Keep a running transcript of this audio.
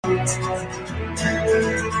Years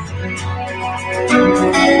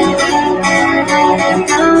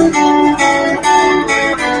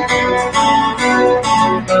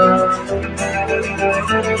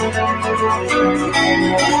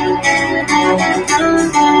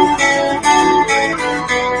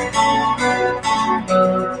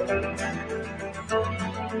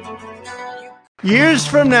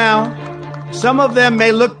from now, some of them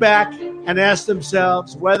may look back and ask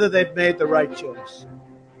themselves whether they've made the right choice,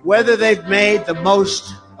 whether they've made the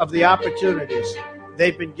most of the opportunities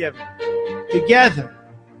they've been given. Together,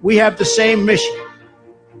 we have the same mission.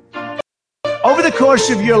 Over the course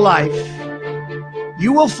of your life,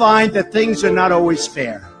 you will find that things are not always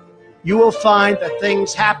fair. You will find that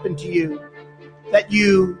things happen to you that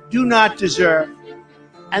you do not deserve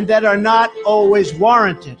and that are not always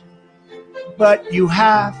warranted. But you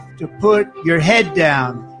have to put your head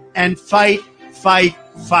down and fight, fight,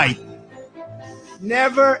 fight.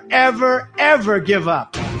 Never, ever, ever give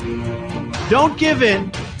up. Don't give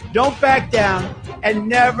in, don't back down, and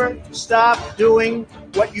never stop doing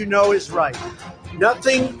what you know is right.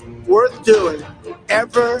 Nothing worth doing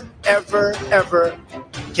ever, ever, ever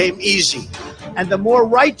came easy. And the more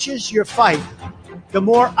righteous your fight, the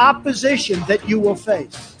more opposition that you will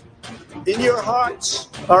face. In your hearts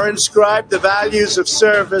are inscribed the values of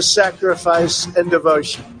service, sacrifice, and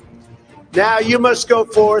devotion. Now you must go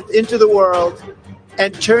forth into the world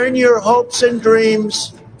and turn your hopes and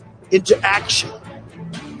dreams into action.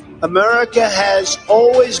 America has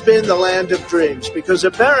always been the land of dreams because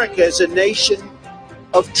America is a nation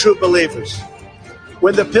of true believers.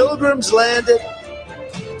 When the Pilgrims landed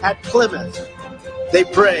at Plymouth, they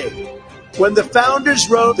prayed. When the founders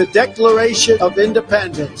wrote the Declaration of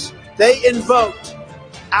Independence, they invoked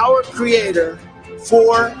our Creator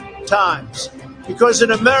 4 times. Because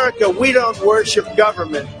in America, we don't worship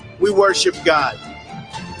government, we worship God.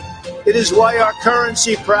 It is why our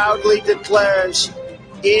currency proudly declares,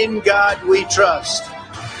 "In God we trust."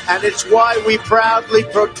 And it's why we proudly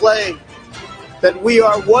proclaim that we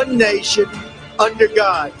are one nation under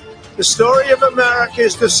God. The story of America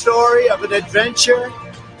is the story of an adventure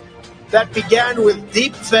that began with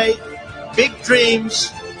deep faith, big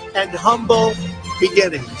dreams, and humble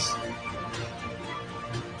beginnings.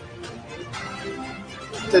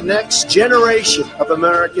 The next generation of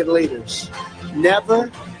American leaders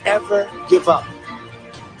never, ever give up.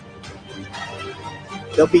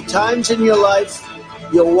 There'll be times in your life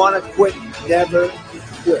you'll want to quit. Never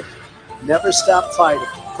quit. Never stop fighting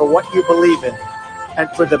for what you believe in and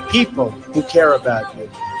for the people who care about you.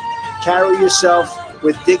 Carry yourself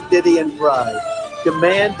with dignity and pride.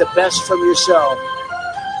 Demand the best from yourself.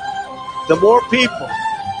 The more people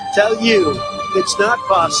tell you it's not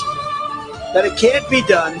possible, that it can't be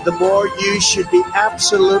done, the more you should be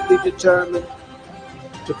absolutely determined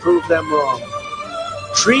to prove them wrong.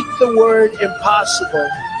 Treat the word impossible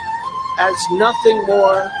as nothing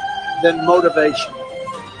more than motivation.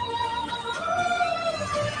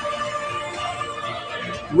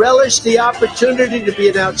 Relish the opportunity to be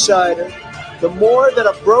an outsider. The more that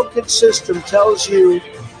a broken system tells you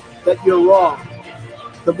that you're wrong,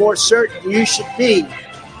 the more certain you should be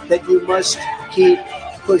that you must keep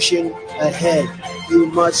pushing ahead. You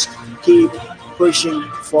must keep pushing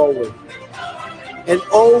forward. And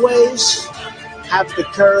always have the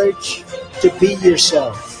courage to be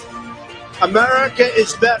yourself. America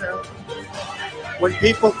is better when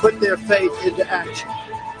people put their faith into action.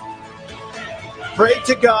 Pray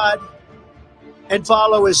to God and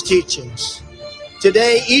follow His teachings.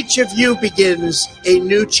 Today, each of you begins a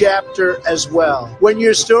new chapter as well. When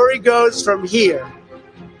your story goes from here,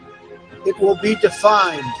 it will be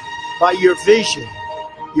defined by your vision,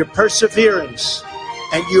 your perseverance,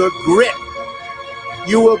 and your grit.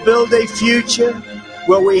 You will build a future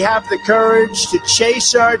where we have the courage to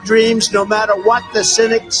chase our dreams no matter what the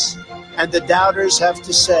cynics and the doubters have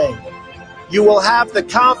to say. You will have the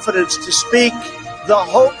confidence to speak the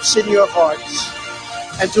hopes in your hearts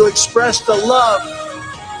and to express the love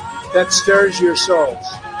that stirs your souls.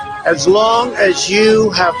 As long as you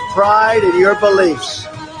have pride in your beliefs,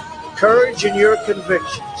 courage in your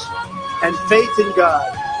convictions, and faith in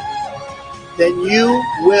God, then you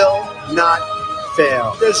will not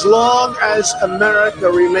fail. As long as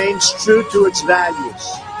America remains true to its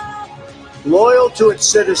values, loyal to its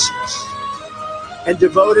citizens, and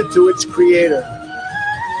devoted to its Creator,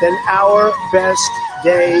 then our best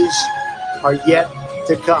days are yet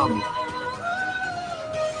to come.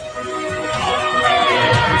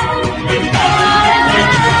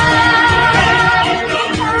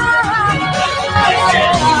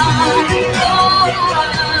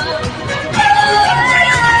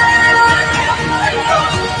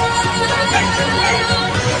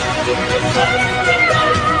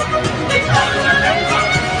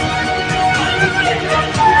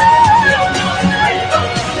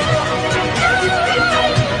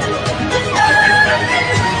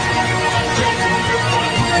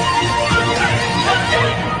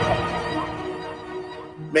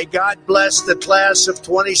 God bless the class of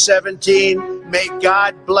 2017. May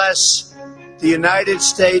God bless the United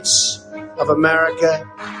States of America.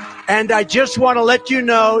 And I just want to let you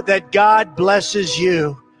know that God blesses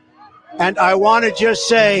you. And I want to just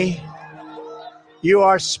say, you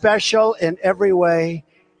are special in every way.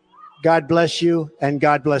 God bless you, and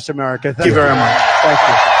God bless America. Thank you very much. Thank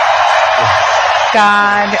you.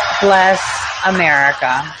 God bless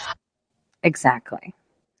America. Exactly.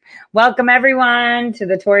 Welcome, everyone, to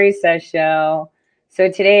the Tori Says Show. So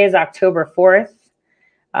today is October 4th.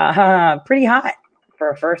 Pretty hot for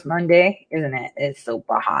a first Monday, isn't it? It's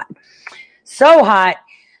super hot. So hot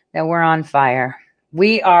that we're on fire.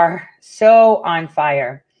 We are so on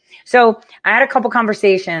fire. So I had a couple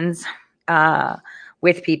conversations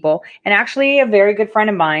with people, and actually a very good friend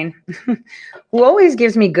of mine who always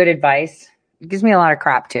gives me good advice, gives me a lot of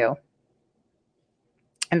crap too,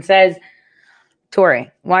 and says,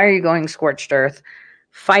 Tori, why are you going scorched earth?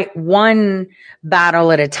 Fight one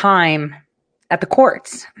battle at a time at the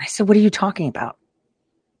courts. And I said, what are you talking about?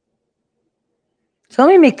 So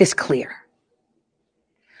let me make this clear.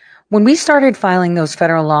 When we started filing those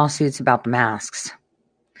federal lawsuits about the masks,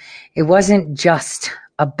 it wasn't just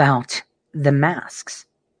about the masks.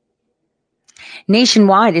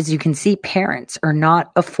 Nationwide, as you can see, parents are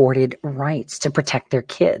not afforded rights to protect their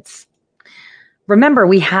kids. Remember,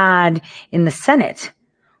 we had in the Senate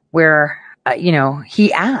where,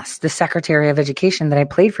 he asked the Secretary of Education that I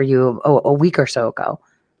played for you a week or so ago.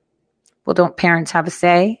 Well, don't parents have a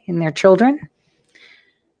say in their children?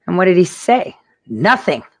 And what did he say?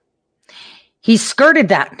 Nothing. He skirted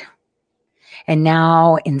that. And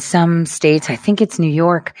now in some states, I think it's New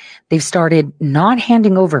York, they've started not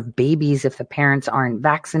handing over babies if the parents aren't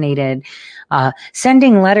vaccinated,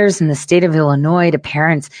 sending letters in the state of Illinois to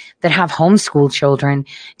parents that have homeschool children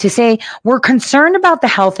to say, we're concerned about the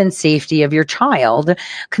health and safety of your child,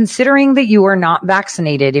 considering that you are not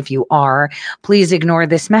vaccinated. If you are, please ignore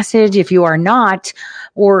this message. If you are not,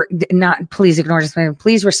 or not, please ignore this message.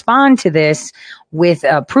 Please respond to this with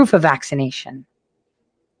proof of vaccination.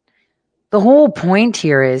 The whole point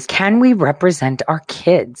here is, can we represent our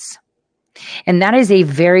kids? And that is a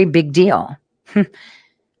very big deal.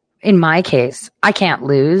 In my case, I can't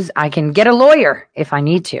lose. I can get a lawyer if I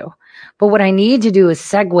need to. But what I need to do is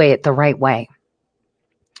segue it the right way.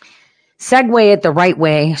 Segue it the right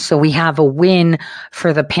way so we have a win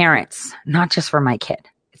for the parents, not just for my kid.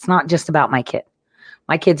 It's not just about my kid.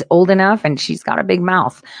 My kid's old enough and she's got a big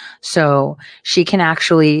mouth, so she can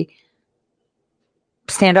actually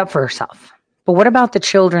stand up for herself. But what about the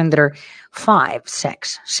children that are 5,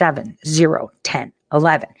 6, 7, 0, 10,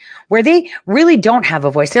 11, where they really don't have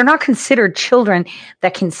a voice? They're not considered children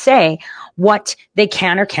that can say what they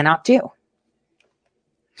can or cannot do.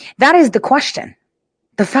 That is the question.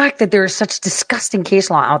 The fact that there is such disgusting case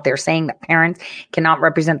law out there saying that parents cannot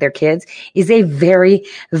represent their kids is a very,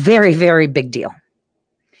 very, very big deal.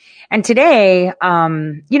 And today,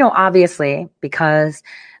 obviously, because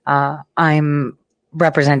I'm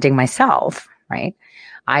representing myself, right?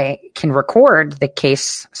 I can record the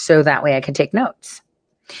case so that way I can take notes.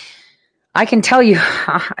 I can tell you,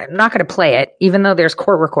 I'm not going to play it, even though there's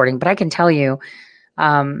court recording, but I can tell you,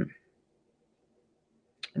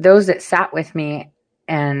 those that sat with me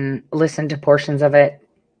and listened to portions of it,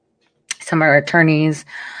 some are attorneys,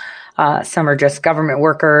 some are just government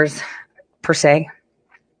workers per se.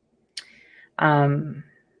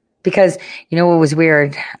 Because, what was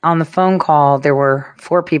weird? On the phone call, there were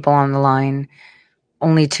 4 people on the line.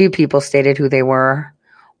 Only 2 people stated who they were.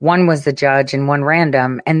 One was the judge and one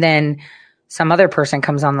random. And then some other person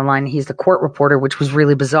comes on the line. He's the court reporter, which was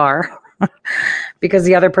really bizarre because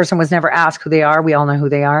the other person was never asked who they are. We all know who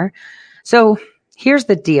they are. So here's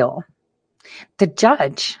the deal. The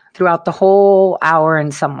judge, throughout the whole hour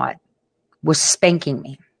and somewhat, was spanking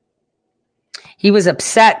me. He was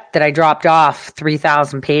upset that I dropped off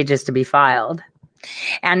 3,000 pages to be filed.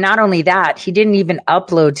 And not only that, he didn't even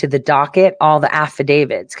upload to the docket all the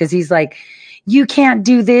affidavits because he's like, you can't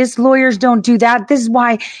do this. Lawyers don't do that. This is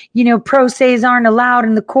why, pro ses aren't allowed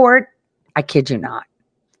in the court. I kid you not.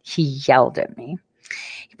 He yelled at me.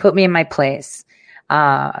 He put me in my place,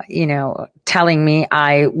 telling me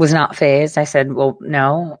I was not fazed. I said, well,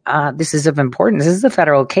 no, this is of importance. This is a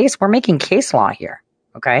federal case. We're making case law here.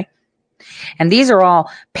 Okay. And these are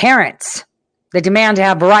all parents that demand to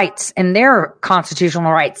have rights, and their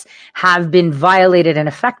constitutional rights have been violated and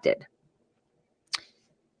affected.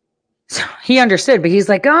 So he understood, but he's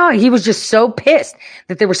like, oh, he was just so pissed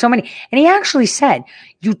that there were so many. And he actually said,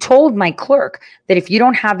 you told my clerk that if you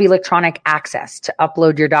don't have electronic access to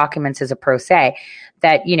upload your documents as a pro se,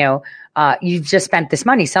 that, you've just spent this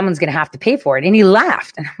money. Someone's going to have to pay for it. And he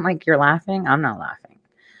laughed. And I'm like, you're laughing? I'm not laughing.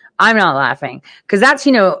 I'm not laughing. Because that's,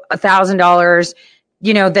 $1,000,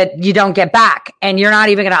 that you don't get back. And you're not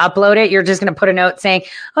even going to upload it. You're just going to put a note saying,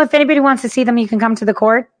 oh, if anybody wants to see them, you can come to the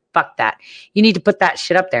court. Fuck that. You need to put that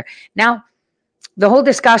shit up there. Now, the whole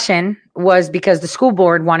discussion was because the school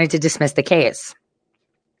board wanted to dismiss the case.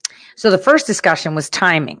 So the first discussion was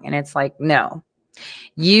timing. And it's like, no,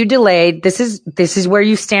 you delayed. This is where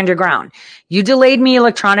you stand your ground. You delayed me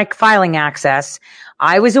electronic filing access.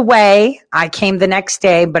 I was away. I came the next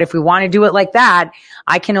day. But if we want to do it like that,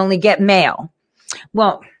 I can only get mail.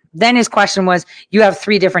 Well, then his question was, you have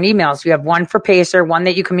 3 different emails. You have one for Pacer, one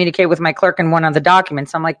that you communicate with my clerk, and one on the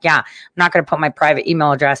documents. I'm like, yeah, I'm not going to put my private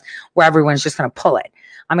email address where everyone's just going to pull it.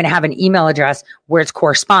 I'm going to have an email address where it's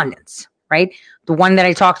correspondence, right? The one that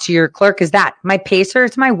I talk to your clerk is that. My Pacer,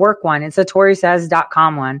 it's my work one. It's a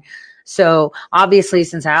ToriSays.com one. So obviously,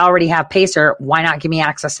 since I already have Pacer, why not give me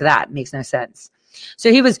access to that? It makes no sense.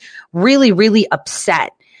 So he was really, really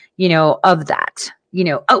upset, of that.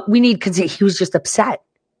 We need consent. He was just upset.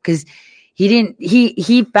 Because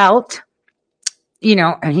he felt,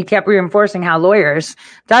 and he kept reinforcing how lawyers,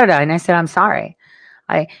 And I said, I'm sorry.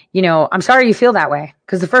 I'm sorry you feel that way.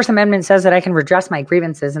 Because the First Amendment says that I can redress my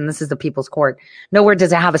grievances, and this is the people's court. Nowhere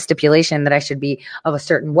does it have a stipulation that I should be of a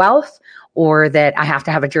certain wealth or that I have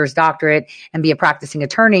to have a Juris Doctorate and be a practicing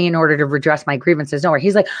attorney in order to redress my grievances. Nowhere.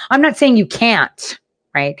 He's like, I'm not saying you can't,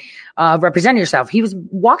 right? Represent yourself. He was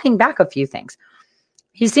walking back a few things.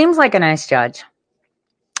 He seems like a nice judge.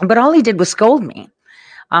 But all he did was scold me.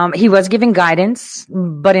 He was giving guidance,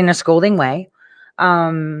 but in a scolding way.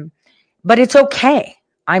 But it's okay.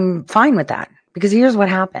 I'm fine with that because here's what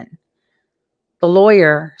happened. The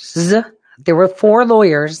lawyers, there were 4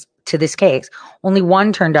 lawyers to this case. Only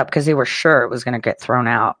one turned up because they were sure it was going to get thrown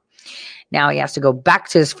out. Now he has to go back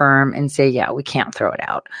to his firm and say, yeah, we can't throw it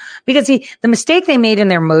out. Because the mistake they made in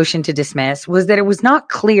their motion to dismiss was that it was not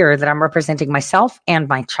clear that I'm representing myself and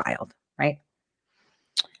my child, right?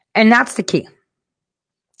 And that's the key.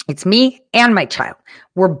 It's me and my child.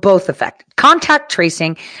 We're both affected. Contact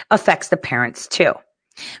tracing affects the parents too.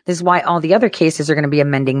 This is why all the other cases are going to be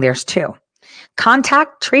amending theirs too.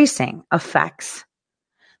 Contact tracing affects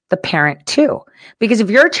the parent too. Because if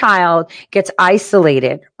your child gets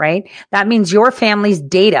isolated, right, that means your family's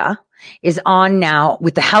data is on now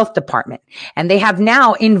with the health department. And they have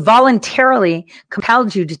now involuntarily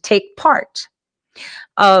compelled you to take part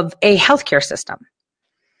of a healthcare system.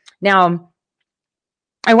 Now,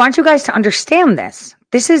 I want you guys to understand this.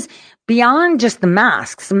 This is beyond just the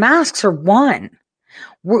masks. The masks are one.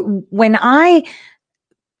 When I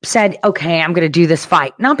said, okay, I'm going to do this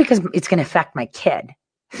fight, not because it's going to affect my kid.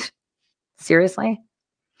 Seriously?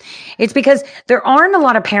 It's because there aren't a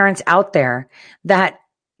lot of parents out there that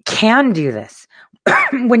can do this.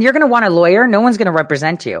 When you're going to want a lawyer, no one's going to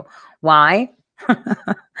represent you. Why?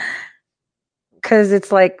 Because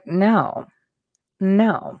it's like, no.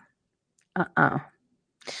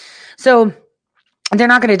 So they're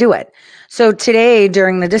not going to do it. So today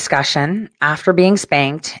during the discussion, after being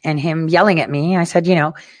spanked and him yelling at me, I said,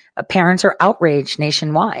 parents are outraged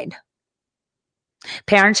nationwide.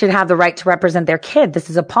 Parents should have the right to represent their kid. This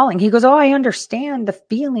is appalling. He goes, oh, I understand the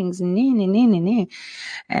feelings. And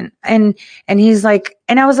he's like,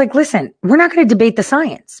 and I was like, listen, we're not going to debate the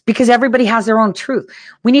science because everybody has their own truth.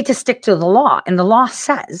 We need to stick to the law. And the law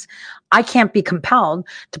says I can't be compelled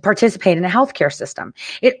to participate in a healthcare system.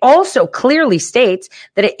 It also clearly states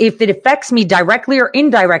that if it affects me directly or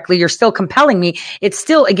indirectly, you're still compelling me. It's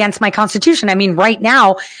still against my constitution. I mean, right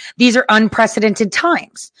now, these are unprecedented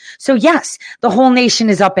times. So yes, the whole nation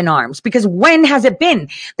is up in arms because when has it been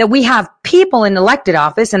that we have people in elected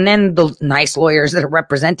office and then the nice lawyers that are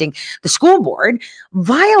representing the school board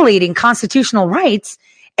violating constitutional rights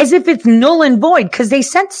as if it's null and void because they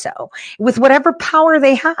said so with whatever power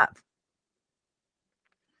they have.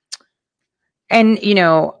 And, it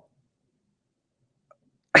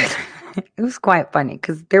was quite funny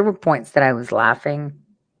because there were points that I was laughing.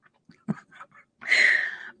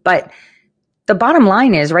 But the bottom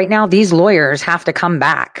line is right now, these lawyers have to come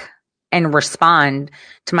back and respond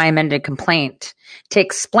to my amended complaint to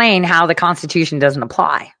explain how the Constitution doesn't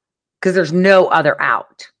apply because there's no other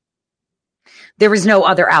out. There is no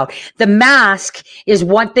other out. The mask is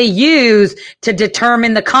what they use to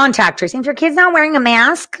determine the contact tracing. If your kid's not wearing a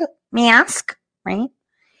mask, right?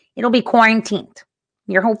 It'll be quarantined.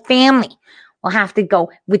 Your whole family will have to go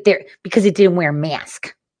with because it didn't wear a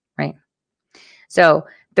mask, right? So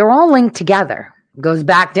they're all linked together. Goes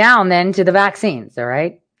back down then to the vaccines, all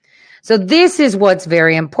right? So this is what's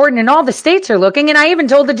very important. And all the states are looking. And I even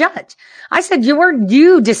told the judge, I said,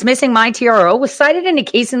 you dismissing my TRO was cited in a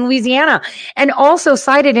case in Louisiana and also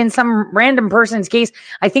cited in some random person's case.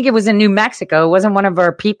 I think it was in New Mexico. It wasn't one of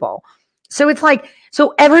our people. So it's like,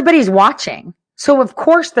 so everybody's watching. So of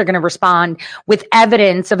course they're going to respond with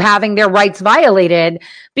evidence of having their rights violated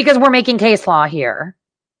because we're making case law here.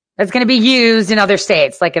 That's going to be used in other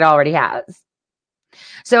states like it already has.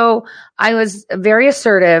 So I was very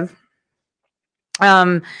assertive.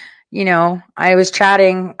 I was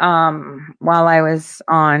chatting while I was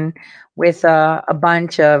on with a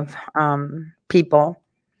bunch of people.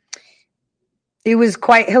 It was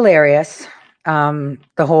quite hilarious, the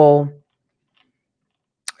whole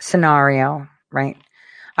scenario, right?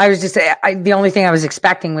 I was just, the only thing I was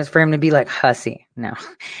expecting was for him to be like, hussy. No,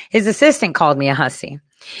 his assistant called me a hussy.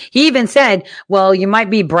 He even said, well, you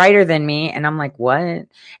might be brighter than me. And I'm like, what?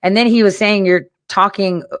 And then he was saying, you're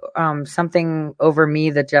talking something over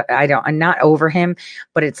me that I'm not over him,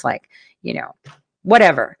 but it's like,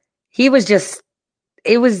 whatever. He was just,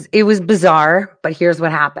 it was bizarre, but here's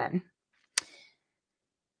what happened.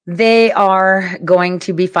 They are going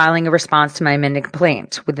to be filing a response to my amended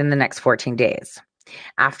complaint within the next 14 days.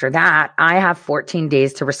 After that, I have 14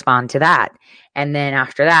 days to respond to that. And then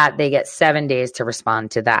after that, they get 7 days to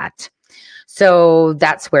respond to that. So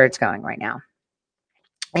that's where it's going right now.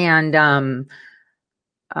 And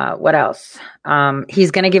what else?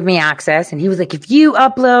 He's going to give me access. And he was like, if you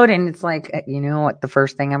upload, and it's like, you know what the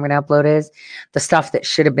first thing I'm going to upload is? The stuff that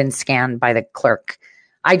should have been scanned by the clerk.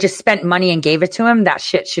 I just spent money and gave it to him. That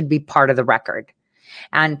shit should be part of the record.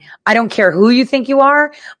 And I don't care who you think you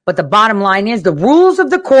are, but the bottom line is the rules of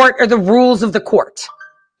the court are the rules of the court.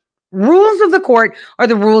 Rules of the court are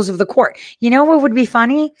the rules of the court. You know what would be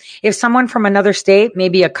funny? If someone from another state,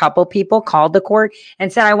 maybe a couple people called the court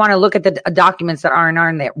and said, I want to look at the documents that aren't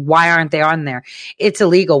on there. Why aren't they on there? It's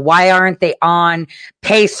illegal. Why aren't they on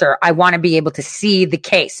PACER? I want to be able to see the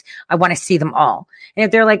case. I want to see them all. And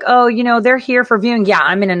if they're like, oh, they're here for viewing. Yeah,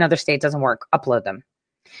 I'm in another state. Doesn't work. Upload them.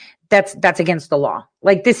 That's against the law.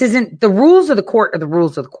 Like, this isn't the rules of the court are the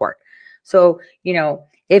rules of the court. So,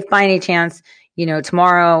 if by any chance,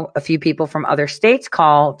 tomorrow a few people from other states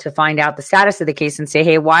call to find out the status of the case and say,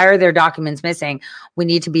 hey, why are their documents missing? We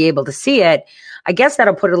need to be able to see it. I guess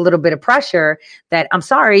that'll put a little bit of pressure that I'm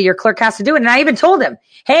sorry, your clerk has to do it. And I even told him,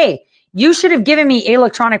 hey, you should have given me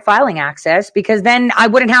electronic filing access because then I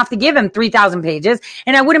wouldn't have to give him 3,000 pages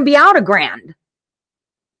and I wouldn't be out $1,000.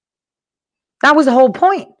 That was the whole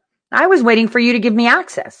point. I was waiting for you to give me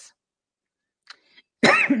access.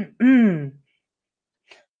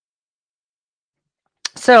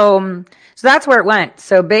 So that's where it went.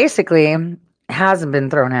 So basically, it hasn't been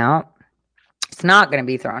thrown out. It's not going to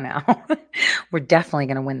be thrown out. We're definitely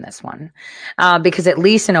going to win this one because at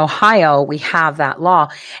least in Ohio, we have that law.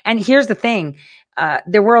 And here's the thing.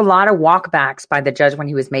 There were a lot of walkbacks by the judge when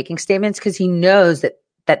he was making statements because he knows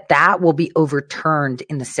that will be overturned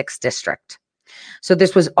in the 6th district. So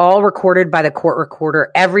this was all recorded by the court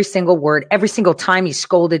recorder, every single word, every single time he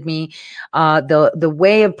scolded me, the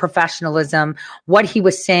way of professionalism, what he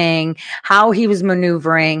was saying, how he was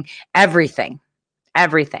maneuvering, everything.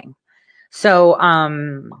 So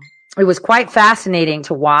it was quite fascinating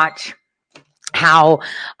to watch how,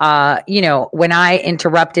 when I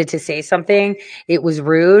interrupted to say something, it was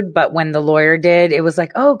rude. But when the lawyer did, it was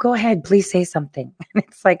like, oh, go ahead, please say something. And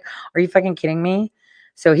it's like, are you fucking kidding me?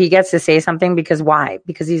 So he gets to say something because why?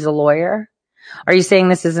 Because he's a lawyer? Are you saying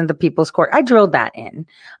this isn't the people's court? I drilled that in.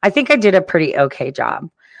 I think I did a pretty okay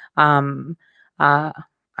job. I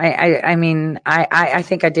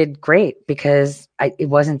think I did great because it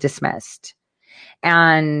wasn't dismissed.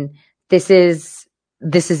 And this is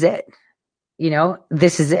it.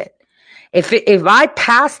 This is it. If I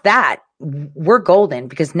pass that, we're golden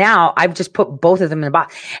because now I've just put both of them in the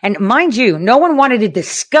box. And mind you, no one wanted to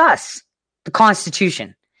discuss the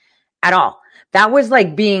Constitution at all. That was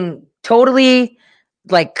like being totally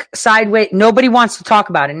like sideways. Nobody wants to talk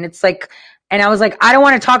about it. And it's like, and I was like, I don't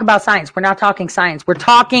want to talk about science. We're not talking science. We're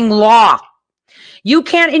talking law. You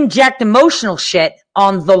can't inject emotional shit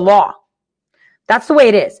on the law. That's the way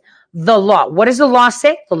it is. The law. What does the law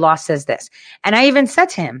say? The law says this. And I even said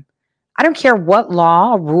to him, I don't care what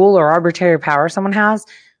law, rule, or arbitrary power someone has.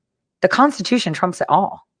 The Constitution trumps it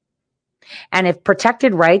all. And if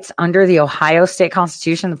protected rights under the Ohio state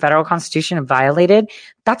constitution, the federal constitution are violated,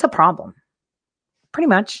 that's a problem. Pretty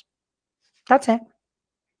much. That's it.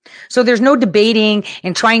 So there's no debating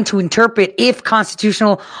and trying to interpret if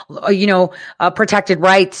constitutional, protected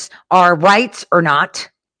rights are rights or not.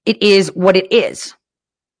 it is what it is.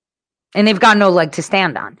 And they've got no leg to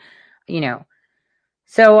stand on,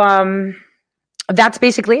 So that's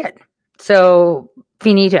basically it. So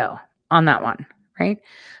finito on that one, right?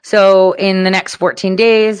 So in the next 14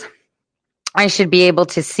 days, I should be able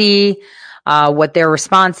to see what their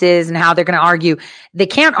response is and how they're going to argue. They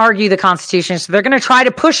can't argue the Constitution, so they're going to try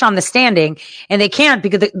to push on the standing, and they can't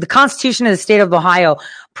because the Constitution of the state of Ohio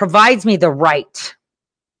provides me the right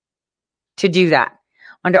to do that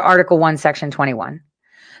under Article 1, Section 21.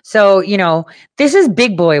 So, this is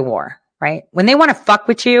big boy war, right? When they want to fuck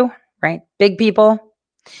with you, right? Big people,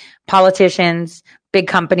 politicians, big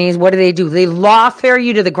companies, what do? They lawfare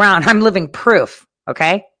you to the ground. I'm living proof,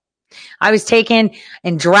 okay? I was taken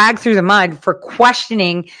and dragged through the mud for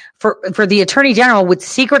questioning for the attorney general with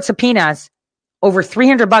secret subpoenas over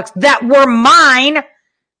 $300 that were mine,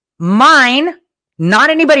 not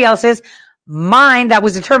anybody else's, mine that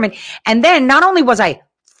was determined. And then not only was I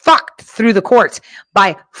fucked through the courts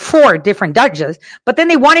by 4 different judges, but then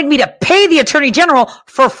they wanted me to pay the attorney general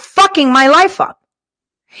for fucking my life up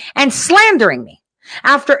and slandering me.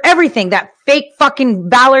 After everything, that fake fucking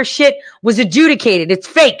Valor shit was adjudicated. It's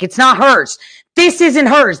fake. It's not hers. This isn't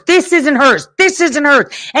hers. This isn't hers. This isn't hers.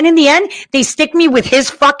 And in the end, they stick me with his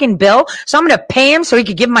fucking bill. So I'm going to pay him so he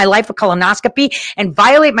could give my life a colonoscopy and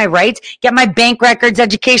violate my rights, get my bank records,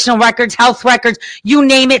 educational records, health records, you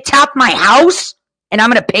name it, tap my house. And I'm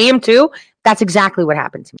going to pay him too. That's exactly what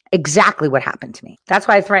happened to me. Exactly what happened to me. That's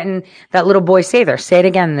why I threatened that little boy Sather. Say it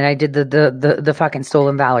again that I did the fucking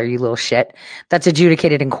stolen valor, you little shit. That's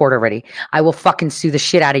adjudicated in court already. I will fucking sue the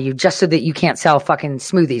shit out of you just so that you can't sell fucking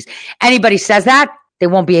smoothies. Anybody says that, they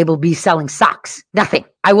won't be able to be selling socks. Nothing.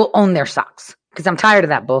 I will own their socks because I'm tired of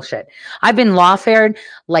that bullshit. I've been lawfared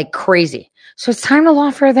like crazy. So it's time to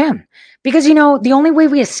lawfare them because, the only way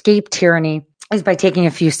we escape tyranny is by taking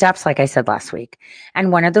a few steps, like I said last week. And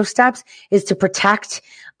one of those steps is to protect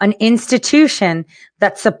an institution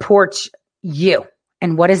that supports you.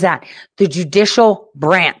 And what is that? The judicial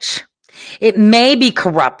branch. It may be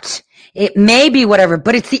corrupt. It may be whatever,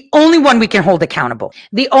 but it's the only one we can hold accountable.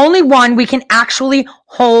 The only one we can actually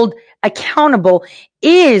hold accountable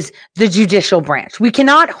is the judicial branch. We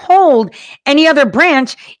cannot hold any other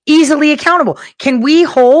branch easily accountable. Can we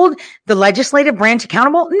hold the legislative branch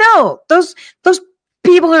accountable? No, those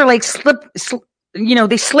people are like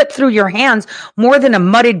they slip through your hands more than a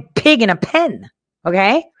mudded pig in a pen.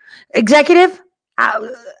 Okay. Executive,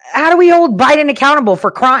 how do we hold Biden accountable for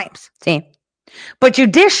crimes? See, but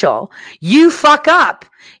judicial, you fuck up.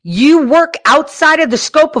 You work outside of the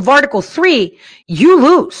scope of Article 3, you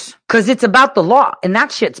lose because it's about the law. And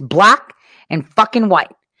that shit's black and fucking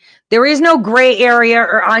white. There is no gray area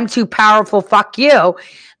or I'm too powerful, fuck you.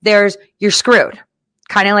 You're screwed.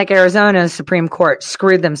 Kind of like Arizona's Supreme Court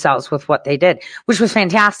screwed themselves with what they did, which was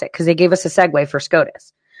fantastic because they gave us a segue for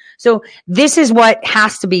SCOTUS. So this is what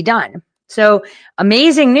has to be done. So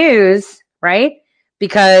amazing news, right?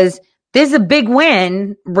 Because this is a big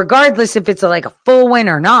win, regardless if it's a full win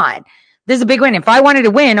or not. This is a big win. If I wanted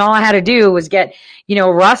to win, all I had to do was get,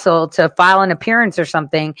 Russell to file an appearance or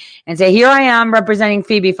something and say, here I am representing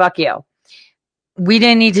Phoebe, fuck you. We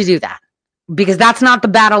didn't need to do that because that's not the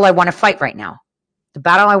battle I want to fight right now. The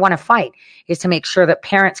battle I want to fight is to make sure that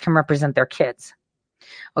parents can represent their kids.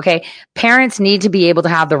 Okay. Parents need to be able to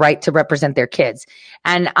have the right to represent their kids.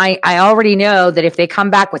 And I already know that if they come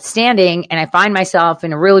back with standing and I find myself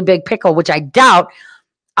in a really big pickle, which I doubt,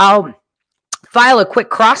 I'll file a quick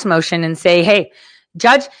cross motion and say, hey,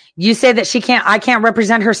 judge, you say that I can't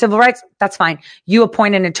represent her civil rights. That's fine. You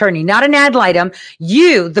appoint an attorney, not an ad litem.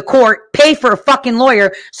 You, the court, pay for a fucking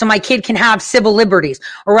lawyer so my kid can have civil liberties.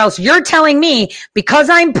 Or else you're telling me because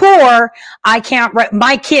I'm poor,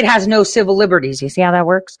 my kid has no civil liberties. You see how that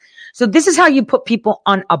works? So this is how you put people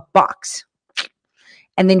on a box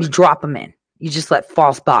and then you drop them in. You just let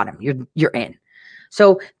false bottom. You're in.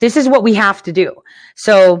 So this is what we have to do.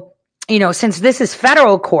 So, since this is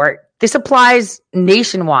federal court, this applies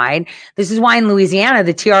nationwide. This is why in Louisiana,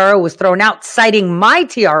 the TRO was thrown out, citing my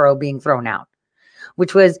TRO being thrown out,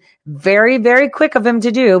 which was very, very quick of him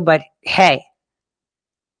to do. But hey,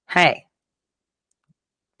 it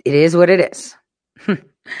is what it is.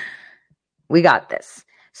 We got this.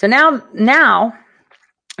 So now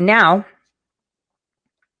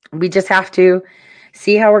we just have to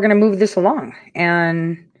see how we're going to move this along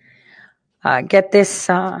and get this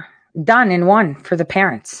done in one for the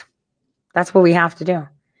parents. That's what we have to do.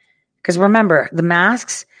 Because remember, the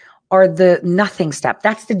masks are the nothing step.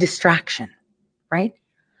 That's the distraction, right?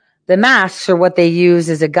 The masks are what they use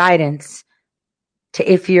as a guidance to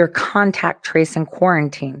if you're contact trace and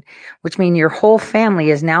quarantine, which means your whole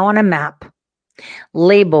family is now on a map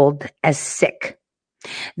labeled as sick.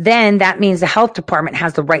 Then that means the health department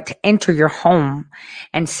has the right to enter your home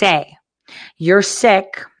and say, you're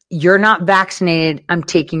sick, you're not vaccinated, I'm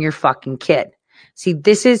taking your fucking kid. See,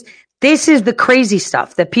 this is the crazy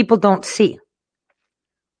stuff that people don't see.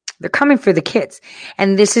 They're coming for the kids.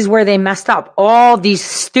 And this is where they messed up. All these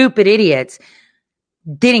stupid idiots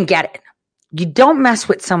didn't get it. You don't mess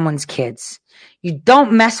with someone's kids. You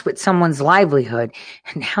don't mess with someone's livelihood.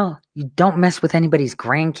 And hell, you don't mess with anybody's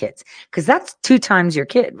grandkids, because that's 2 times your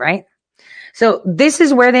kid, right? So this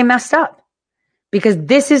is where they messed up, because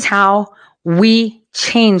this is how we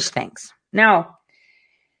change things. Now,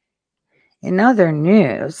 in other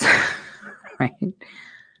news, right,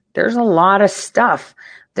 there's a lot of stuff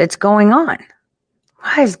that's going on.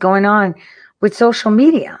 What is going on with social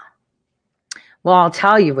media? Well, I'll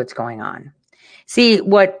tell you what's going on. See,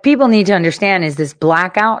 what people need to understand is this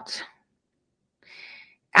blackout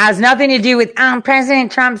has nothing to do with,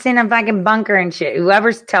 President Trump's in a fucking bunker and shit.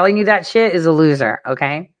 Whoever's telling you that shit is a loser,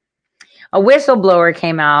 okay? A whistleblower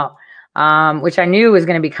came out, which I knew was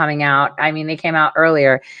going to be coming out. I mean, they came out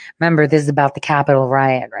earlier. Remember, this is about the Capitol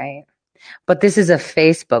riot, right? But this is a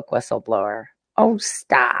Facebook whistleblower. Oh,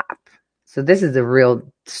 stop. So this is the real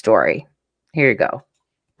story. Here you go.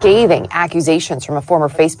 Scathing accusations from a former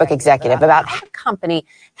Facebook executive about how the company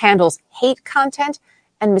handles hate content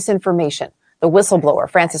and misinformation. The whistleblower,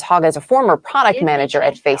 Frances Hauge, is a former product manager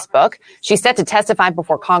at Facebook. She's set to testify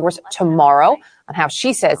before Congress tomorrow on how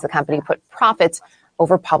she says the company put profits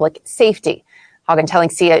over public safety. Hauge telling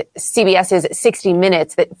CBS's 60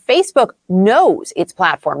 Minutes that Facebook knows its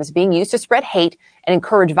platform is being used to spread hate and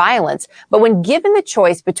encourage violence. But when given the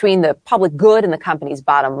choice between the public good and the company's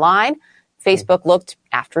bottom line, Facebook looked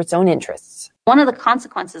after its own interests. One of the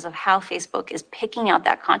consequences of how Facebook is picking out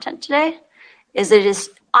that content today is that it is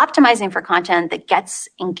optimizing for content that gets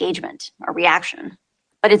engagement or reaction.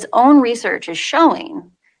 But its own research is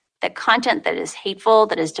showing that content that is hateful,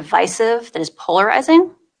 that is divisive, that is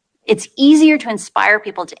polarizing, it's easier to inspire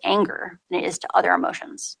people to anger than it is to other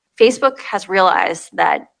emotions. Facebook has realized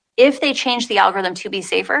that if they change the algorithm to be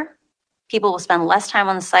safer, people will spend less time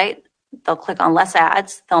on the site. They'll click on less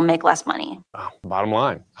ads. They'll make less money. Wow. Bottom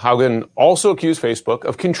line, Haugen also accused Facebook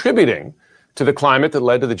of contributing to the climate that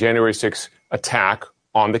led to the January 6th attack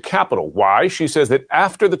on the Capitol. Why? She says that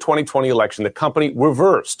after the 2020 election, the company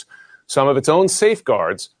reversed some of its own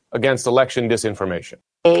safeguards against election disinformation.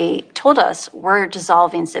 They told us we're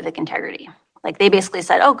dissolving civic integrity. Like they basically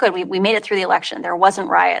said, oh, good, we made it through the election. There wasn't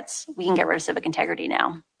riots. We can get rid of civic integrity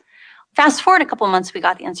now. Fast forward a couple of months, we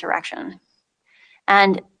got the insurrection.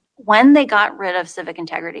 And when they got rid of civic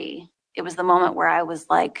integrity, it was the moment where I was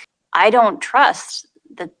like, I don't trust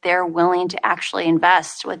that they're willing to actually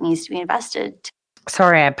invest what needs to be invested.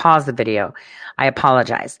 Sorry, I paused the video. I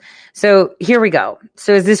apologize. So here we go.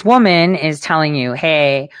 So as this woman is telling you,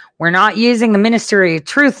 hey, we're not using the Ministry of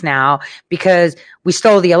Truth now because we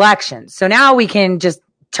stole the election. So now we can just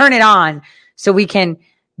turn it on so we can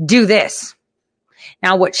do this.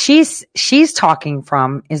 Now, what she's talking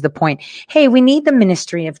from is the point, hey, we need the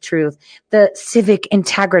Ministry of Truth, the civic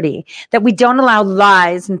integrity, that we don't allow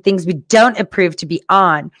lies and things we don't approve to be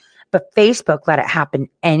on. But Facebook let it happen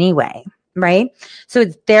anyway, right? So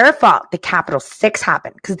it's their fault the Capitol 6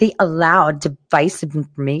 happened because they allowed divisive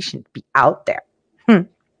information to be out there.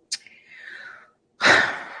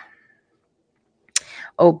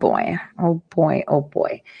 Oh boy, oh boy, oh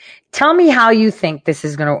boy. Tell me how you think this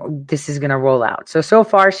is gonna roll out. So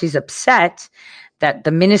far she's upset that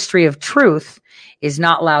the Ministry of Truth is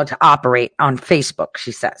not allowed to operate on Facebook,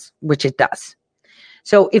 she says, which it does.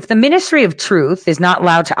 So if the Ministry of Truth is not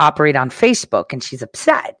allowed to operate on Facebook and she's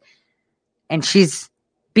upset and she's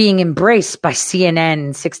being embraced by CNN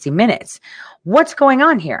and 60 Minutes, what's going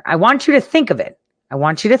on here? I want you to think of it. I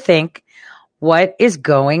want you to think, what is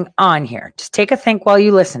going on here? Just take a think while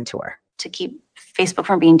you listen to her. To keep Facebook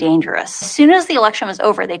from being dangerous. As soon as the election was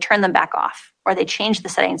over, they turned them back off, or they changed the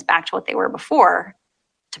settings back to what they were before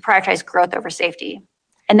to prioritize growth over safety.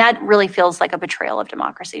 And that really feels like a betrayal of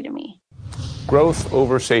democracy to me. Growth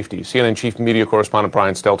over safety. CNN chief media correspondent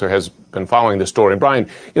Brian Stelter has been following this story. And Brian,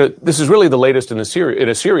 this is really the latest in a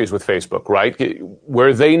series with Facebook, right?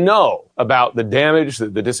 Where they know about the damage, the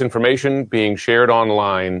disinformation being shared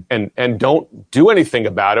online and don't do anything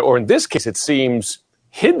about it. Or in this case, it seems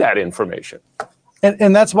hid that information.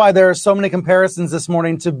 And that's why there are so many comparisons this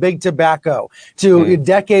morning to big tobacco, to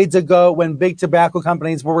decades ago when big tobacco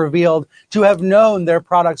companies were revealed to have known their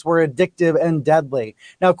products were addictive and deadly.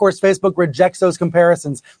 Now, of course, Facebook rejects those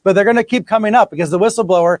comparisons, but they're going to keep coming up because the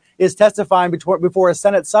whistleblower is testifying before a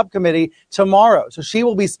Senate subcommittee tomorrow. So she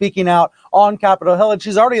will be speaking out on Capitol Hill, and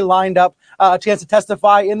she's already lined up a chance to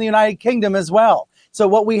testify in the United Kingdom as well. So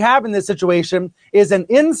what we have in this situation is an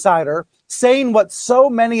insider saying what so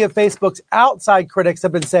many of Facebook's outside critics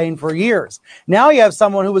have been saying for years. Now you have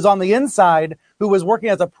someone who was on the inside, who was working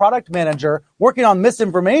as a product manager, working on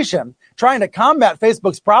misinformation, trying to combat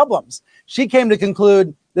Facebook's problems. She came to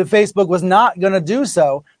conclude that Facebook was not going to do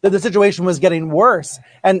so, that the situation was getting worse.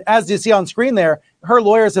 And as you see on screen there, her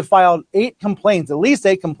lawyers have filed 8 complaints, at least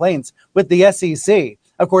 8 complaints with the SEC.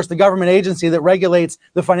 Of course, the government agency that regulates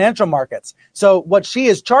the financial markets. So what she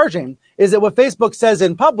is charging is that what Facebook says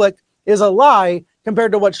in public is a lie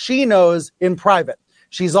compared to what she knows in private.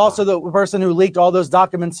 She's also the person who leaked all those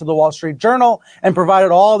documents to the Wall Street Journal and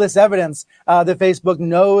provided all this evidence that Facebook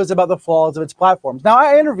knows about the flaws of its platforms. Now,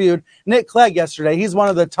 I interviewed Nick Clegg yesterday. He's one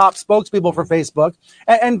of the top spokespeople for Facebook.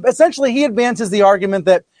 And essentially, he advances the argument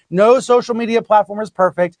that no social media platform is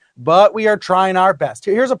perfect, but we are trying our best.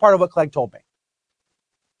 Here's a part of what Clegg told me.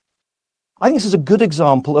 I think this is a good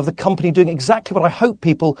example of the company doing exactly what I hope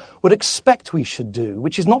people would expect we should do,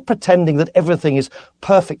 which is not pretending that everything is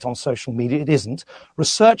perfect on social media. It isn't.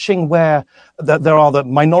 Researching where there are the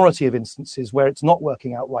minority of instances where it's not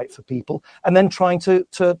working out right for people, and then trying to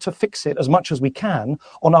fix it as much as we can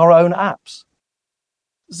on our own apps.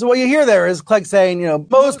 So what you hear there is Clegg saying,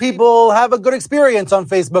 most people have a good experience on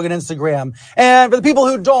Facebook and Instagram. And for the people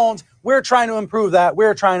who don't, we're trying to improve that.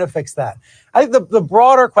 We're trying to fix that. I think the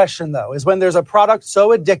broader question, though, is when there's a product so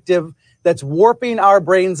addictive that's warping our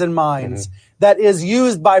brains and minds, that is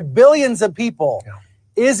used by billions of people,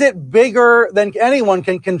 is it bigger than anyone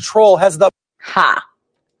can control? Ha!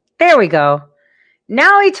 There we go.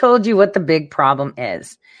 Now he told you what the big problem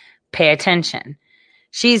is. Pay attention.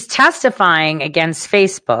 She's testifying against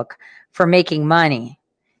Facebook for making money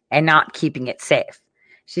and not keeping it safe.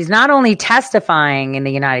 She's not only testifying in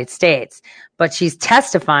the United States, but she's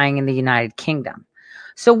testifying in the United Kingdom.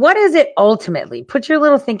 So what is it ultimately? Put your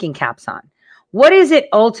little thinking caps on. What is it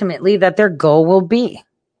ultimately that their goal will be?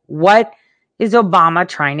 What is Obama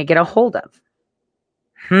trying to get a hold of?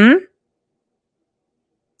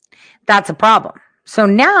 That's a problem. So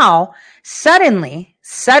now, suddenly,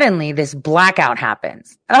 this blackout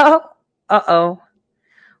happens. Why?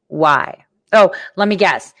 Oh, let me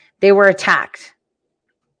guess. They were attacked.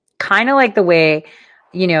 Kind of like the way,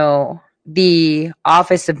 the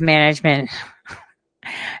Office of Management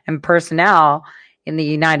and Personnel in the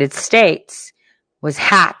United States was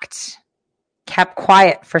hacked, kept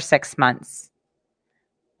quiet for 6 months,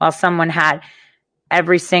 while someone had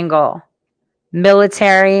every single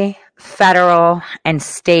military, federal, and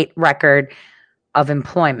state record of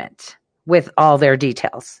employment with all their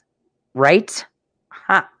details. Right?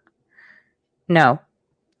 No.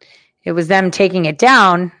 It was them taking it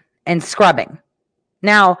down and scrubbing.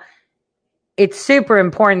 Now, it's super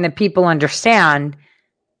important that people understand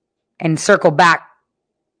and circle back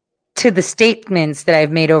to the statements that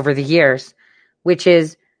I've made over the years, which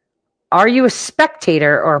is, are you a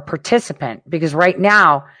spectator or a participant? Because right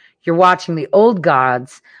now, you're watching the old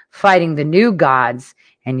gods fighting the new gods,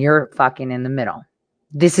 and you're fucking in the middle.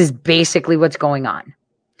 This is basically what's going on.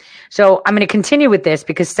 So I'm going to continue with this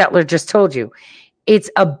because Stetler just told you.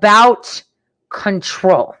 It's about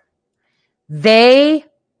control. They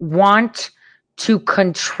want to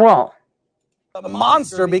control. The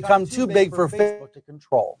monster become too big for Facebook to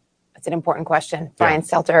control. That's an important question. Brian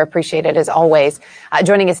Stelter, appreciate it as always.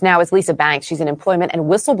 Joining us now is Lisa Banks. She's an employment and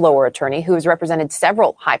whistleblower attorney who has represented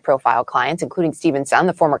several high-profile clients, including Stephen Sun,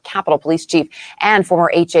 the former Capitol Police Chief, and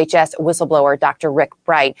former HHS whistleblower, Dr. Rick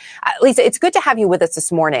Bright. Lisa, it's good to have you with us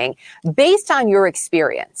this morning. Based on your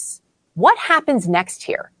experience, what happens next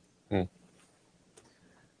here?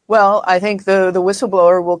 Well, I think the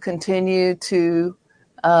whistleblower will continue to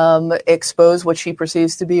expose what she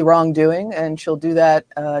perceives to be wrongdoing, and she'll do that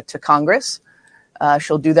to Congress.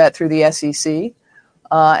 She'll do that through the SEC,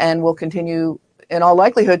 and will continue, in all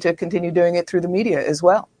likelihood, to continue doing it through the media as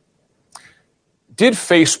well. Did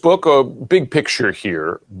Facebook, a big picture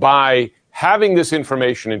here, by having this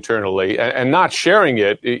information internally and not sharing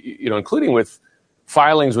it, including with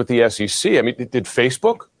filings with the SEC, I mean, did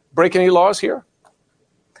Facebook break any laws here?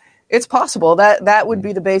 It's possible that would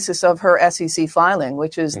be the basis of her SEC filing,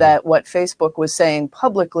 which is that what Facebook was saying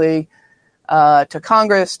publicly to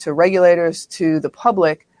Congress, to regulators, to the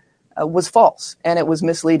public was false, and it was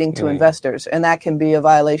misleading to investors. And that can be a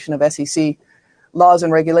violation of SEC laws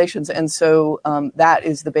and regulations. And so that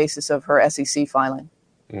is the basis of her SEC filing.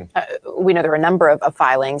 We know there are a number of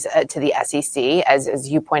filings to the SEC, as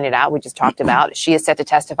you pointed out, we just talked about. She is set to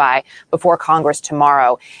testify before Congress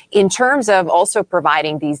tomorrow. In terms of also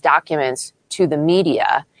providing these documents to the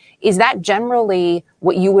media, is that generally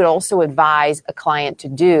what you would also advise a client to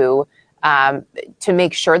do to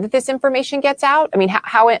make sure that this information gets out? I mean,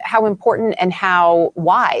 how important and how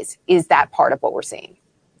wise is that part of what we're seeing?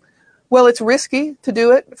 Well, it's risky to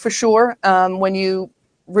do it, for sure. When you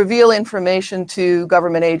reveal information to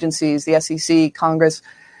government agencies, the SEC, Congress,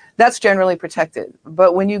 that's generally protected.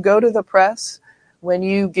 But when you go to the press, when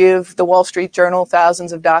you give the Wall Street Journal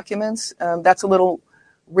thousands of documents, that's a little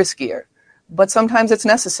riskier. But sometimes it's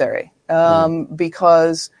necessary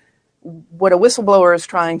because what a whistleblower is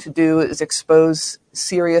trying to do is expose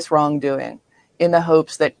serious wrongdoing in the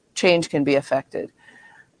hopes that change can be effected.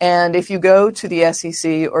 And if you go to the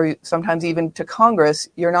SEC or sometimes even to Congress,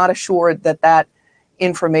 you're not assured that that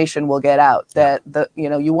information will get out, that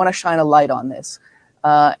you want to shine a light on this.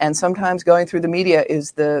 And sometimes going through the media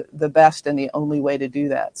is the best and the only way to do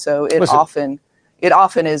that. So it often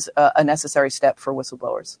is a necessary step for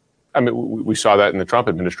whistleblowers. I mean, we saw that in the Trump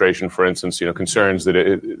administration, for instance, concerns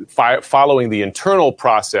that following the internal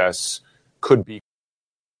process could be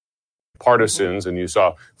partisans, and you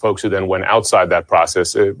saw folks who then went outside that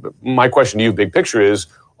process. My question to you, big picture, is,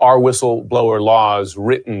 are whistleblower laws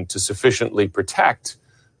written to sufficiently protect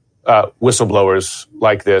whistleblowers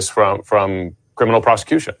like this from criminal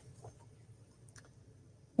prosecution?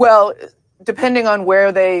 Well, depending on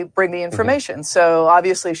where they bring the information. Mm-hmm. So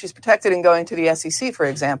obviously she's protected in going to the SEC, for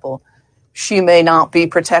example. She may not be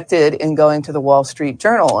protected in going to the Wall Street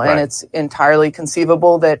Journal. Right. And it's entirely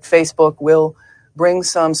conceivable that Facebook will bring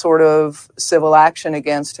some sort of civil action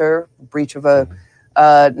against her, breach of a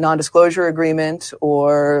non-disclosure agreement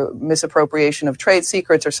or misappropriation of trade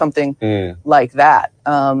secrets or something like that.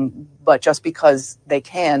 But just because they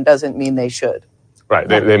can doesn't mean they should. Right.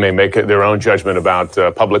 They may make their own judgment about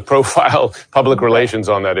public profile, public relations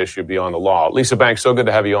on that issue beyond the law. Lisa Banks, so good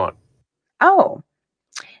to have you on. Oh,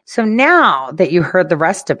 so now that you heard the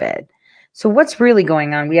rest of it, so what's really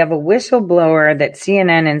going on? We have a whistleblower that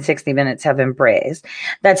CNN and 60 Minutes have embraced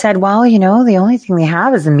that said, well, the only thing we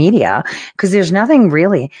have is the media because there's nothing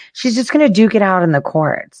really. She's just going to duke it out in the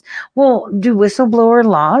courts. Well, do whistleblower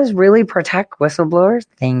laws really protect whistleblowers?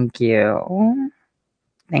 Thank you.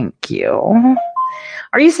 Thank you.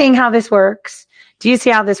 Are you seeing how this works? Do you see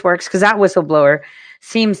how this works? Because that whistleblower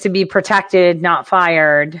seems to be protected, not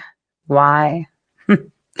fired. Why?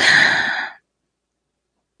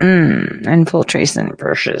 Infiltration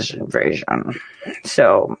versus invasion.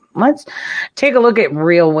 So let's take a look at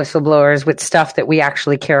real whistleblowers with stuff that we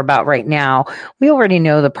actually care about right now. We already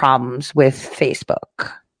know the problems with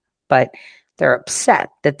Facebook, but they're upset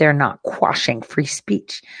that they're not quashing free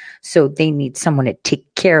speech. So they need someone to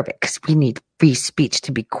take care of it because we need free speech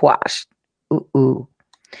to be quashed. Ooh,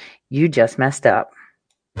 you just messed up.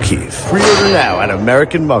 Keith, pre-order now at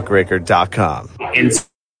AmericanMuckraker.com.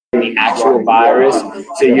 The actual virus,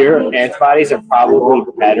 so your antibodies are probably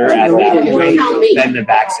better at that point than the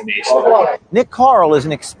vaccination. Nick Carl is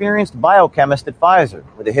an experienced biochemist at Pfizer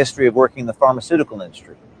with a history of working in the pharmaceutical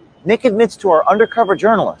industry. Nick admits to our undercover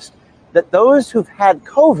journalist that those who've had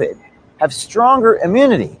COVID have stronger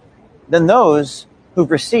immunity than those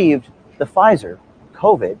who've received the Pfizer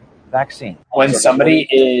COVID vaccine. When somebody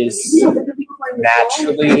is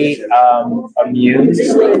naturally immune,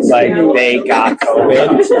 like they got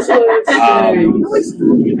COVID,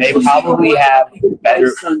 they probably have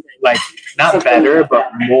better, like not better, but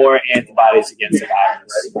more antibodies against the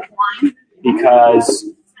virus. Because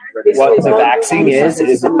what the vaccine is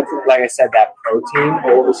like I said, that protein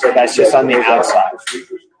that's just on the outside.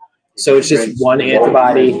 So it's just one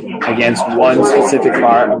antibody against one specific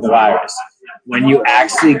part of the virus. When you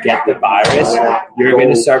actually get the virus, you're going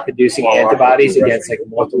to start producing antibodies against like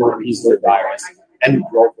multiple pieces of virus. And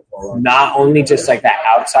not only just like that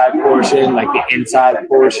outside portion, like the inside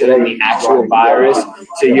portion and the actual virus.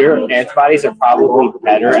 So your antibodies are probably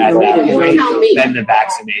better at that point than the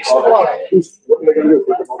vaccination.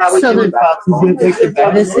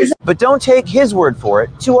 But don't take his word for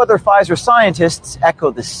it. 2 other Pfizer scientists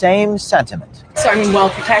echo the same sentiment. So I'm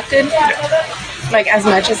well protected, like as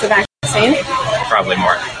much as the vaccine? Probably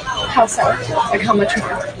more. How so? Like how much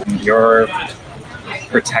more? You're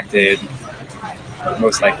protected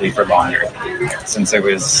most likely for longer, since it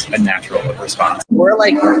was a natural response. We're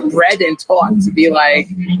like bred and taught to be like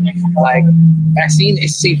vaccine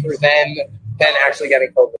is safer than actually getting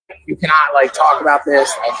COVID. You cannot like talk about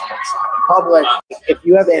this in public. If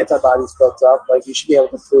you have antibodies built up, like you should be able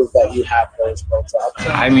to prove that you have those built up.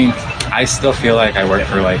 I mean, I still feel like I work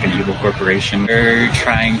for like an evil corporation. They're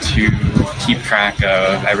trying to keep track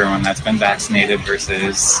of everyone that's been vaccinated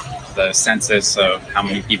versus the census of how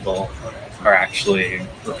many people are actually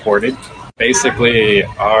reported. Basically,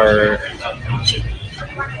 our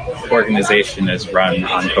organization is run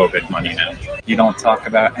on COVID money now. You don't talk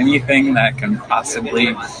about anything that can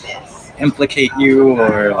possibly implicate you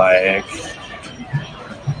or like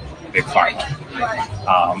big pharma.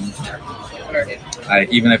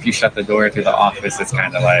 Even if you shut the door to the office, it's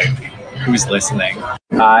kind of like, who's listening?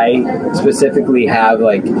 I specifically have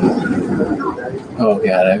like, oh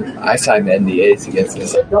god, I signed NDAs against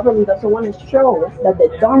this. The government doesn't want to show that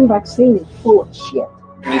the darn vaccine is full of shit.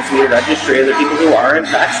 It needs to be a registry of the people who aren't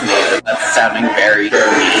vaccinated. That's sounding very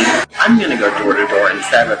mean. I'm going to go door to door and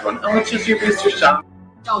stab everyone. Oh, it's just your booster shot.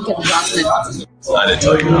 Don't get vaccinated. I didn't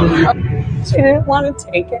tell you that. She didn't want to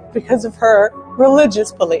take it because of her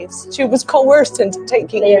religious beliefs. She was coerced into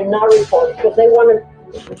taking it. They are not reported because they want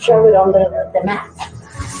to show it on the map.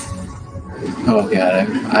 Oh god,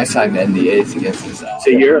 I signed NDAs against this. So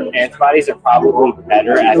your antibodies are probably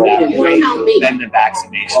better at that rate than the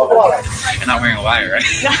vaccination. You're not wearing a wire,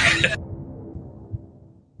 right?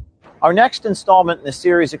 Our next installment in the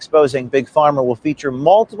series exposing Big Pharma will feature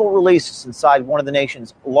multiple releases inside one of the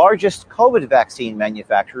nation's largest COVID vaccine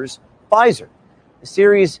manufacturers, Pfizer. The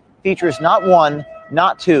series features not one,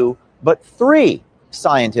 not two, but three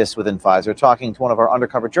scientists within Pfizer talking to one of our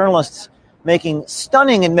undercover journalists, making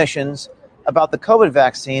stunning admissions about the COVID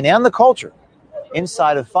vaccine and the culture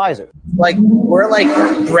inside of Pfizer. Like, we're like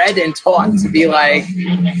bred and taught to be like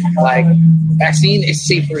vaccine is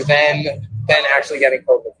safer than actually getting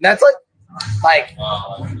COVID. And that's like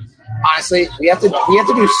honestly, we have to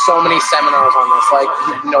do so many seminars on this. Like,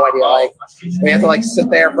 you have no idea. Like, we have to like sit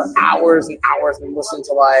there for hours and hours and listen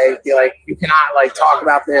to like be like, you cannot like talk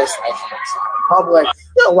about this like in public.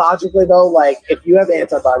 You know, logically though, like if you have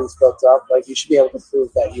antibodies built up, like you should be able to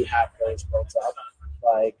prove that you have those built up.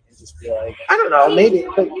 Like, and just be like, I don't know, maybe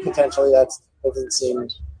potentially that doesn't seem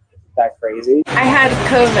that crazy. I had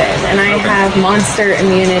COVID and I have monster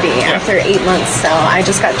immunity after 8 months, so I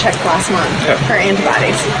just got checked last month for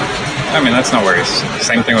antibodies. I mean, that's no worries.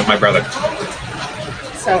 Same thing with my brother.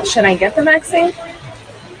 So should I get the vaccine?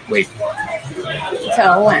 Wait.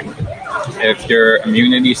 So when? If your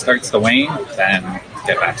immunity starts to wane, then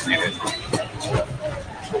get vaccinated.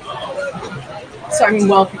 So I'm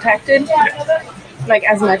well protected? Like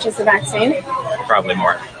as much as the vaccine? Probably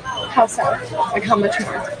more. How so? Like how much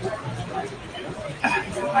more?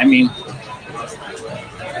 I mean,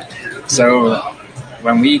 so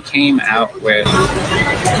when we came out with,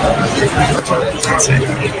 let's see.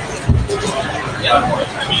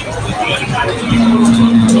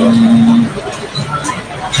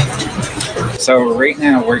 So right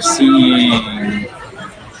now we're seeing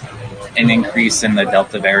an increase in the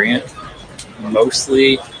Delta variant,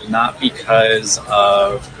 mostly not because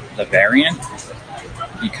of the variant,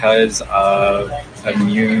 because of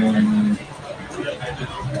immune,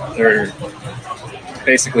 their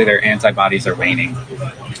antibodies are waning.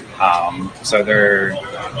 So they're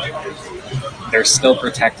still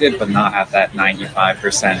protected, but not at that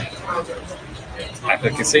 95%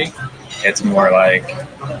 efficacy. It's more like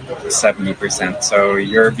 70%. So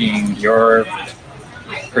you're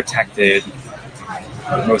protected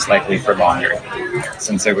most likely for longer,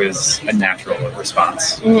 since it was a natural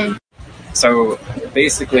response. Mm-hmm. So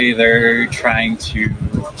basically, they're trying to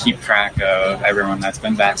keep track of everyone that's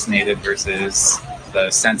been vaccinated versus the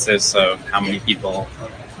census of how many people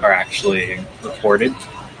are actually reported.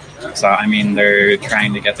 So, I mean, they're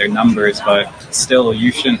trying to get their numbers, but still,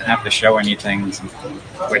 you shouldn't have to show anything,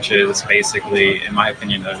 which is basically, in my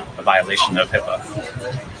opinion, a violation of HIPAA.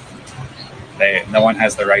 No one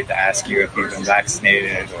has the right to ask you if you've been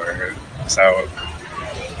vaccinated, so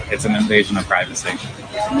it's an invasion of privacy.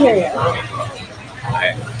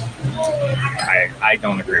 I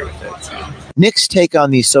don't agree with it. So. Nick's take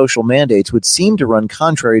on these social mandates would seem to run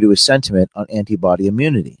contrary to his sentiment on antibody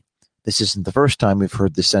immunity. This isn't the first time we've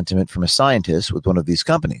heard this sentiment from a scientist with one of these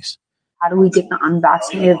companies. How do we get the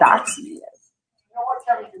unvaccinated vaccinated?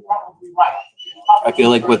 I feel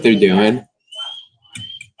like what they're doing,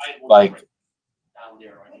 like,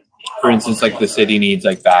 for instance, like the city needs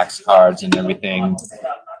like vax cards and everything.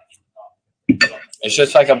 It's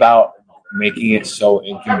just like about making it so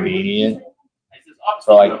inconvenient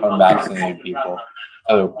for like unvaccinated people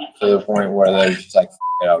to the point where they're just like,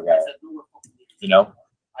 okay, you know?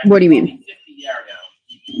 What do you mean?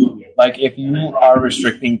 Like if you are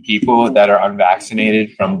restricting people that are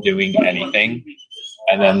unvaccinated from doing anything,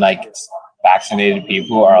 and then like vaccinated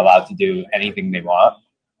people are allowed to do anything they want,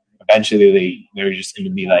 eventually they're just going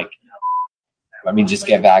to be like, let me just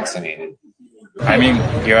get vaccinated. I mean,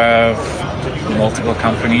 you have multiple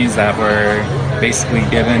companies that were basically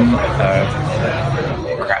given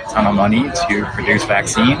a crap ton of money to produce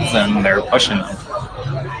vaccines, and they're pushing them.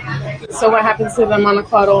 So what happens to the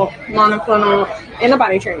monoclonal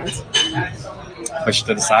antibody treatments? Push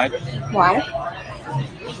to the side. Why?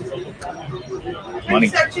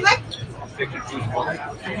 Money.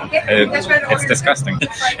 It's disgusting.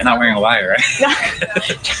 You're not wearing a wire, right? You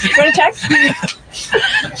want to check?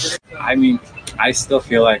 I mean, I still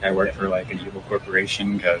feel like I work for like an evil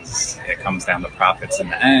corporation because it comes down to profits in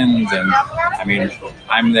the end. And I mean,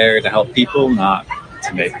 I'm there to help people, not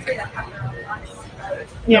to make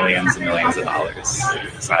millions and millions of dollars.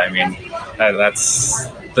 So I mean, that's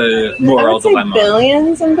the moral dilemma.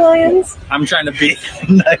 Billions and billions? I'm trying to be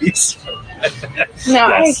nice. No,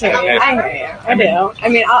 Yes, I hear you. I hear you. I do. I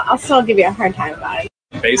mean, I'll still give you a hard time about it.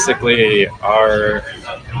 Basically, our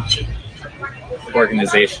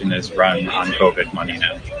organization is run on COVID money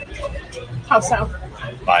now. How so?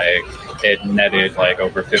 Like, it netted like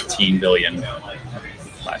over 15 billion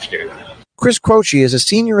last year. Chris Croce is a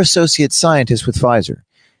senior associate scientist with Pfizer.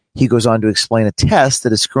 He goes on to explain a test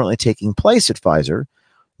that is currently taking place at Pfizer,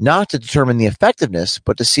 not to determine the effectiveness,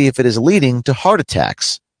 but to see if it is leading to heart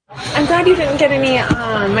attacks. I'm glad you didn't get any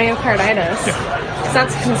myocarditis. Because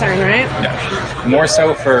that's a concern, right? Yeah. More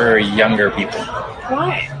so for younger people.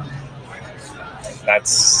 Why?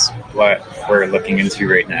 That's what we're looking into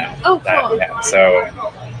right now. Oh, cool.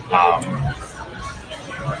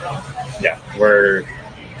 We're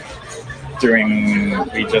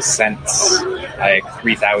we just sent like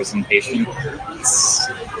 3,000 patient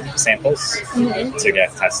samples to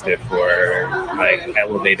get tested for like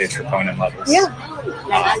elevated troponin levels.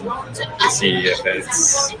 To see if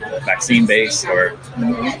it's vaccine based or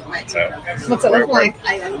so. What's it look like?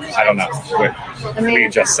 I don't know. We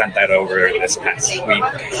just sent that over this past week,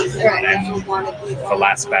 and the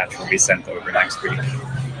last batch will be sent over next week.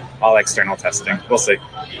 All external testing. We'll see.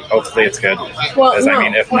 Hopefully it's good. Because I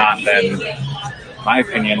mean, if not, then my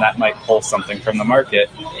opinion, that might pull something from the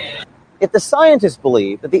market. If the scientists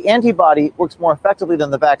believe that the antibody works more effectively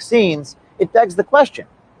than the vaccines, it begs the question,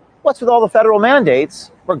 what's with all the federal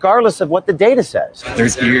mandates, regardless of what the data says?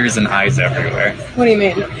 There's ears and eyes everywhere. What do you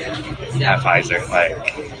mean? At Pfizer,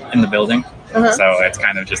 like in the building. So it's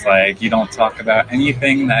kind of just like, you don't talk about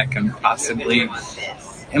anything that can possibly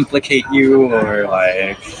implicate you or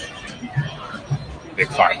like big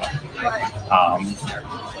pharma.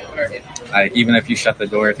 Even if you shut the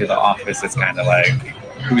door to the office, it's kind of like,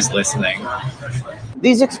 who's listening?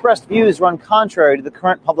 These expressed views run contrary to the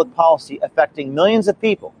current public policy affecting millions of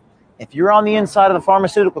people. If you're on the inside of the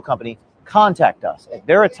pharmaceutical company, contact us at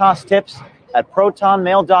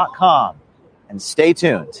VeritasTips@protonmail.com and stay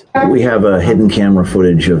tuned. We have a hidden camera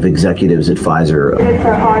footage of executives at Pfizer.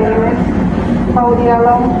 Code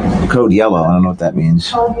yellow. Code yellow, I don't know what that means.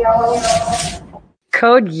 Code yellow.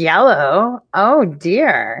 Code yellow? Oh,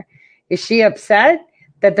 dear. Is she upset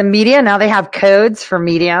that the media, now they have codes for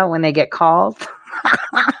media when they get called?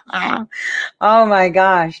 Oh, my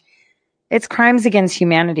gosh. It's crimes against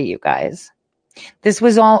humanity, you guys. This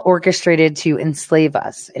was all orchestrated to enslave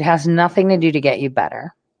us. It has nothing to do to get you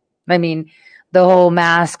better. I mean, the whole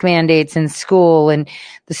mask mandates in school and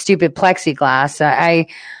the stupid plexiglass. I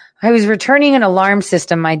was returning an alarm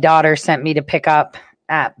system my daughter sent me to pick up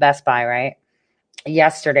at Best Buy, right?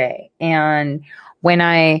 Yesterday. And when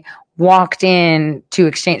I walked in to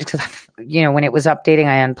exchange, because, when it was updating,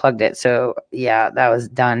 I unplugged it. So yeah, that was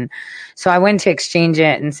done. So I went to exchange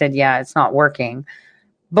it and said, yeah, it's not working.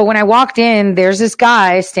 But when I walked in, there's this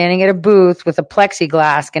guy standing at a booth with a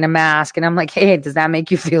plexiglass and a mask. And I'm like, hey, does that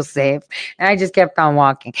make you feel safe? And I just kept on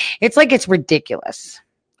walking. It's like, it's ridiculous,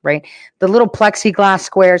 right? The little plexiglass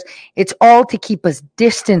squares, it's all to keep us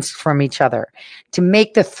distanced from each other, to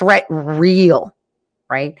make the threat real,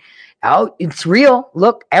 right? Oh, it's real.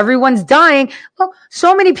 Look, everyone's dying. Well,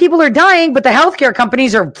 so many people are dying, but the healthcare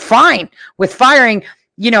companies are fine with firing,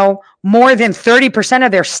 more than 30%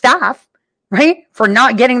 of their staff, right? For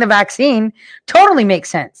not getting the vaccine. Totally makes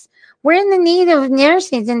sense. We're in the need of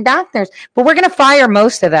nurses and doctors, but we're going to fire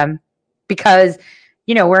most of them because,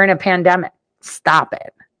 we're in a pandemic. Stop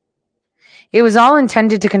it. It was all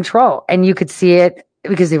intended to control, and you could see it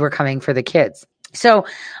because they were coming for the kids. So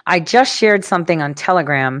I just shared something on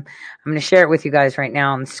Telegram. I'm going to share it with you guys right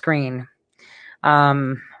now on the screen.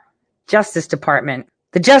 Justice Department.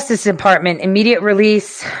 The Justice Department immediate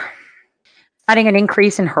release, citing an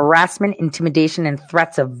increase in harassment, intimidation, and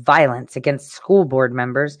threats of violence against school board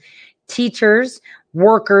members, teachers,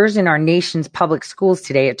 workers in our nation's public schools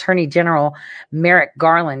today. Attorney General Merrick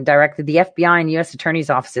Garland directed the FBI and U.S. Attorney's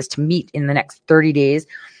offices to meet in the next 30 days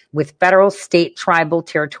with federal, state, tribal,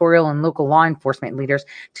 territorial, and local law enforcement leaders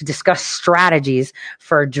to discuss strategies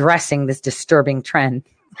for addressing this disturbing trend.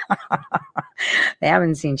 They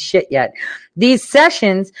haven't seen shit yet. These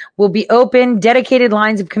sessions will be open, dedicated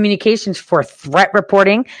lines of communications for threat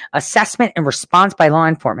reporting, assessment, and response by law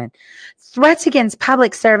enforcement. Threats against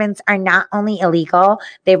public servants are not only illegal,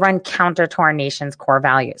 they run counter to our nation's core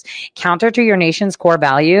values. Counter to your nation's core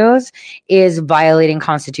values is violating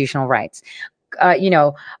constitutional rights.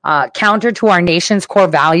 Counter to our nation's core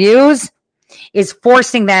values is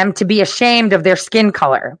forcing them to be ashamed of their skin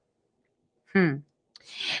color.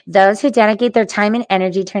 Those who dedicate their time and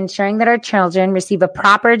energy to ensuring that our children receive a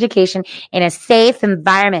proper education in a safe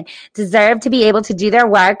environment deserve to be able to do their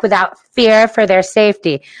work without fear for their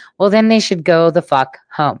safety. Well, then they should go the fuck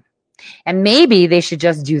home. And maybe they should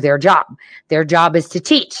just do their job. Their job is to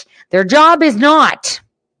teach. Their job is not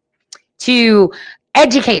to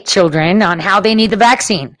educate children on how they need the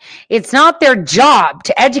vaccine. It's not their job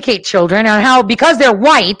to educate children on how, because they're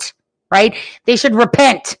white, right, they should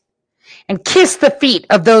repent and kiss the feet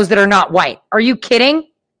of those that are not white. Are you kidding?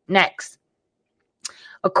 Next.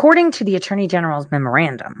 According to the Attorney General's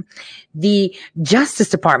memorandum, the Justice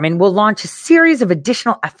Department will launch a series of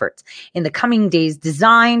additional efforts in the coming days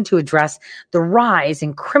designed to address the rise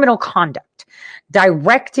in criminal conduct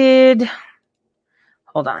directed.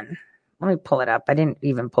 Hold on. Let me pull it up. I didn't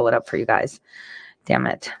even pull it up for you guys. Damn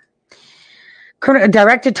it.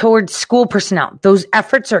 Directed towards school personnel. Those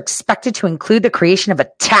efforts are expected to include the creation of a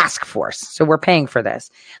task force. So we're paying for this,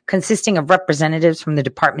 consisting of representatives from the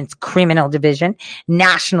department's criminal division,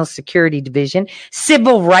 national security division,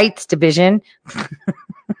 civil rights division,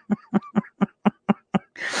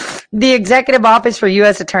 the Executive Office for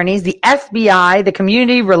U.S. Attorneys, the FBI, the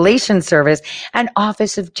Community Relations Service, and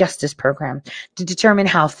Office of Justice Program to determine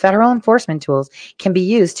how federal enforcement tools can be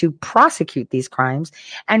used to prosecute these crimes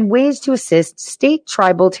and ways to assist state,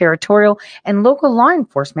 tribal, territorial, and local law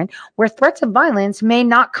enforcement where threats of violence may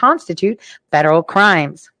not constitute federal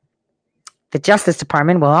crimes. The Justice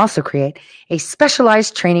Department will also create a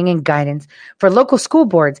specialized training and guidance for local school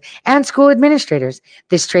boards and school administrators.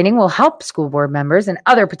 This training will help school board members and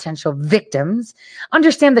other potential victims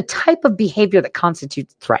understand the type of behavior that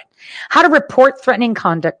constitutes threat, how to report threatening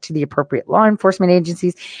conduct to the appropriate law enforcement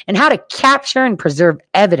agencies, and how to capture and preserve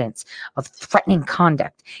evidence of threatening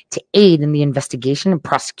conduct to aid in the investigation and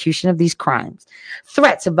prosecution of these crimes.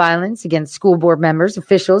 Threats of violence against school board members,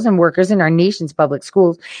 officials, and workers in our nation's public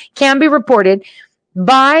schools can be reported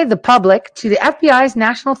by the public to the FBI's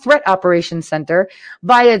National Threat Operations Center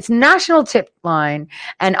via its national tip line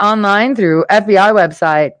and online through FBI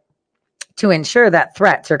website. To ensure that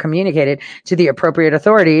threats are communicated to the appropriate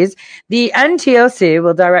authorities, the NTOC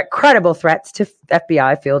will direct credible threats to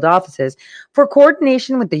FBI field offices for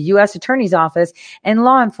coordination with the U.S. Attorney's Office and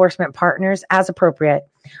law enforcement partners as appropriate.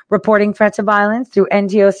 Reporting threats of violence through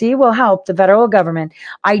NTOC will help the federal government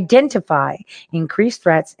identify increased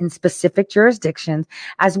threats in specific jurisdictions,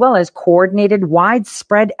 as well as coordinated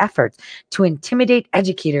widespread efforts to intimidate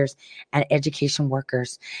educators and education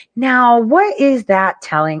workers. Now, what is that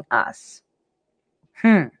telling us?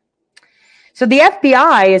 So the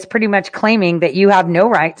FBI is pretty much claiming that you have no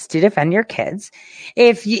rights to defend your kids.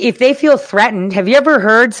 If they feel threatened, have you ever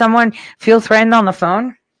heard someone feel threatened on the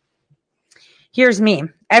phone? Here's me.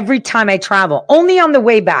 Every time I travel, only on the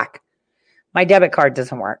way back, my debit card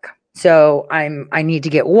doesn't work. So I need to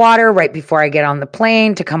get water right before I get on the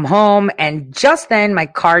plane to come home. And just then my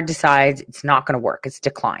card decides it's not going to work. It's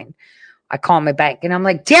declined. I call my bank and I'm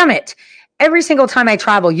like, damn it. Every single time I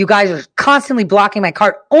travel, you guys are constantly blocking my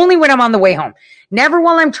card only when I'm on the way home. Never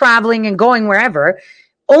while I'm traveling and going wherever,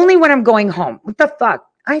 only when I'm going home. What the fuck?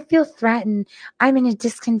 I feel threatened. I'm going to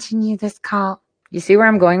discontinue this call. You see where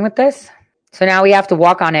I'm going with this? So now we have to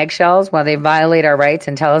walk on eggshells while they violate our rights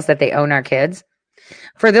and tell us that they own our kids.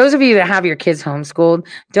 For those of you that have your kids homeschooled,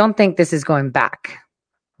 don't think this is going back,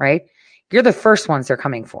 right? You're the first ones they're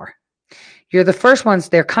coming for. You're the first ones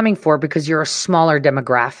they're coming for because you're a smaller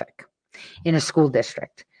demographic in a school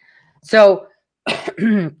district. So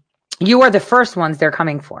you are the first ones they're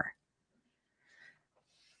coming for.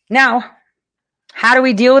 Now, how do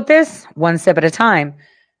we deal with this? One step at a time.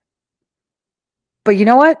 But you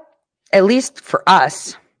know what? At least for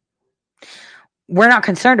us, we're not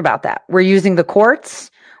concerned about that. We're using the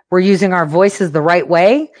courts. We're using our voices the right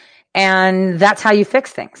way. And that's how you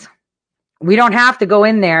fix things. We don't have to go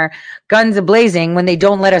in there guns a-blazing when they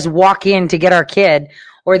don't let us walk in to get our kid.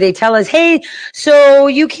 Or they tell us, hey, so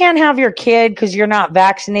you can't have your kid because you're not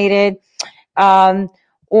vaccinated.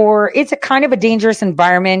 Or it's a kind of a dangerous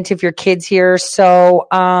environment if your kid's here. So,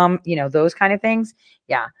 those kind of things.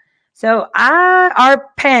 Yeah. So our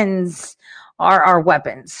pens are our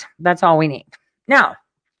weapons. That's all we need. Now,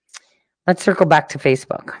 let's circle back to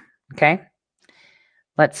Facebook. Okay.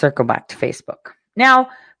 Let's circle back to Facebook. Now,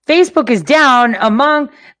 Facebook is down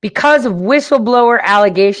because of whistleblower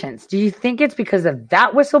allegations. Do you think it's because of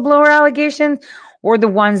that whistleblower allegation or the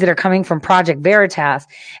ones that are coming from Project Veritas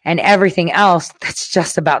and everything else that's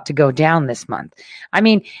just about to go down this month? I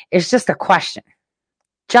mean, it's just a question.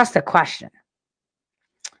 Just a question.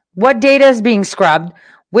 What data is being scrubbed?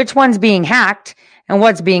 Which one's being hacked? And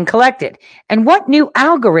what's being collected? And what new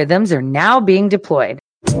algorithms are now being deployed?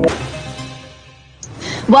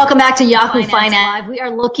 Welcome back to Yahoo Finance Live. We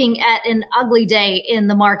are looking at an ugly day in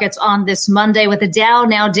the markets on this Monday, with the Dow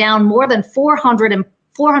now down more than 400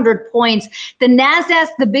 points. The NASDAQ,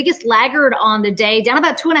 the biggest laggard on the day, down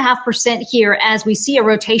about 2.5% here as we see a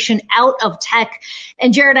rotation out of tech.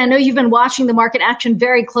 And Jared, I know you've been watching the market action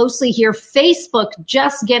very closely here. Facebook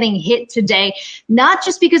just getting hit today, not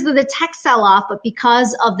just because of the tech sell-off, but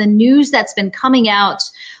because of the news that's been coming out,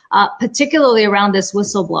 particularly around this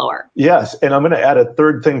whistleblower. Yes, and I'm going to add a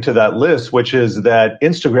third thing to that list, which is that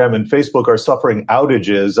Instagram and Facebook are suffering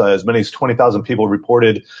outages. As many as 20,000 people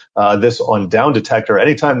reported this on Down Detector.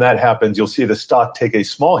 Anytime that happens, you'll see the stock take a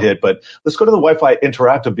small hit. But let's go to the Wi-Fi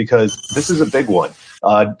Interactive, because this is a big one.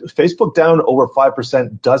 Facebook down over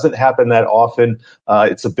 5% doesn't happen that often.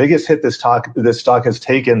 It's the biggest hit this stock has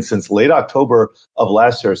taken since late October of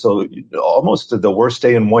last year, so almost the worst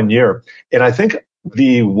day in 1 year. And I think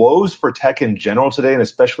the woes for tech in general today, and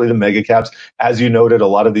especially the mega caps, as you noted, a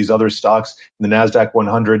lot of these other stocks in the NASDAQ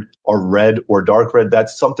 100 are red or dark red.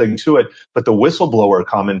 That's something to it. But the whistleblower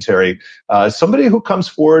commentary, somebody who comes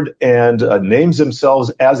forward and names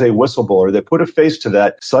themselves as a whistleblower, they put a face to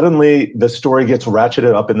that, suddenly the story gets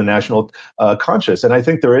ratcheted up in the national conscious. And I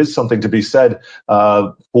think there is something to be said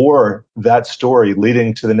for that story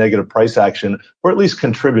leading to the negative price action, or at least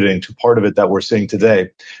contributing to part of it that we're seeing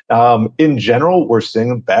today. In general, we're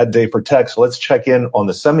seeing a bad day for tech. So let's check in on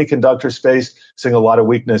the semiconductor space, seeing a lot of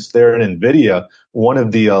weakness there in NVIDIA, one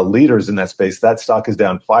of the leaders in that space. That stock is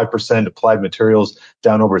down 5%, Applied Materials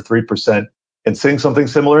down over 3%. And seeing something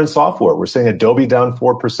similar in software. We're seeing Adobe down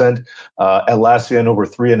 4%, Atlassian over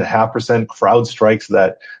 3.5%, CrowdStrike's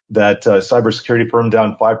that cybersecurity firm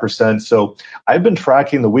down 5%. So I've been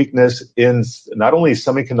tracking the weakness in not only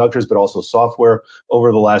semiconductors, but also software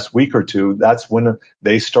over the last week or two. That's when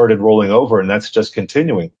they started rolling over, and that's just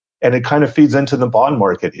continuing. And it kind of feeds into the bond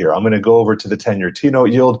market here. I'm going to go over to the 10-year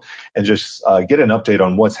T-note yield and just get an update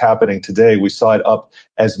on what's happening today. We saw it up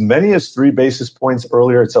as many as 3 basis points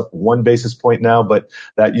earlier. It's up 1 basis point now, but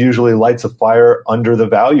that usually lights a fire under the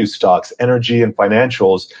value stocks, energy and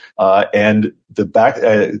financials, and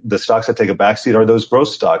the stocks that take a backseat are those growth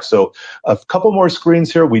stocks. So a couple more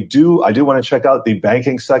screens here. I do want to check out the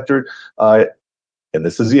banking sector. And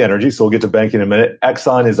this is the energy, so we'll get to banking in a minute.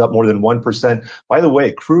 Exxon is up more than 1%. By the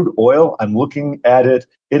way, crude oil, I'm looking at it.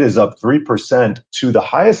 It is up 3% to the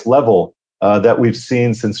highest level that we've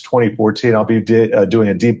seen since 2014. I'll be doing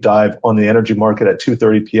a deep dive on the energy market at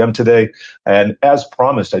 2:30 p.m. today. And as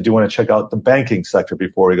promised, I do want to check out the banking sector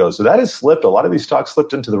before we go. So that has slipped. A lot of these stocks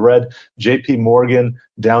slipped into the red. JP Morgan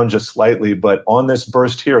down just slightly, but on this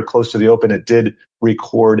burst here, close to the open, it did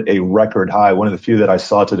record a record high, one of the few that I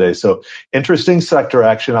saw today. So interesting sector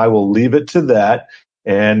action. I will leave it to that.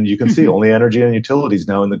 And you can see only energy and utilities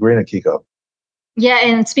now in the green at Kiko. Yeah,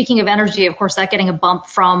 and speaking of energy, of course, that getting a bump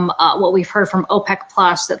from what we've heard from OPEC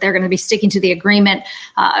Plus, that they're going to be sticking to the agreement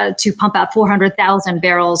to pump out 400,000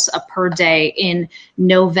 barrels per day in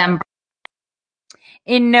November.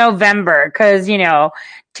 Because,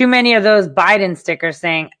 too many of those Biden stickers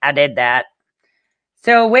saying, I did that.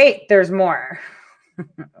 So wait, there's more.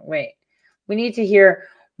 Wait, we need to hear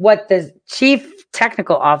what the chief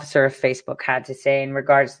technical officer of Facebook had to say in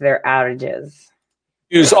regards to their outages.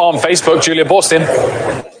 News on Facebook, Julia Boston.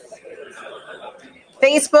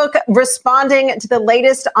 Facebook responding to the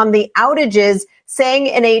latest on the outages, saying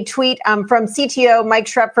in a tweet from CTO Mike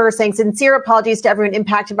Schrepfer, saying sincere apologies to everyone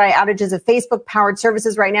impacted by outages of Facebook-powered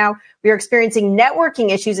services right now. We are experiencing networking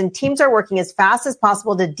issues and teams are working as fast as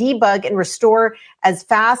possible to debug and restore as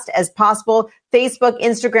fast as possible. Facebook,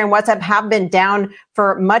 Instagram, WhatsApp have been down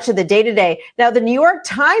for much of the day today. Now, the New York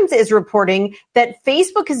Times is reporting that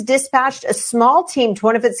Facebook has dispatched a small team to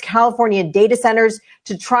one of its California data centers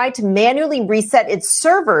to try to manually reset its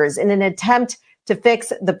servers in an attempt to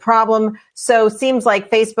fix the problem. So seems like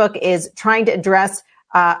Facebook is trying to address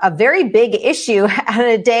a very big issue at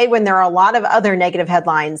a day when there are a lot of other negative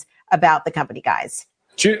headlines about the company, guys.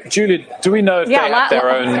 Julie, do we know if they have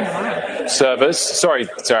their own servers? Sorry,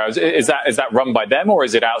 is that run by them, or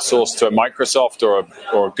is it outsourced to a Microsoft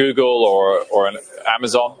or Google or an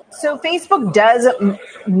Amazon? So Facebook does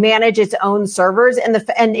manage its own servers, and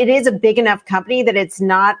it is a big enough company that it's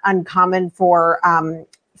not uncommon for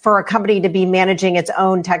a company to be managing its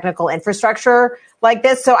own technical infrastructure like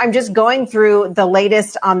this. So I'm just going through the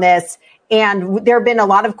latest on this, and there have been a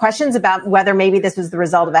lot of questions about whether maybe this was the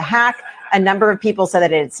result of a hack. A number of people said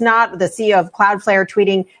that it's not. The CEO of Cloudflare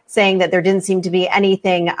tweeting saying that there didn't seem to be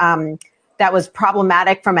anything that was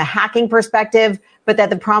problematic from a hacking perspective, but that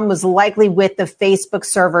the problem was likely with the Facebook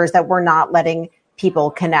servers that were not letting people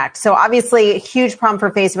connect. So obviously a huge problem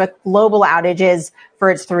for Facebook, global outages for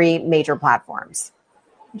its 3 major platforms.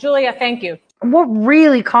 Julia, thank you. What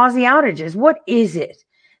really caused the outages? What is it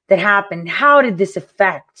that happened? How did this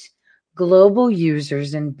affect global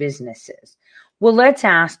users and businesses? Well, let's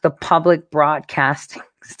ask the public broadcasting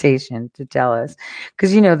station to tell us,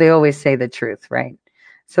 because, they always say the truth, right?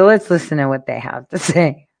 So let's listen to what they have to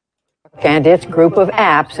say. And its group of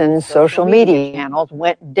apps and social media channels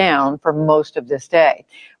went down for most of this day.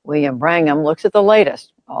 William Brangham looks at the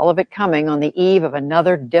latest, all of it coming on the eve of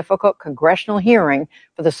another difficult congressional hearing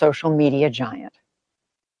for the social media giant.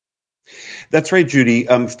 That's right, Judy.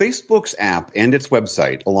 Facebook's app and its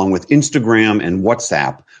website, along with Instagram and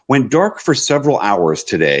WhatsApp, went dark for several hours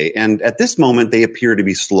today, and at this moment, they appear to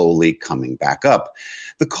be slowly coming back up.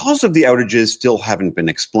 The cause of the outages still haven't been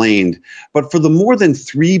explained, but for the more than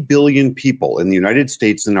 3 billion people in the United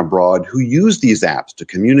States and abroad who use these apps to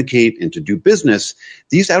communicate and to do business,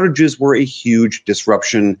 these outages were a huge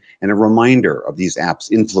disruption and a reminder of these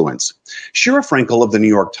apps' influence. Shira Frankel of the New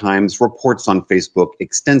York Times reports on Facebook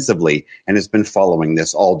extensively and has been following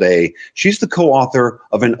this all day. She's the co-author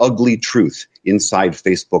of An Ugly Truth: Inside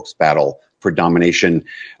Facebook's Battle for Domination.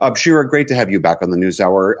 Shira, great to have you back on the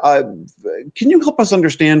NewsHour. Can you help us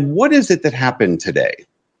understand what is it that happened today?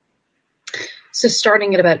 So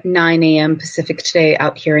starting at about 9 a.m. Pacific today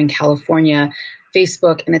out here in California,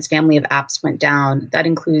 Facebook and its family of apps went down. That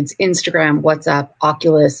includes Instagram, WhatsApp,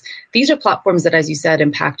 Oculus. These are platforms that, as you said,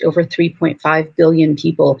 impact over 3.5 billion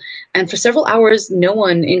people. And for several hours, no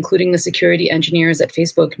one, including the security engineers at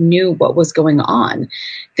Facebook, knew what was going on.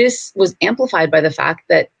 This was amplified by the fact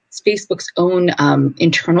that Facebook's own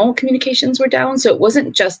internal communications were down. So it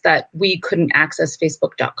wasn't just that we couldn't access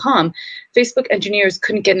Facebook.com. Facebook engineers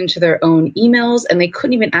couldn't get into their own emails, and they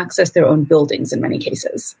couldn't even access their own buildings in many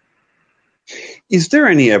cases. Is there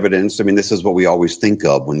any evidence, this is what we always think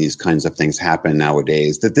of when these kinds of things happen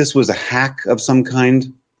nowadays, that this was a hack of some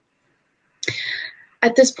kind?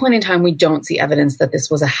 At this point in time, we don't see evidence that this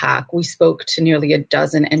was a hack. We spoke to nearly a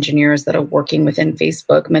dozen engineers that are working within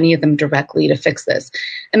Facebook, many of them directly, to fix this.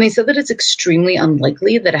 And they said that it's extremely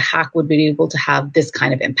unlikely that a hack would be able to have this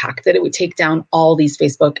kind of impact, that it would take down all these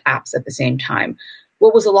Facebook apps at the same time.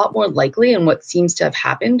 What was a lot more likely, and what seems to have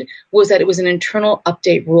happened, was that it was an internal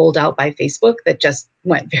update rolled out by Facebook that just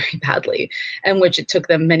went very badly, and which it took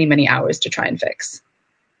them many, many hours to try and fix.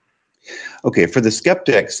 Okay, for the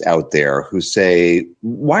skeptics out there who say,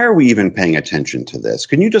 why are we even paying attention to this?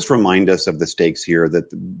 Can you just remind us of the stakes here,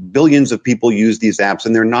 that billions of people use these apps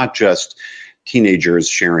and they're not just teenagers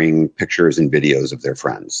sharing pictures and videos of their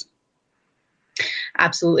friends?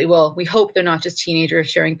 Absolutely. Well, we hope they're not just teenagers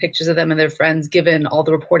sharing pictures of them and their friends, given all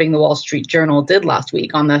the reporting the Wall Street Journal did last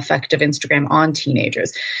week on the effect of Instagram on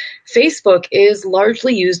teenagers. Facebook is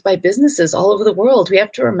largely used by businesses all over the world. We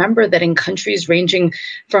have to remember that in countries ranging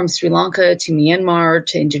from Sri Lanka to Myanmar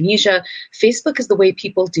to Indonesia, Facebook is the way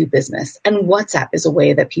people do business, and WhatsApp is a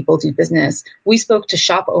way that people do business. We spoke to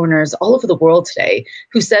shop owners all over the world today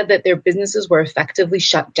who said that their businesses were effectively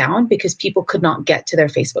shut down because people could not get to their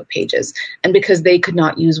Facebook pages and because they could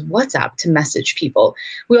not use WhatsApp to message people.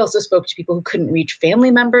 We also spoke to people who couldn't reach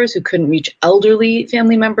family members, who couldn't reach elderly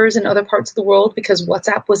family members in other parts of the world because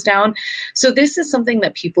WhatsApp was down. So this is something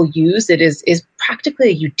that people use. It is practically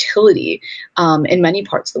a utility in many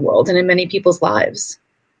parts of the world and in many people's lives.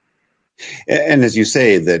 And as you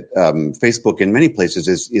say, that Facebook in many places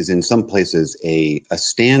is in some places a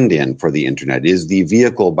stand-in for the internet, is the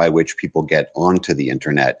vehicle by which people get onto the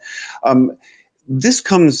internet. This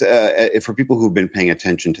comes, for people who've been paying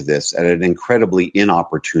attention to this, at an incredibly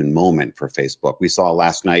inopportune moment for Facebook. We saw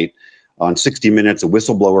last night on 60 Minutes, a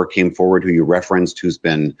whistleblower came forward who you referenced, who's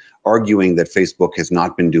been arguing that Facebook has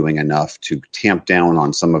not been doing enough to tamp down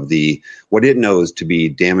on some of the, what it knows to be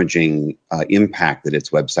damaging impact that its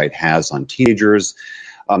website has on teenagers.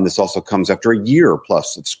 This also comes after a year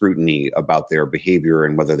plus of scrutiny about their behavior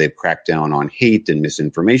and whether they've cracked down on hate and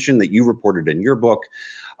misinformation that you reported in your book.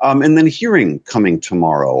 And then a hearing coming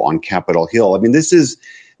tomorrow on Capitol Hill. I mean,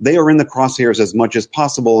 they are in the crosshairs as much as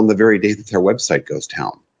possible on the very day that their website goes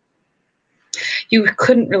down. You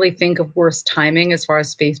couldn't really think of worse timing as far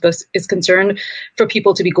as Facebook is concerned for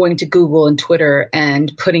people to be going to Google and Twitter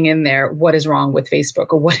and putting in there what is wrong with Facebook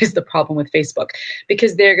or what is the problem with Facebook,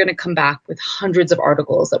 because they're going to come back with hundreds of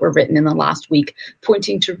articles that were written in the last week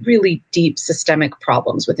pointing to really deep systemic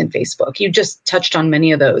problems within Facebook. You just touched on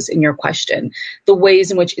many of those in your question. The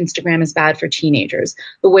ways in which Instagram is bad for teenagers,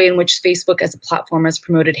 the way in which Facebook as a platform has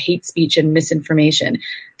promoted hate speech and misinformation.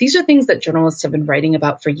 These are things that journalists have been writing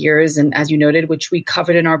about for years, and as you noted, which we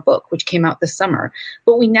covered in our book, which came out this summer.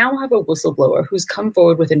 But we now have a whistleblower who's come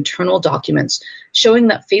forward with internal documents showing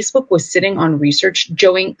that Facebook was sitting on research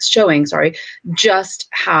showing just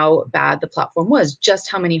how bad the platform was, just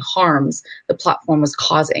how many harms the platform was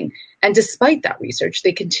causing. And despite that research,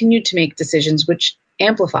 they continued to make decisions which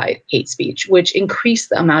amplified hate speech, which increased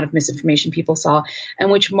the amount of misinformation people saw, and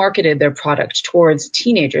which marketed their product towards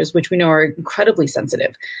teenagers, which we know are incredibly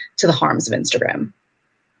sensitive to the harms of Instagram.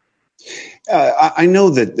 I know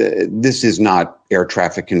that this is not air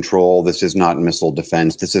traffic control. This is not missile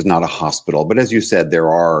defense. This is not a hospital. But as you said, there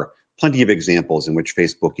are plenty of examples in which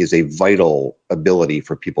Facebook is a vital ability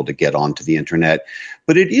for people to get onto the internet.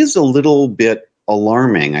 But it is a little bit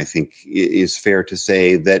alarming, I think is fair to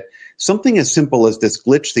say, that something as simple as this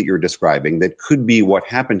glitch that you're describing that could be what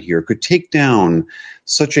happened here could take down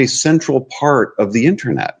such a central part of the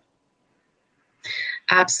internet.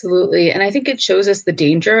 Absolutely. And I think it shows us the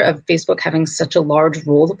danger of Facebook having such a large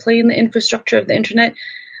role to play in the infrastructure of the internet.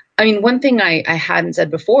 I mean, one thing I hadn't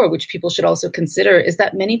said before, which people should also consider, is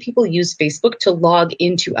that many people use Facebook to log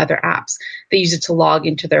into other apps. They use it to log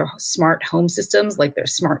into their smart home systems, like their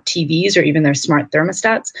smart TVs or even their smart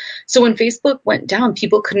thermostats. So when Facebook went down,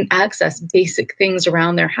 people couldn't access basic things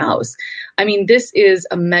around their house. I mean, this is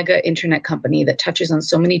a mega internet company that touches on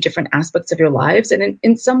so many different aspects of your lives. And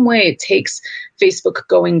in some way, it takes Facebook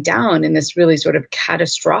going down in this really sort of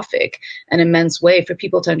catastrophic and immense way for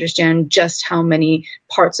people to understand just how many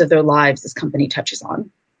parts of their lives this company touches on.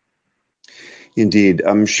 Indeed.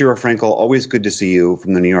 Shira Frankel, always good to see you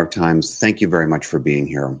from the New York Times. Thank you very much for being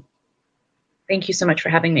here. Thank you so much for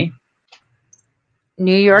having me.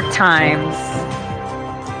 New York Times,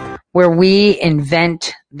 where we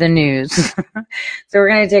invent the news. So we're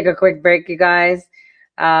going to take a quick break, you guys.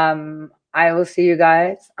 I will see you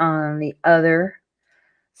guys on the other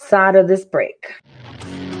side of this break.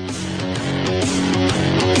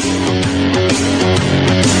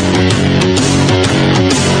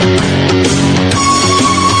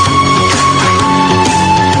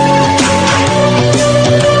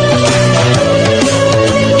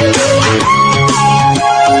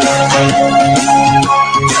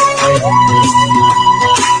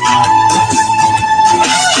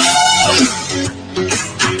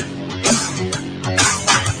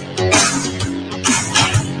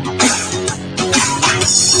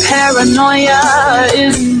 Paranoia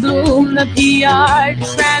is in bloom. The PR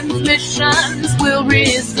transmissions will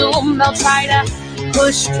resume. They'll try to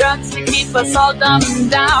push drugs to keep us all dumbed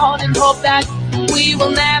down and hope that we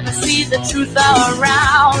will never see the truth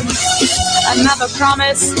around. Another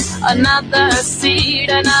promise, another seed,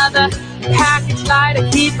 another package lie to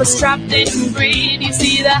keep us trapped in greed. You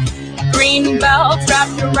see the green belt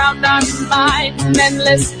wrapped around our minds, and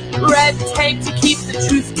endless red tape to keep the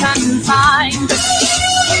truth confined.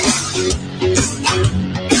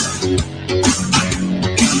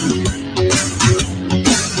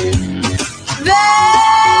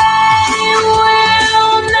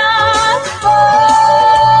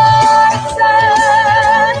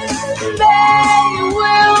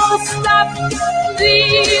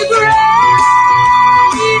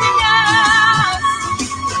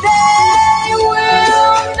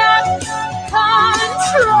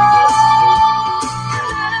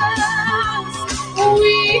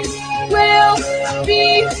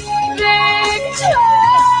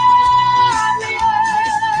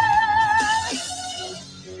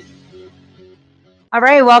 All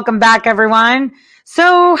right, welcome back, everyone.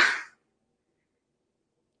 So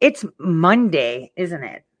it's Monday, isn't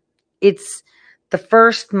it? It's the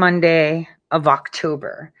first Monday of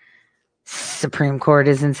October. Supreme Court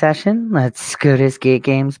is in session. Let's go to skate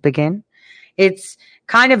games begin. It's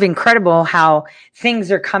kind of incredible how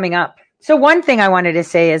things are coming up. So one thing I wanted to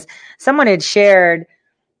say is someone had shared,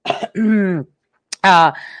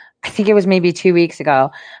 I think it was maybe 2 weeks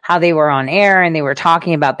ago, how they were on air and they were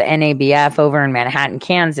talking about the NABF over in Manhattan,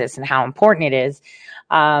 Kansas, and how important it is.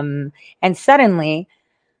 And suddenly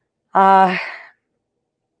you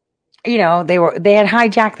know, they had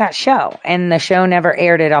hijacked that show, and the show never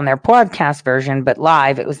aired it on their podcast version, but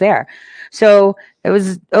live it was there. So it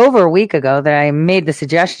was over a week ago that I made the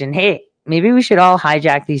suggestion, hey, maybe we should all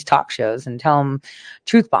hijack these talk shows and tell them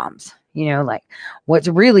truth bombs, you know, like what's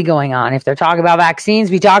really going on. If they're talking about vaccines,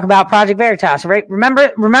 we talk about Project Veritas, right?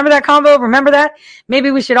 Remember that combo? Remember that?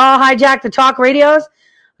 Maybe we should all hijack the talk radios.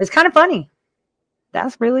 It's kind of funny.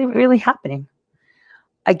 That's really, really happening.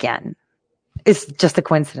 Again, it's just a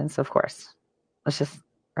coincidence, of course. Let's just,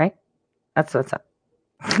 right? That's what's up.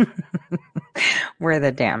 We're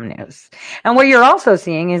the damn news. And what you're also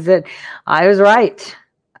seeing is that I was right.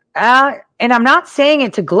 And I'm not saying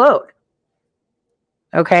it to gloat.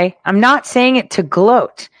 Okay? I'm not saying it to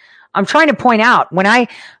gloat. I'm trying to point out when I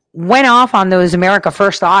went off on those America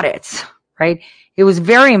First audits, right? It was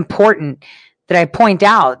very important that I point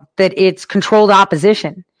out that it's controlled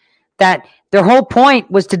opposition, that their whole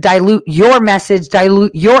point was to dilute your message,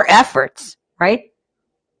 dilute your efforts, right?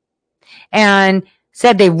 And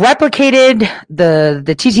said they replicated the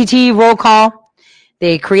TTT roll call.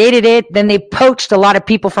 They created it. Then they poached a lot of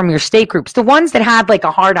people from your state groups, the ones that had like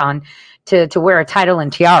a hard on to wear a title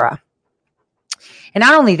and tiara. And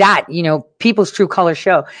not only that, you know, people's true color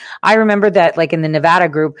show. I remember that like in the Nevada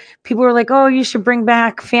group, people were like, oh, you should bring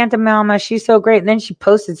back Phantom Mama. She's so great. And then she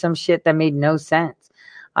posted some shit that made no sense.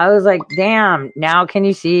 I was like, damn, now can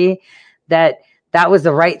you see that was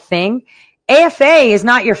the right thing? AFA is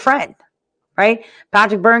not your friend, right?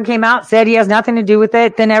 Patrick Byrne came out, said he has nothing to do with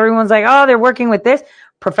it. Then everyone's like, oh, they're working with this.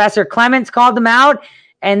 Professor Clements called them out.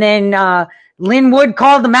 And then Lynn Wood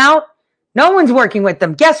called them out. No one's working with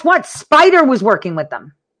them. Guess what? Spider was working with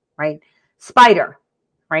them, right? Spider,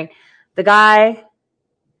 right? The guy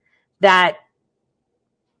that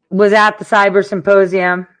was at the cyber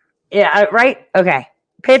symposium. Yeah, right? Okay.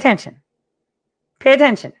 Pay attention. Pay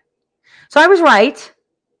attention. So I was right.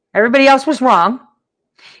 Everybody else was wrong.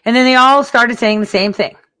 And then they all started saying the same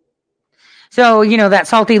thing. So, you know, that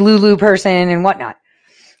salty Lulu person and whatnot.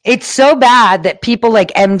 It's so bad that people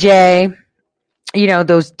like MJ, you know,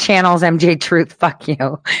 those channels, MJ Truth, fuck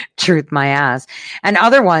you, Truth my ass, and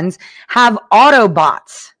other ones have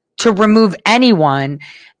Autobots to remove anyone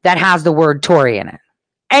that has the word Tory in it.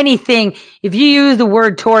 Anything, if you use the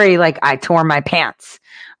word Tory, like I tore my pants,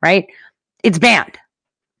 right? It's banned.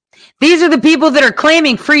 These are the people that are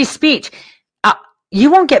claiming free speech. You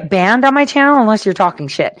won't get banned on my channel unless you're talking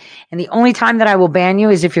shit. And the only time that I will ban you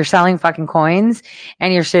is if you're selling fucking coins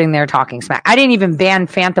and you're sitting there talking smack. I didn't even ban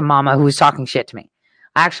Phantom Mama who was talking shit to me.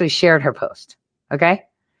 I actually shared her post. Okay?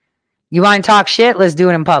 You want to talk shit? Let's do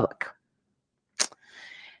it in public.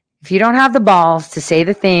 If you don't have the balls to say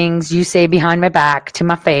the things you say behind my back to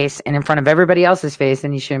my face and in front of everybody else's face,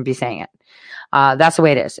 then you shouldn't be saying it. That's the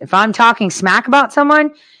way it is. If I'm talking smack about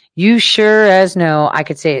someone, you sure as know I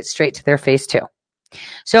could say it straight to their face too.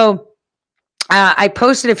 So I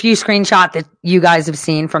posted a few screenshots that you guys have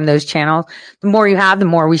seen from those channels. The more you have, the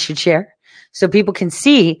more we should share so people can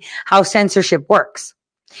see how censorship works.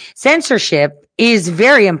 Censorship is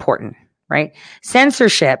very important, right?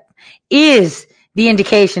 Censorship is the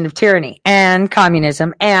indication of tyranny and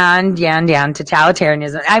communism and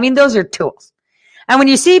totalitarianism. I mean, those are tools. And when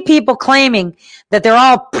you see people claiming that they're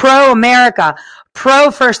all pro-America,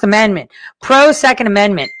 pro-First Amendment, pro-Second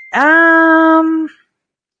Amendment,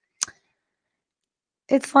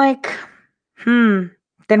 it's like, then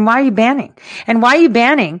why are you banning? And why are you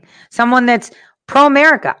banning someone that's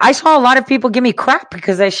pro-America? I saw a lot of people give me crap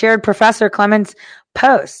because I shared Professor Clements'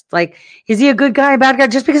 post. Like, is he a good guy, a bad guy?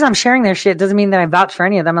 Just because I'm sharing their shit doesn't mean that I vouch for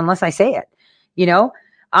any of them unless I say it, you know?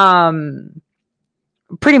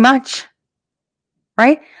 Pretty much,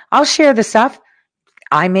 right? I'll share the stuff.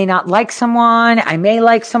 I may not like someone. I may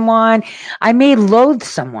like someone. I may loathe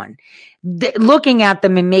someone. Looking at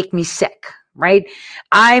them and make me sick. Right?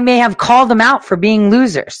 I may have called them out for being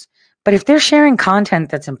losers, but if they're sharing content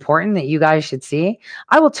that's important that you guys should see,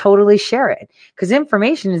 I will totally share it because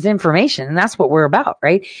information is information. And that's what we're about,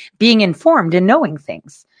 right? Being informed and knowing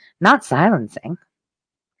things, not silencing.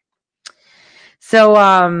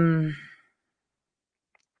 So,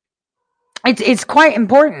 it's quite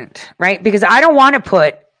important, right? Because I don't want to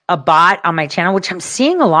put a bot on my channel, which I'm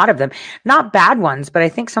seeing a lot of them, not bad ones, but I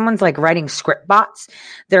think someone's like writing script bots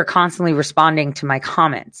that are constantly responding to my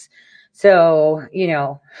comments. So, you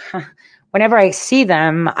know, whenever I see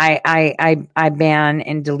them, I ban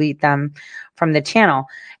and delete them from the channel.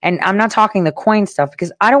 And I'm not talking the coin stuff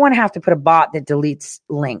because I don't want to have to put a bot that deletes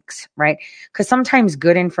links, right? Because sometimes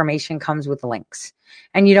good information comes with links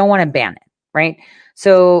and you don't want to ban it, right?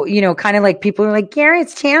 So, you know, kind of like people are like,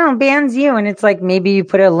 Garrett's channel bans you. And it's like, maybe you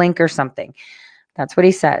put a link or something. That's what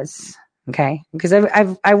he says. Okay. Because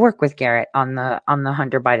I work with Garrett on the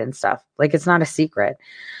Hunter Biden stuff. Like, it's not a secret.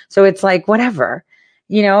 So it's like, whatever,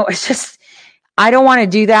 it's just, I don't want to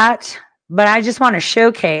do that, but I just want to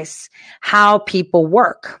showcase how people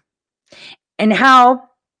work and how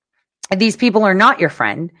these people are not your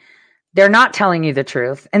friend. They're not telling you the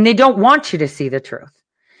truth, and they don't want you to see the truth.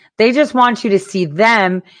 They just want you to see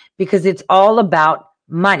them because it's all about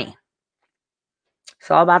money.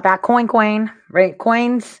 It's all about that coin, right?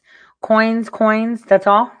 Coins. That's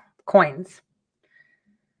all. Coins.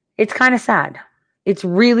 It's kind of sad. It's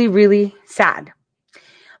really, really sad.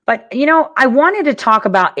 But, I wanted to talk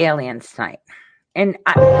about aliens tonight, and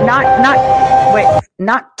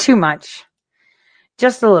not too much,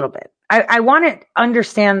 just a little bit. I want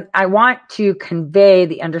to convey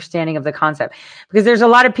the understanding of the concept, because there's a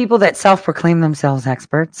lot of people that self-proclaim themselves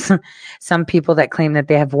experts. Some people that claim that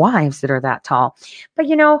they have wives that are that tall. But,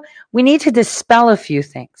 we need to dispel a few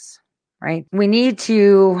things, right? We need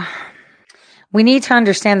to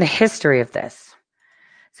understand the history of this.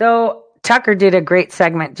 So Tucker did a great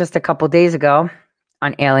segment just a couple days ago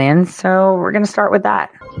on aliens. So we're going to start with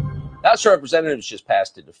that. House of Representatives just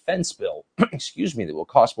passed a defense bill, that will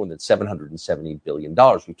cost more than $770 billion.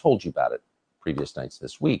 We told you about it previous nights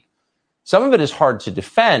this week. Some of it is hard to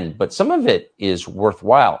defend, but some of it is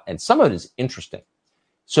worthwhile, and some of it is interesting.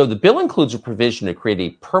 So the bill includes a provision to create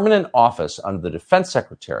a permanent office under the defense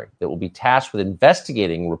secretary that will be tasked with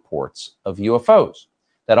investigating reports of UFOs.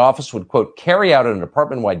 That office would, quote, carry out on a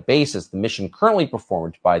department-wide basis the mission currently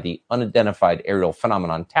performed by the Unidentified Aerial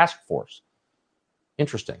Phenomenon Task Force.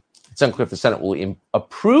 Interesting. It's unclear if the Senate will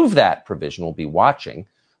approve that provision. We'll be watching.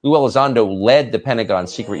 Lou Elizondo led the Pentagon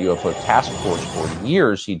Secret UFO Task Force for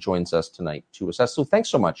years. He joins us tonight to assess. Lou, thanks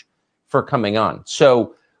so much for coming on.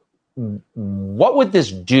 So what would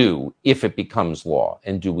this do if it becomes law,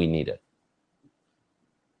 and do we need it?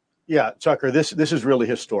 Yeah, Tucker, this is really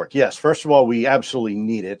historic. Yes, first of all, we absolutely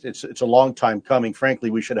need it. It's a long time coming. Frankly,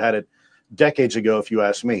 we should have had it decades ago, if you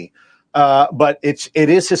ask me. But it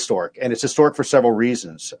is historic, and it's historic for several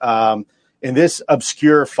reasons. In this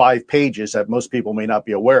obscure 5 pages that most people may not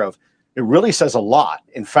be aware of, it really says a lot.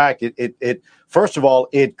 In fact, it first of all,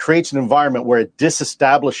 it creates an environment where it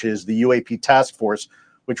disestablishes the UAP task force,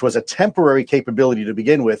 which was a temporary capability to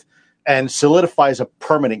begin with, and solidifies a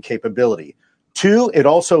permanent capability. 2, it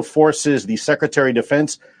also forces the Secretary of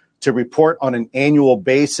Defense to report on an annual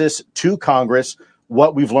basis to Congress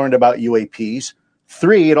what we've learned about UAPs.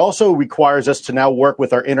 3, it also requires us to now work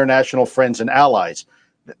with our international friends and allies.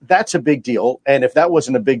 That's a big deal. And if that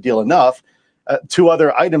wasn't a big deal enough, 2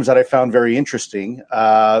 other items that I found very interesting.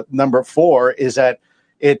 Number 4 is that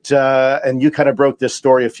it, and you kind of broke this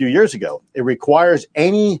story a few years ago, it requires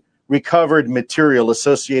any recovered material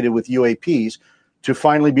associated with UAPs to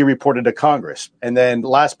finally be reported to Congress. And then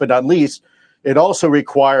last but not least, it also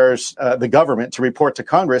requires the government to report to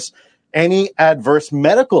Congress any adverse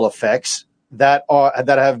medical effects that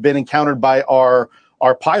have been encountered by our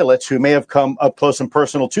pilots who may have come up close and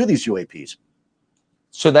personal to these UAPs.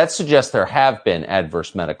 So that suggests there have been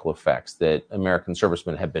adverse medical effects, that American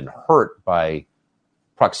servicemen have been hurt by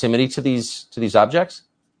proximity to these objects?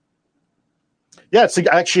 Yeah, it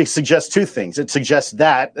actually suggests 2 things. It suggests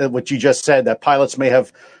that, what you just said, that pilots may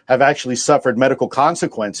have actually suffered medical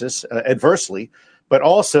consequences adversely, but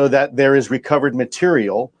also that there is recovered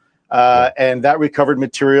material, and that recovered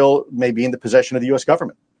material may be in the possession of the U.S.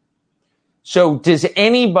 government. So does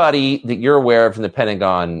anybody that you're aware of in the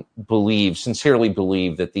Pentagon sincerely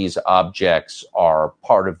believe that these objects are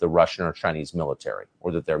part of the Russian or Chinese military,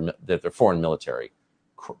 or that they're foreign military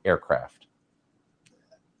aircraft?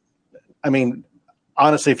 I mean,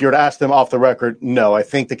 honestly, if you were to ask them off the record, no. I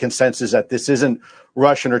think the consensus is that this isn't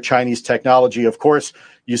Russian or Chinese technology. Of course,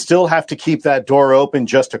 you still have to keep that door open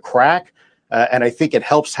just a crack. And I think it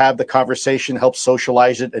helps have the conversation, helps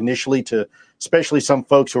socialize it initially to especially some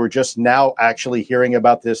folks who are just now actually hearing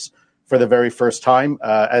about this for the very first time.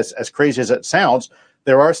 As crazy as it sounds,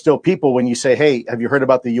 there are still people when you say, hey, have you heard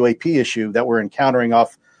about the UAP issue that we're encountering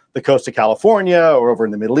off the coast of California or over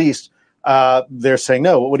in the Middle East? They're saying,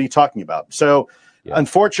 no, what are you talking about? So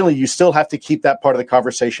unfortunately, you still have to keep that part of the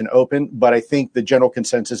conversation open. But I think the general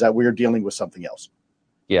consensus is that we're dealing with something else.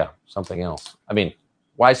 Yeah, something else. I mean,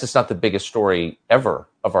 why is this not the biggest story ever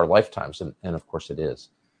of our lifetimes? And of course it is.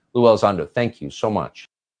 Lou Elizondo, thank you so much.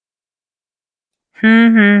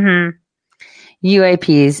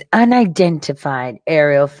 UAPs, unidentified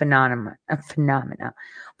aerial phenomena.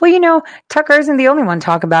 Well, Tucker isn't the only one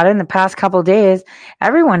talking about it in the past couple of days.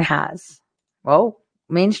 Everyone has. Well,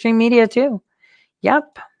 mainstream media too.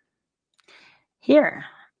 Yep. Here.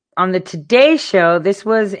 on the Today Show. This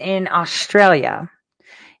was in Australia.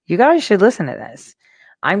 You guys should listen to this.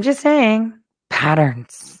 I'm just saying,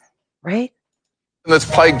 patterns, right? That's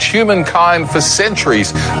plagued humankind for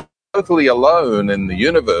centuries. Totally alone in the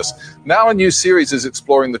universe. Now a new series is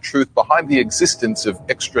exploring the truth behind the existence of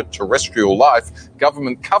extraterrestrial life,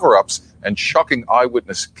 government cover-ups, and shocking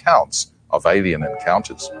eyewitness accounts of alien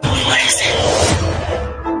encounters.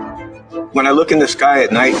 When I look in the sky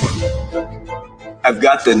at night, I've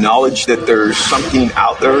got the knowledge that there's something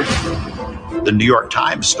out there. The New York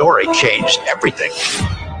Times story changed everything.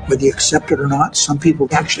 Whether you accept it or not, some people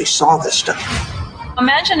actually saw this stuff.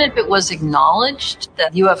 Imagine if it was acknowledged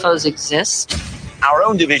that UFOs exist. Our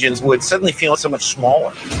own divisions would suddenly feel so much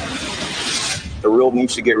smaller. The world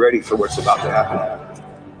needs to get ready for what's about to happen.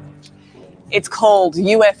 It's called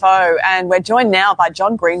UFO, and we're joined now by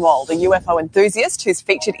John Greenwald, a UFO enthusiast who's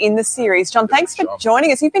featured in the series. John, thanks for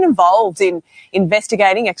joining us. You've been involved in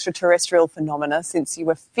investigating extraterrestrial phenomena since you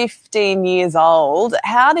were 15 years old.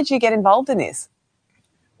 How did you get involved in this?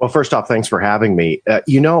 Well, first off, thanks for having me.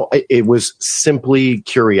 It was simply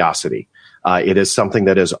curiosity. It is something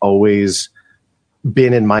that has always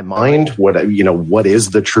been in my mind. What is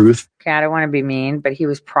the truth? Okay, I don't want to be mean, but he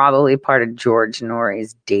was probably part of George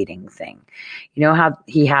Norrie's dating thing. You know how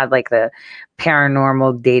he had like the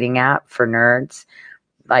paranormal dating app for nerds?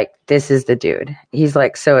 Like, this is the dude. He's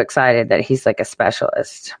like so excited that he's like a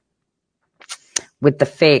specialist with the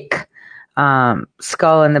fake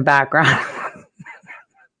skull in the background.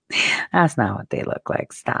 That's not what they look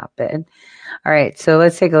like. Stop it. All right, so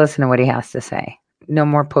let's take a listen to what he has to say. No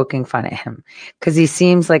more poking fun at him because he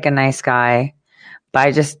seems like a nice guy.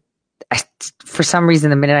 But for some reason,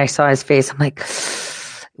 the minute I saw his face, I'm like,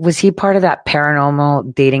 was he part of that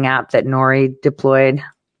paranormal dating app that Norrie deployed?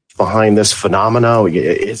 Behind this phenomena,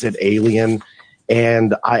 is it alien?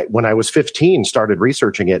 And when I was 15, started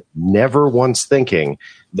researching it, never once thinking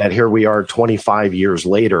that here we are 25 years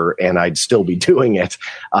later and I'd still be doing it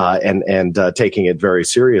and taking it very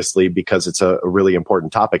seriously because it's a really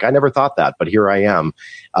important topic. I never thought that, but here I am,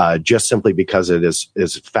 just simply because it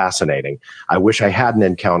is fascinating. I wish I had an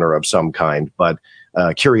encounter of some kind, but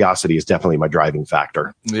curiosity is definitely my driving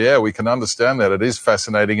factor. Yeah, we can understand that. It is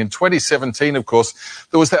fascinating. In 2017, of course,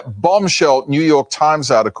 there was that bombshell New York Times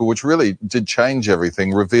article, which really did change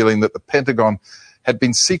everything, revealing that the Pentagon had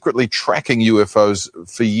been secretly tracking UFOs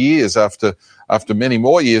for years after many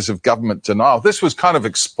more years of government denial. This was kind of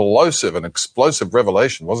an explosive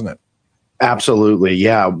revelation, wasn't it? Absolutely.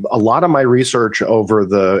 Yeah. A lot of my research over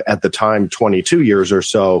at the time, 22 years or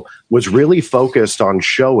so, was really focused on